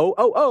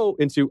 oh,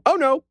 into, oh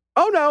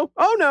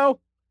no.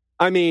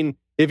 I mean,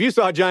 if you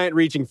saw a giant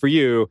reaching for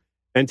you,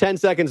 and 10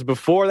 seconds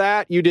before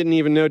that, you didn't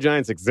even know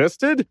giants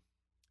existed,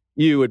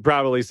 you would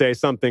probably say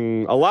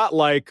something a lot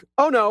like,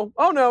 oh no,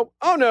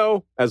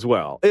 as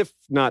well, if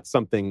not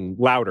something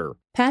louder.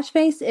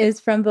 Patchface is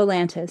from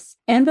Volantis,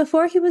 and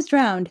before he was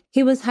drowned,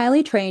 he was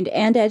highly trained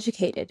and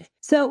educated.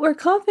 So we're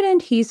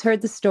confident he's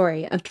heard the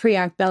story of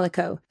Triarch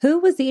Bellico, who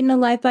was eaten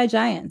alive by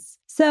giants.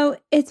 So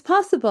it's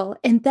possible,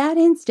 in that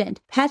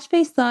instant,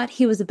 Patchface thought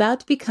he was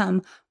about to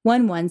become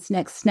 1-1's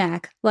next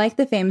snack, like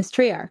the famous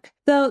Triarch.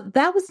 Though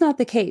that was not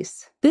the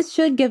case. This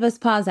should give us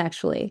pause,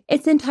 actually.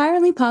 It's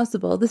entirely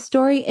possible the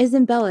story is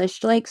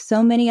embellished like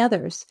so many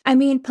others. I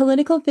mean,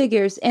 political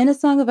figures in A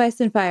Song of Ice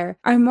and Fire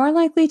are more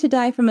likely to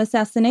die from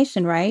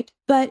assassination, right?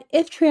 But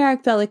if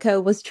Triarch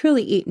Bellico was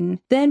truly eaten,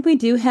 then we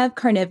do have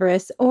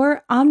carnivorous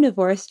or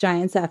omnivorous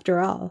giants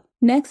after all.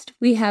 Next,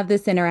 we have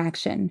this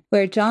interaction,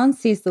 where Jon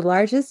sees the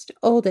largest,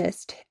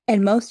 oldest,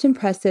 and most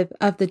impressive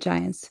of the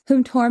giants,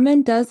 whom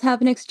Tormund does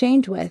have an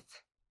exchange with.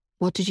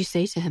 What did you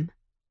say to him?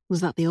 Was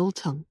that the old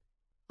tongue?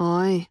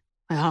 Aye.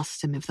 I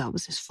asked him if that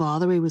was his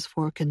father he was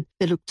forking.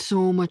 They looked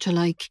so much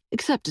alike,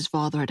 except his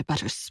father had a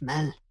better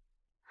smell.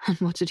 And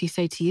what did he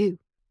say to you?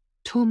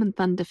 Tormund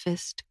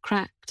Thunderfist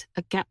cracked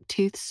a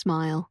gap-toothed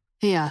smile.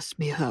 He asked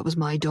me if that was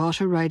my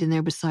daughter riding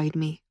there beside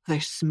me, with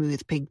her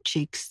smooth pink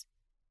cheeks.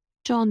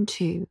 Jon,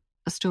 too,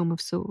 a storm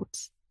of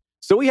swords.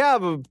 So we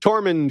have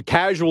Tormund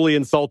casually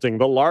insulting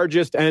the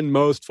largest and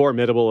most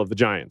formidable of the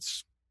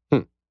giants.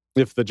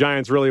 If the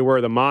giants really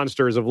were the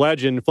monsters of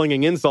legend,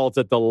 flinging insults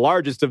at the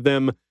largest of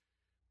them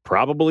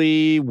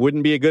probably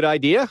wouldn't be a good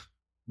idea.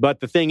 But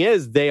the thing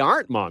is, they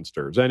aren't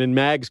monsters. And in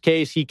Mag's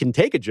case, he can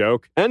take a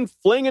joke and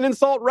fling an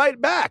insult right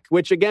back,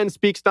 which again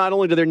speaks not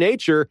only to their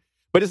nature,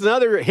 but it's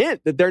another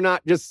hint that they're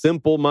not just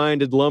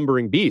simple-minded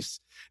lumbering beasts.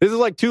 This is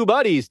like two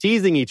buddies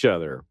teasing each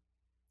other.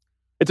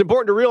 It's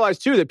important to realize,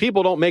 too, that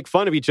people don't make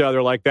fun of each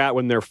other like that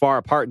when they're far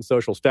apart in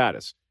social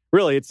status.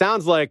 Really, it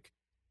sounds like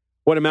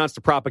what amounts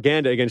to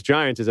propaganda against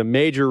giants is a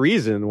major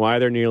reason why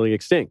they're nearly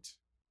extinct.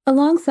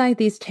 Alongside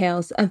these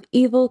tales of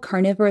evil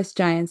carnivorous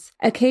giants,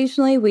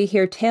 occasionally we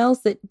hear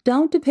tales that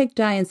don't depict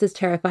giants as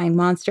terrifying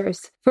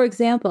monsters. For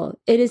example,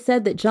 it is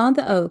said that Jon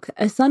the Oak,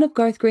 a son of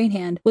Garth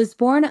Greenhand, was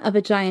born of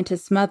a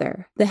giantess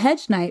mother. The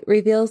Hedge Knight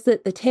reveals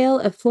that the tale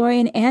of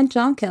Florian and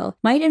Jonquil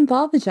might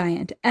involve a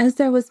giant, as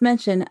there was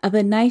mention of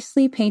a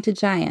nicely painted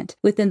giant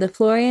within the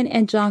Florian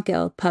and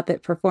Jonquil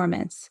puppet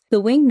performance. The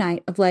Winged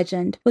Knight of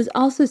legend was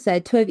also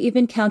said to have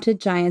even counted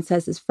giants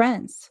as his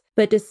friends.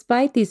 But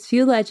despite these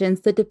few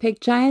legends that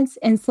depict giants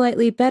in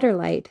slightly better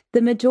light,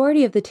 the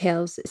majority of the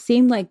tales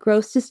seem like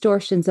gross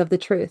distortions of the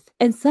truth,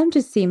 and some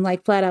just seem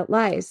like flat-out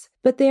lies.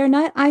 But they are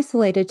not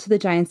isolated to the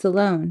giants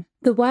alone.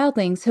 The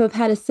wildlings who have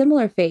had a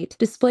similar fate,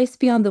 displaced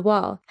beyond the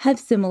wall, have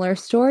similar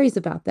stories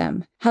about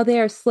them. How they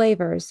are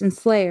slavers and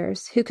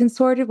slayers who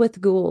consorted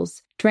with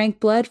ghouls, drank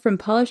blood from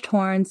polished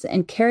horns,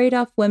 and carried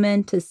off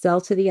women to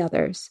sell to the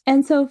others.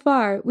 And so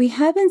far, we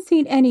haven't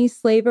seen any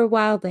slaver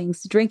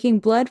wildlings drinking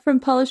blood from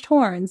polished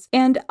horns,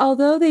 and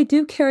although they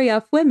do carry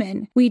off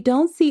women, we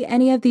don't see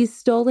any of these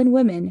stolen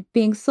women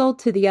being sold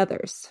to the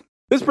others.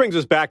 This brings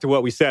us back to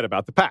what we said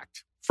about the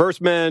Pact.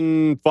 First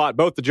men fought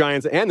both the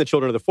giants and the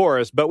children of the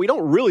forest, but we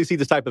don't really see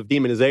this type of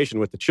demonization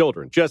with the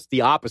children. Just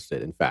the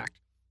opposite, in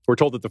fact. We're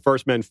told that the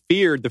first men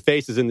feared the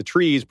faces in the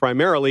trees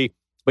primarily,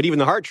 but even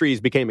the heart trees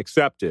became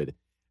accepted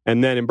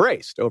and then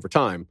embraced over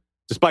time,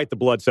 despite the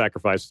blood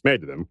sacrifices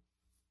made to them.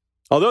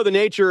 Although the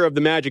nature of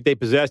the magic they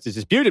possessed is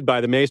disputed by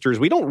the maesters,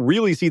 we don't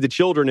really see the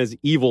children as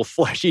evil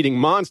flesh-eating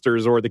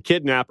monsters or the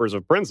kidnappers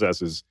of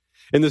princesses.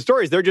 In the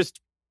stories, they're just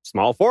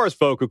small forest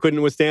folk who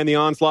couldn't withstand the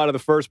onslaught of the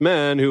first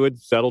men who had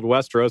settled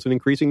Westeros in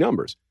increasing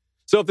numbers.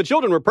 So if the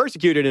children were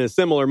persecuted in a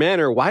similar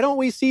manner, why don't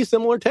we see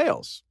similar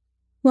tales?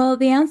 Well,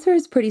 the answer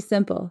is pretty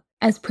simple.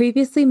 As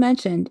previously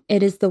mentioned,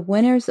 it is the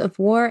winners of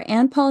war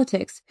and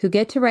politics who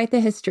get to write the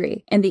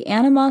history, and the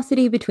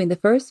animosity between the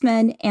first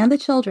men and the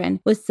children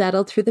was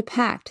settled through the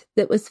pact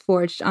that was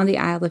forged on the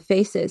Isle of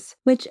Faces,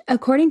 which,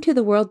 according to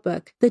the World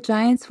Book, the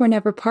giants were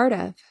never part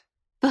of.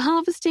 The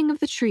harvesting of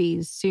the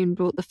trees soon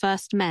brought the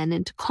first men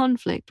into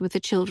conflict with the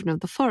children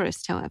of the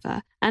forest,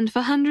 however, and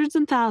for hundreds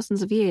and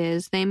thousands of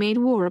years they made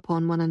war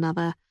upon one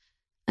another,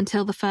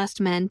 until the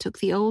first men took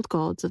the old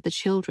gods of the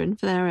children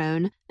for their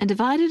own and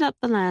divided up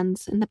the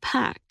lands in the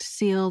pact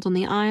sealed on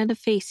the Isle of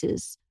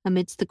Faces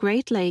amidst the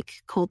great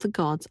lake called the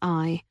God's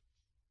Eye.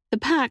 The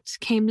pact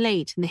came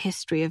late in the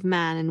history of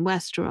man in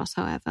Westeros,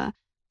 however.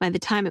 By the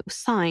time it was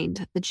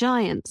signed, the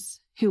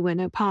giants, who were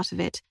no part of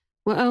it,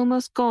 were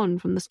almost gone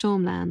from the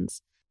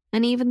Stormlands,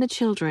 and even the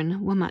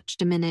children were much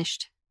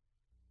diminished.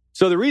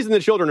 So the reason the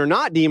children are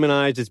not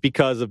demonized is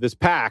because of this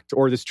pact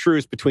or this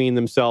truce between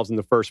themselves and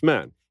the first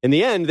men. In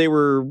the end, they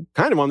were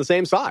kind of on the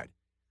same side.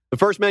 The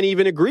first men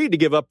even agreed to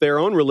give up their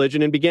own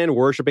religion and began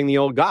worshiping the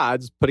old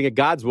gods, putting a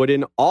godswood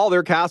in all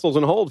their castles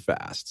and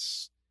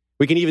holdfasts.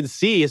 We can even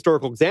see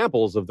historical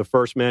examples of the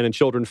first men and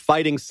children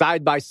fighting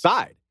side by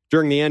side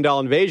during the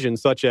Andal invasion,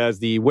 such as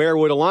the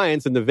Werewood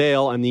Alliance in the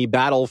Vale and the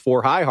Battle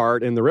for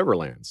Highheart in the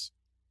Riverlands.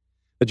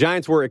 The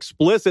giants were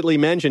explicitly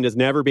mentioned as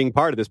never being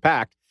part of this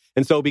pact,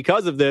 and so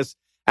because of this,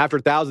 after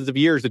thousands of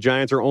years, the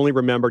giants are only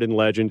remembered in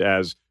legend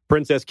as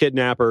princess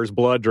kidnappers,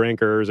 blood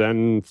drinkers,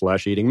 and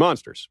flesh-eating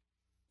monsters.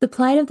 The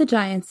plight of the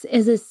giants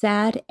is a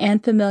sad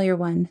and familiar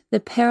one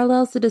that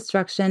parallels the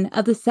destruction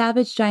of the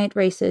savage giant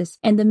races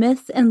and the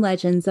myths and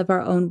legends of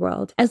our own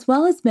world, as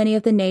well as many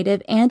of the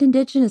native and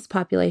indigenous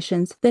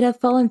populations that have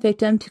fallen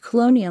victim to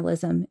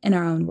colonialism in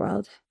our own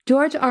world.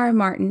 George R.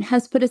 Martin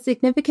has put a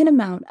significant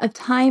amount of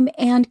time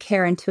and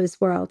care into his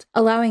world,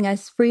 allowing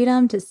us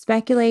freedom to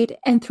speculate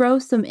and throw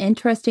some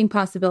interesting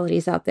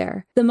possibilities out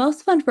there. The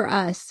most fun for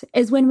us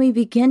is when we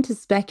begin to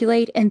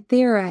speculate and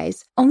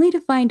theorize, only to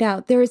find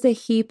out there is a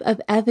heap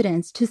of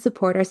evidence to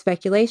support our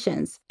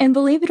speculations. And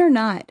believe it or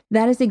not,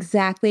 that is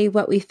exactly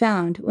what we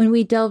found when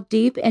we delved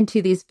deep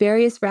into these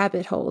various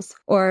rabbit holes,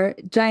 or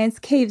giants'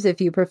 caves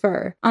if you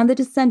prefer, on the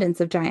descendants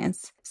of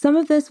giants. Some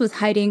of this was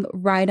hiding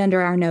right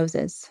under our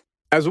noses.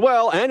 As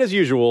well, and as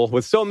usual,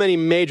 with so many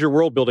major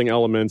world-building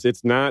elements,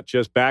 it's not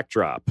just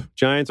backdrop.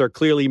 Giants are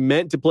clearly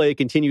meant to play a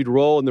continued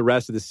role in the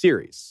rest of the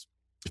series.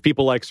 If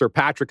people like Sir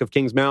Patrick of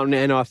King's Mountain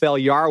and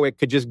Othel Yarwick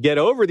could just get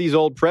over these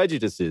old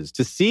prejudices,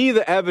 to see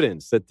the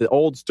evidence that the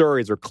old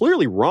stories are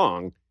clearly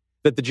wrong,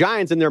 that the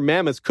giants and their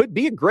mammoths could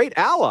be a great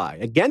ally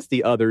against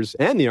the others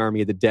and the army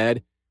of the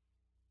dead,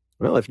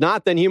 well, if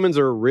not, then humans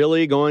are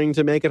really going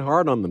to make it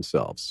hard on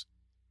themselves.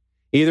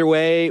 Either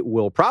way,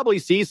 we'll probably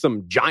see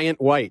some giant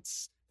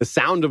whites, the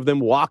sound of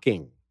them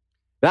walking.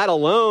 That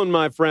alone,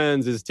 my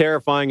friends, is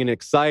terrifying and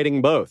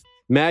exciting both.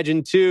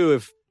 Imagine, too,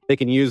 if they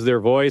can use their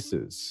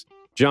voices.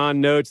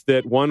 John notes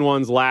that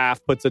one's laugh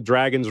puts a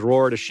dragon's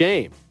roar to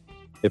shame.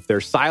 If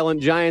they're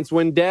silent giants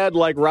when dead,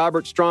 like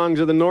Robert Strong's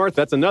of the North,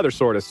 that's another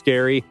sort of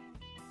scary.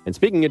 And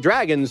speaking of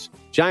dragons,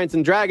 giants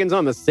and dragons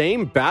on the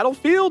same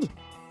battlefield?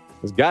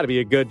 There's got to be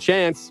a good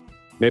chance.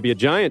 Maybe a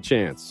giant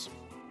chance.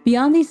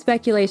 Beyond these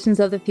speculations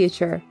of the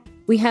future,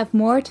 we have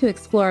more to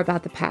explore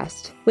about the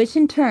past, which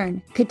in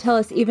turn could tell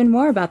us even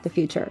more about the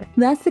future.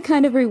 That's the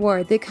kind of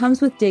reward that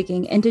comes with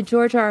digging into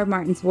George R. R.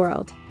 Martin's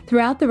world.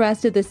 Throughout the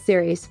rest of this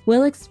series,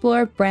 we'll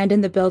explore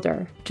Brandon the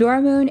Builder,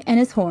 Jorah and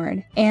his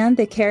horn, and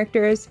the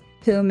characters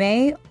who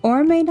may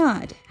or may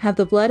not have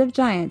the blood of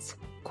giants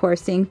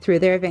coursing through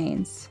their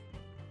veins.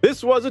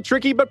 This was a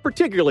tricky but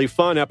particularly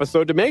fun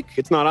episode to make.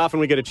 It's not often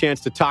we get a chance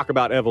to talk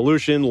about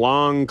evolution,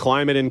 long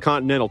climate and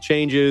continental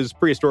changes,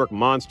 prehistoric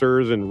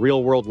monsters, and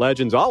real-world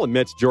legends all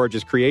amidst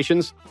George's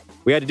creations.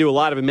 We had to do a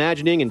lot of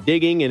imagining and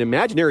digging and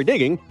imaginary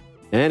digging,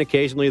 and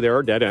occasionally there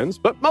are dead ends,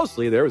 but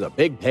mostly there was a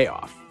big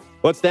payoff.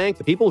 Let's thank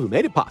the people who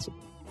made it possible.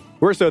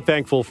 We're so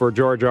thankful for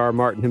George R. R.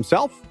 Martin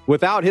himself.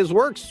 Without his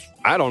works,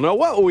 I don't know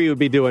what we would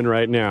be doing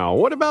right now.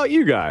 What about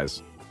you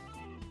guys?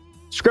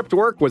 Script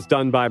work was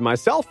done by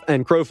myself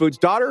and Crowfood's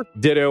daughter,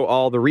 ditto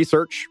all the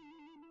research.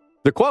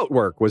 The quote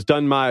work was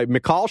done by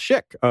McCall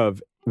Schick of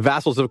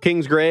Vassals of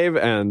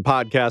Kingsgrave and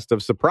Podcast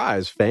of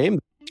Surprise fame.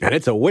 And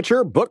it's a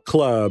Witcher book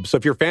club. So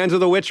if you're fans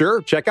of The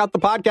Witcher, check out the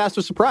Podcast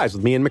of Surprise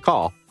with me and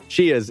McCall.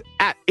 She is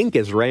at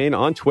InkIsRain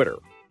on Twitter.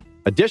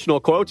 Additional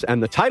quotes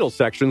and the title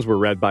sections were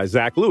read by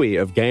Zach Louie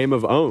of Game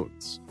of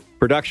Owns.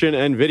 Production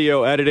and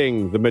video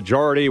editing, the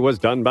majority was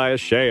done by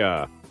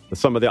Ashea.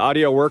 Some of the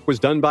audio work was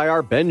done by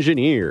our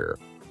Bengineer.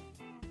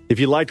 If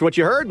you liked what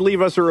you heard, leave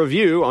us a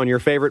review on your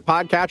favorite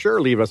podcatcher,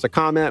 leave us a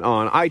comment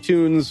on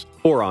iTunes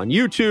or on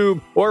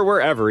YouTube or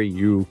wherever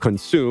you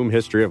consume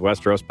History of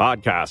Westeros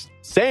podcast.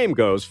 Same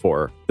goes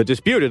for the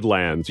Disputed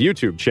Lands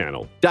YouTube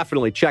channel.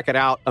 Definitely check it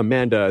out.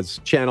 Amanda's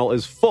channel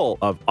is full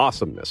of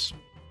awesomeness.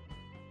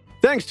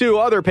 Thanks to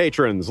other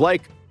patrons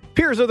like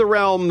Peers of the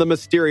Realm, the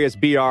Mysterious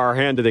BR,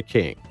 Hand of the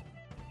King.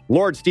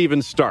 Lord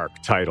Stephen Stark,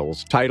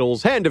 titles,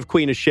 Hand of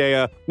Queen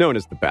Ashea, known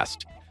as the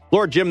best.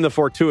 Lord Jim the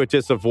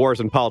Fortuitous of Wars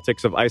and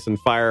Politics of Ice and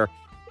Fire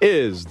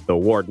is the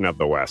Warden of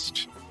the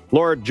West.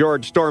 Lord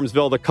George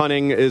Stormsville the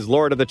Cunning is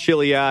Lord of the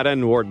Chiliad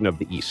and Warden of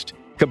the East.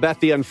 Kabeth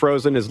the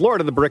Unfrozen is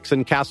Lord of the Bricks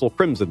and Castle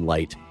Crimson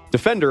Light,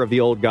 Defender of the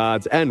Old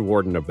Gods and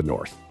Warden of the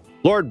North.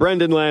 Lord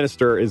Brendan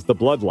Lannister is the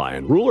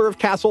Bloodlion, ruler of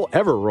Castle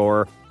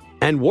Everroar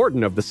and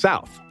Warden of the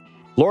South.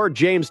 Lord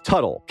James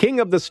Tuttle, King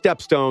of the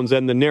Stepstones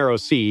and the Narrow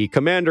Sea,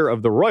 commander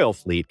of the Royal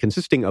Fleet,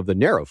 consisting of the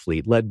Narrow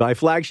Fleet, led by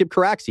Flagship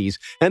Caraxes,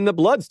 and the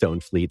Bloodstone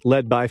Fleet,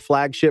 led by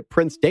Flagship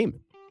Prince Daemon.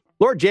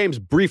 Lord James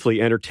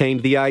briefly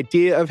entertained the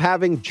idea of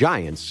having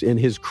giants in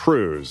his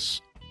crews.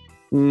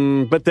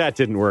 But that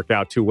didn't work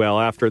out too well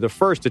after the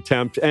first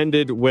attempt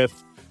ended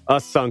with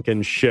a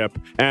sunken ship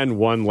and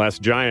one less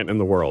giant in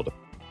the world.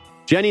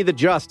 Jenny the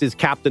Just is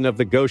captain of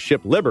the ghost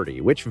ship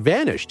Liberty, which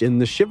vanished in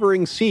the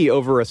Shivering Sea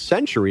over a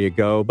century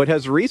ago, but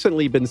has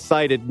recently been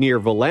sighted near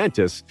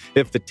Volantis,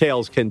 if the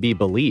tales can be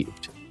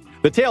believed.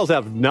 The tales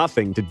have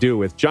nothing to do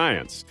with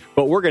giants,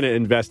 but we're going to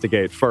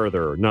investigate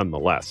further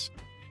nonetheless.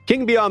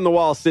 King Beyond the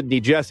Wall Sidney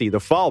Jesse, the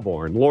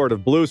Fallborn, Lord of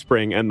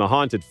Bluespring and the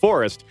Haunted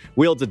Forest,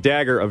 wields a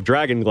dagger of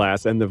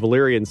dragonglass and the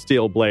Valyrian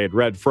steel blade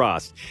Red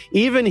Frost.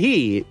 Even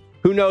he,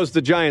 who knows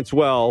the giants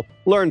well,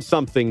 learned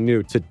something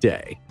new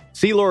today.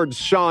 Sea Lord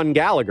Sean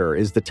Gallagher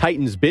is the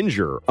Titan's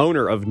Binger,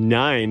 owner of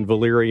 9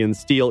 Valyrian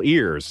steel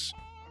ears.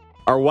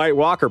 Our White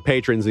Walker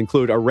patrons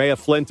include Araya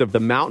Flint of the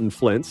Mountain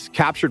Flints,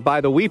 captured by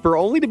the Weeper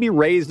only to be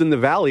raised in the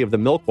Valley of the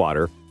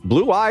Milkwater,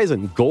 Blue Eyes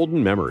and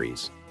Golden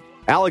Memories.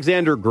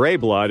 Alexander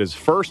Greyblood is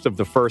first of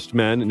the First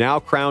Men, now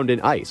crowned in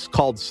ice,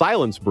 called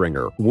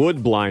Silencebringer,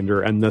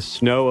 Woodblinder, and the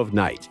Snow of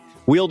Night,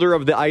 wielder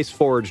of the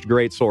ice-forged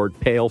greatsword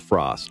Pale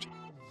Frost.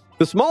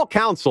 The small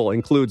council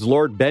includes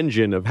Lord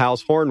Benjen of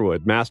House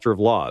Hornwood, Master of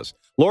Laws,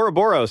 Laura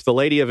Boros, the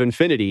Lady of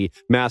Infinity,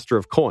 Master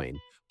of Coin,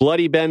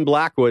 Bloody Ben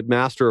Blackwood,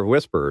 Master of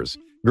Whisperers,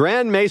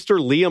 Grand Maester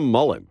Liam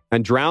Mullen,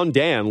 and Drowned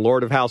Dan,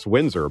 Lord of House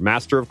Windsor,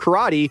 Master of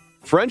Karate,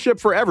 Friendship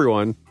for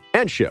Everyone,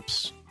 and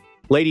Ships.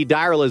 Lady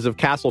Direliz of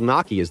Castle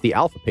Naki is the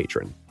Alpha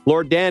Patron.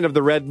 Lord Dan of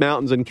the Red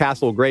Mountains and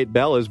Castle Great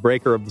Bell is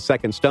Breaker of the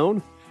Second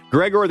Stone.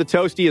 Gregor the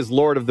Toasty is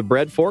Lord of the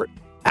Bread Fort.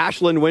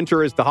 Ashlyn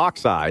Winter is the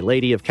Hawkseye,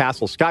 Lady of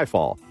Castle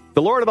Skyfall.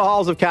 The Lord of the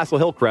Halls of Castle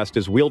Hillcrest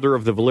is wielder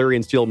of the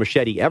Valyrian steel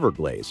machete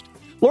Everglazed.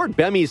 Lord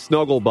Bemmy's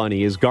Snuggle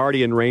Bunny is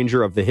guardian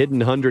ranger of the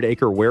hidden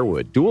 100-acre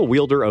werewood, dual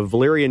wielder of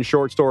Valyrian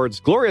short swords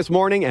Glorious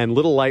Morning and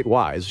Little Light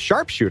Wise,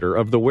 sharpshooter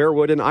of the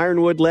werewood and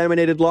ironwood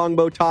laminated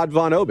longbow Todd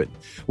Von Oben.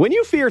 When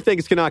you fear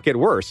things cannot get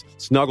worse,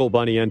 Snuggle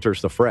Bunny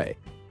enters the fray.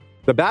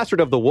 The Bastard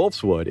of the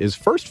Wolfswood is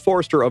first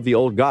Forester of the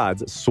Old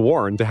Gods,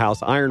 sworn to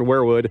House Iron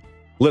Werewood.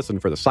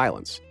 Listen for the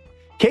silence.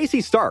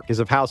 Casey Stark is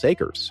of House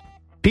Acres.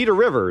 Peter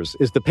Rivers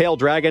is the Pale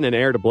Dragon and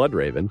heir to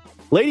Bloodraven.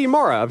 Lady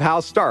Mora of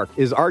House Stark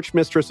is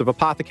Archmistress of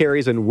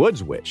Apothecaries and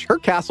Woods Witch. Her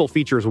castle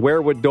features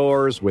werewood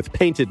doors with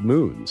painted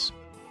moons.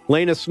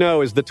 Lena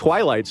Snow is the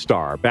Twilight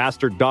Star,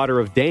 bastard daughter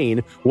of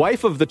Dane,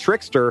 wife of the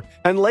Trickster,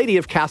 and Lady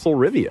of Castle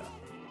Rivia.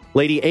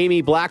 Lady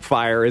Amy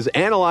Blackfire is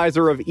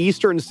analyzer of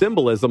Eastern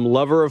symbolism,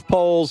 lover of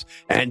poles,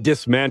 and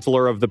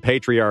dismantler of the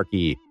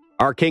patriarchy.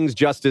 Our King's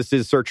Justice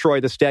is Sir Troy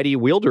the Steady,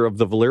 wielder of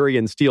the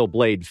Valyrian steel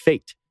blade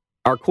Fate.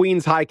 Our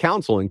Queen's High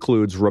Council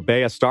includes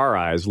Rabea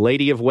Stareyes,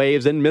 Lady of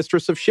Waves and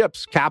Mistress of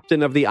Ships,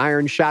 Captain of the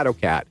Iron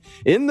Shadowcat.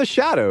 In the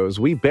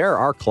shadows, we bear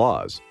our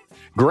claws.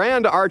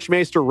 Grand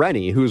Archmaester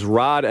Rennie, whose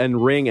rod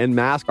and ring and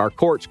mask are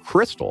quartz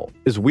crystal,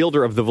 is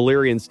wielder of the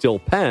Valyrian steel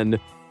pen,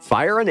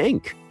 Fire and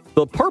Ink.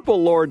 The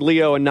Purple Lord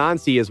Leo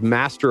Anansi is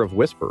Master of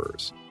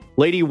Whisperers.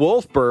 Lady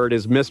Wolfbird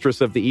is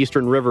Mistress of the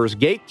Eastern Rivers,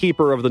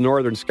 Gatekeeper of the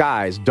Northern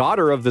Skies,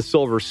 Daughter of the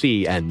Silver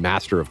Sea, and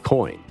Master of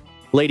Coin.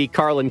 Lady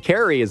Carlin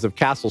Carey is of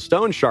Castle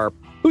Stonesharp,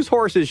 whose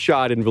horse is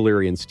shod in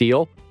Valyrian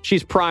steel.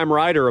 She's Prime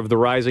Rider of the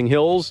Rising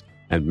Hills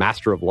and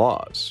Master of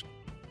Laws.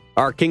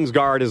 Our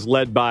Kingsguard is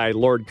led by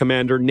Lord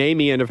Commander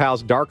Namian of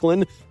House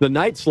Darklin, the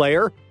Night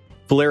Slayer,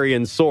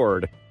 Valyrian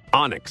Sword,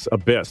 Onyx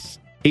Abyss.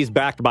 He's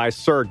backed by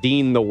Sir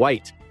Dean the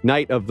White,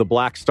 Knight of the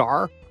Black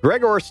Star,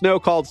 Gregor Snow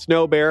called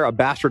Snowbear, a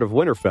bastard of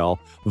Winterfell,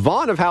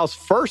 Vaughn of House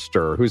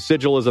Furster, whose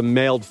sigil is a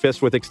mailed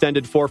fist with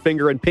extended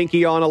forefinger and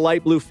pinky on a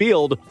light blue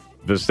field.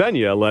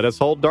 Visenya let us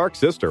hold Dark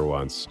Sister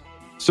once.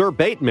 Sir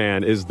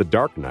Bateman is the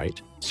Dark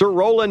Knight. Sir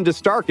Roland de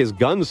Stark is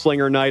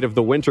Gunslinger Knight of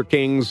the Winter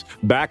Kings,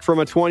 back from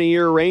a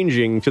 20-year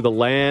ranging to the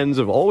lands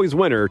of Always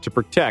Winter to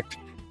protect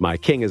my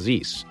King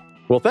Aziz.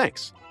 Well,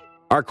 thanks.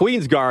 Our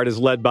Queen's Guard is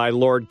led by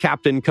Lord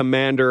Captain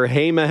Commander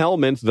Haema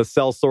Helmont, the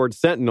Sellsword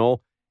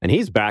Sentinel, and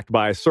he's backed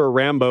by Sir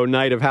Rambo,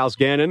 Knight of House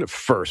Gannon,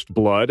 First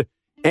Blood,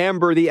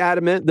 Amber the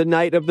Adamant, the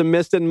Knight of the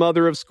Mist and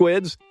Mother of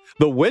Squids,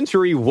 the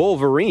Wintry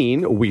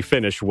Wolverine, we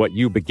finish what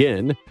you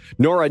begin,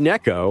 Nora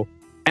Neko,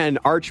 and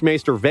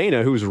Archmaester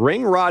Vena, whose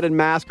ring, rod, and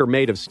mask are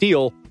made of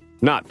steel,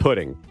 not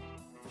pudding.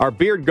 Our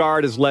Beard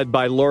Guard is led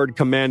by Lord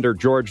Commander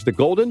George the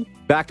Golden,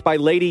 backed by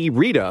Lady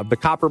Rita of the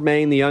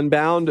Coppermane the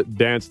Unbound,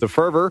 Dance the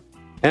Fervor,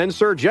 and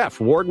Sir Jeff,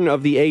 Warden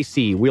of the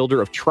AC,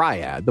 wielder of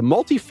Triad, the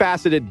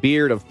multifaceted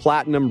beard of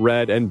platinum,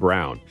 red, and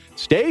brown.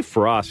 Stay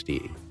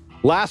frosty.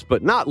 Last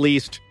but not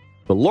least,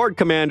 the Lord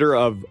Commander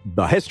of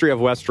the History of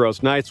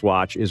Westeros Night's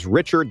Watch is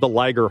Richard the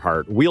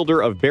Ligerheart,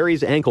 wielder of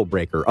Barry's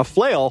Anklebreaker, a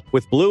flail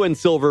with blue and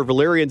silver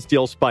Valyrian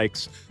steel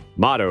spikes.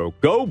 Motto,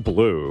 Go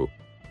Blue.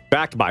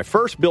 Backed by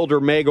First Builder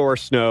Maegor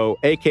Snow,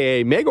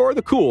 a.k.a. Maegor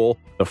the Cool,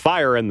 the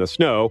Fire and the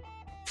Snow,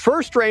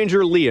 First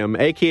Ranger Liam,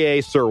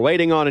 a.k.a. Sir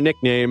Waiting on a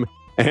Nickname,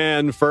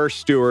 and First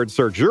Steward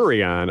Sir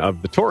Jurion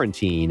of the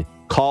Torrentine,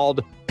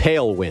 called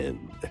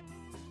Palewind.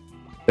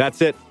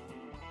 That's it,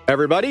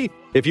 everybody.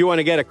 If you want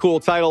to get a cool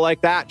title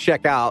like that,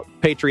 check out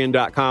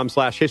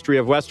patreon.com/History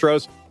of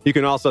Westeros. You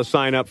can also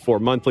sign up for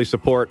monthly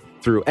support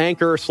through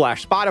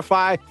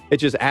Anchor/Spotify. It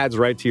just adds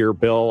right to your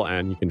bill,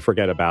 and you can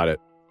forget about it.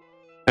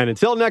 And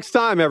until next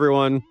time,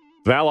 everyone,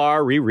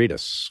 Valar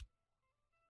Rereadus.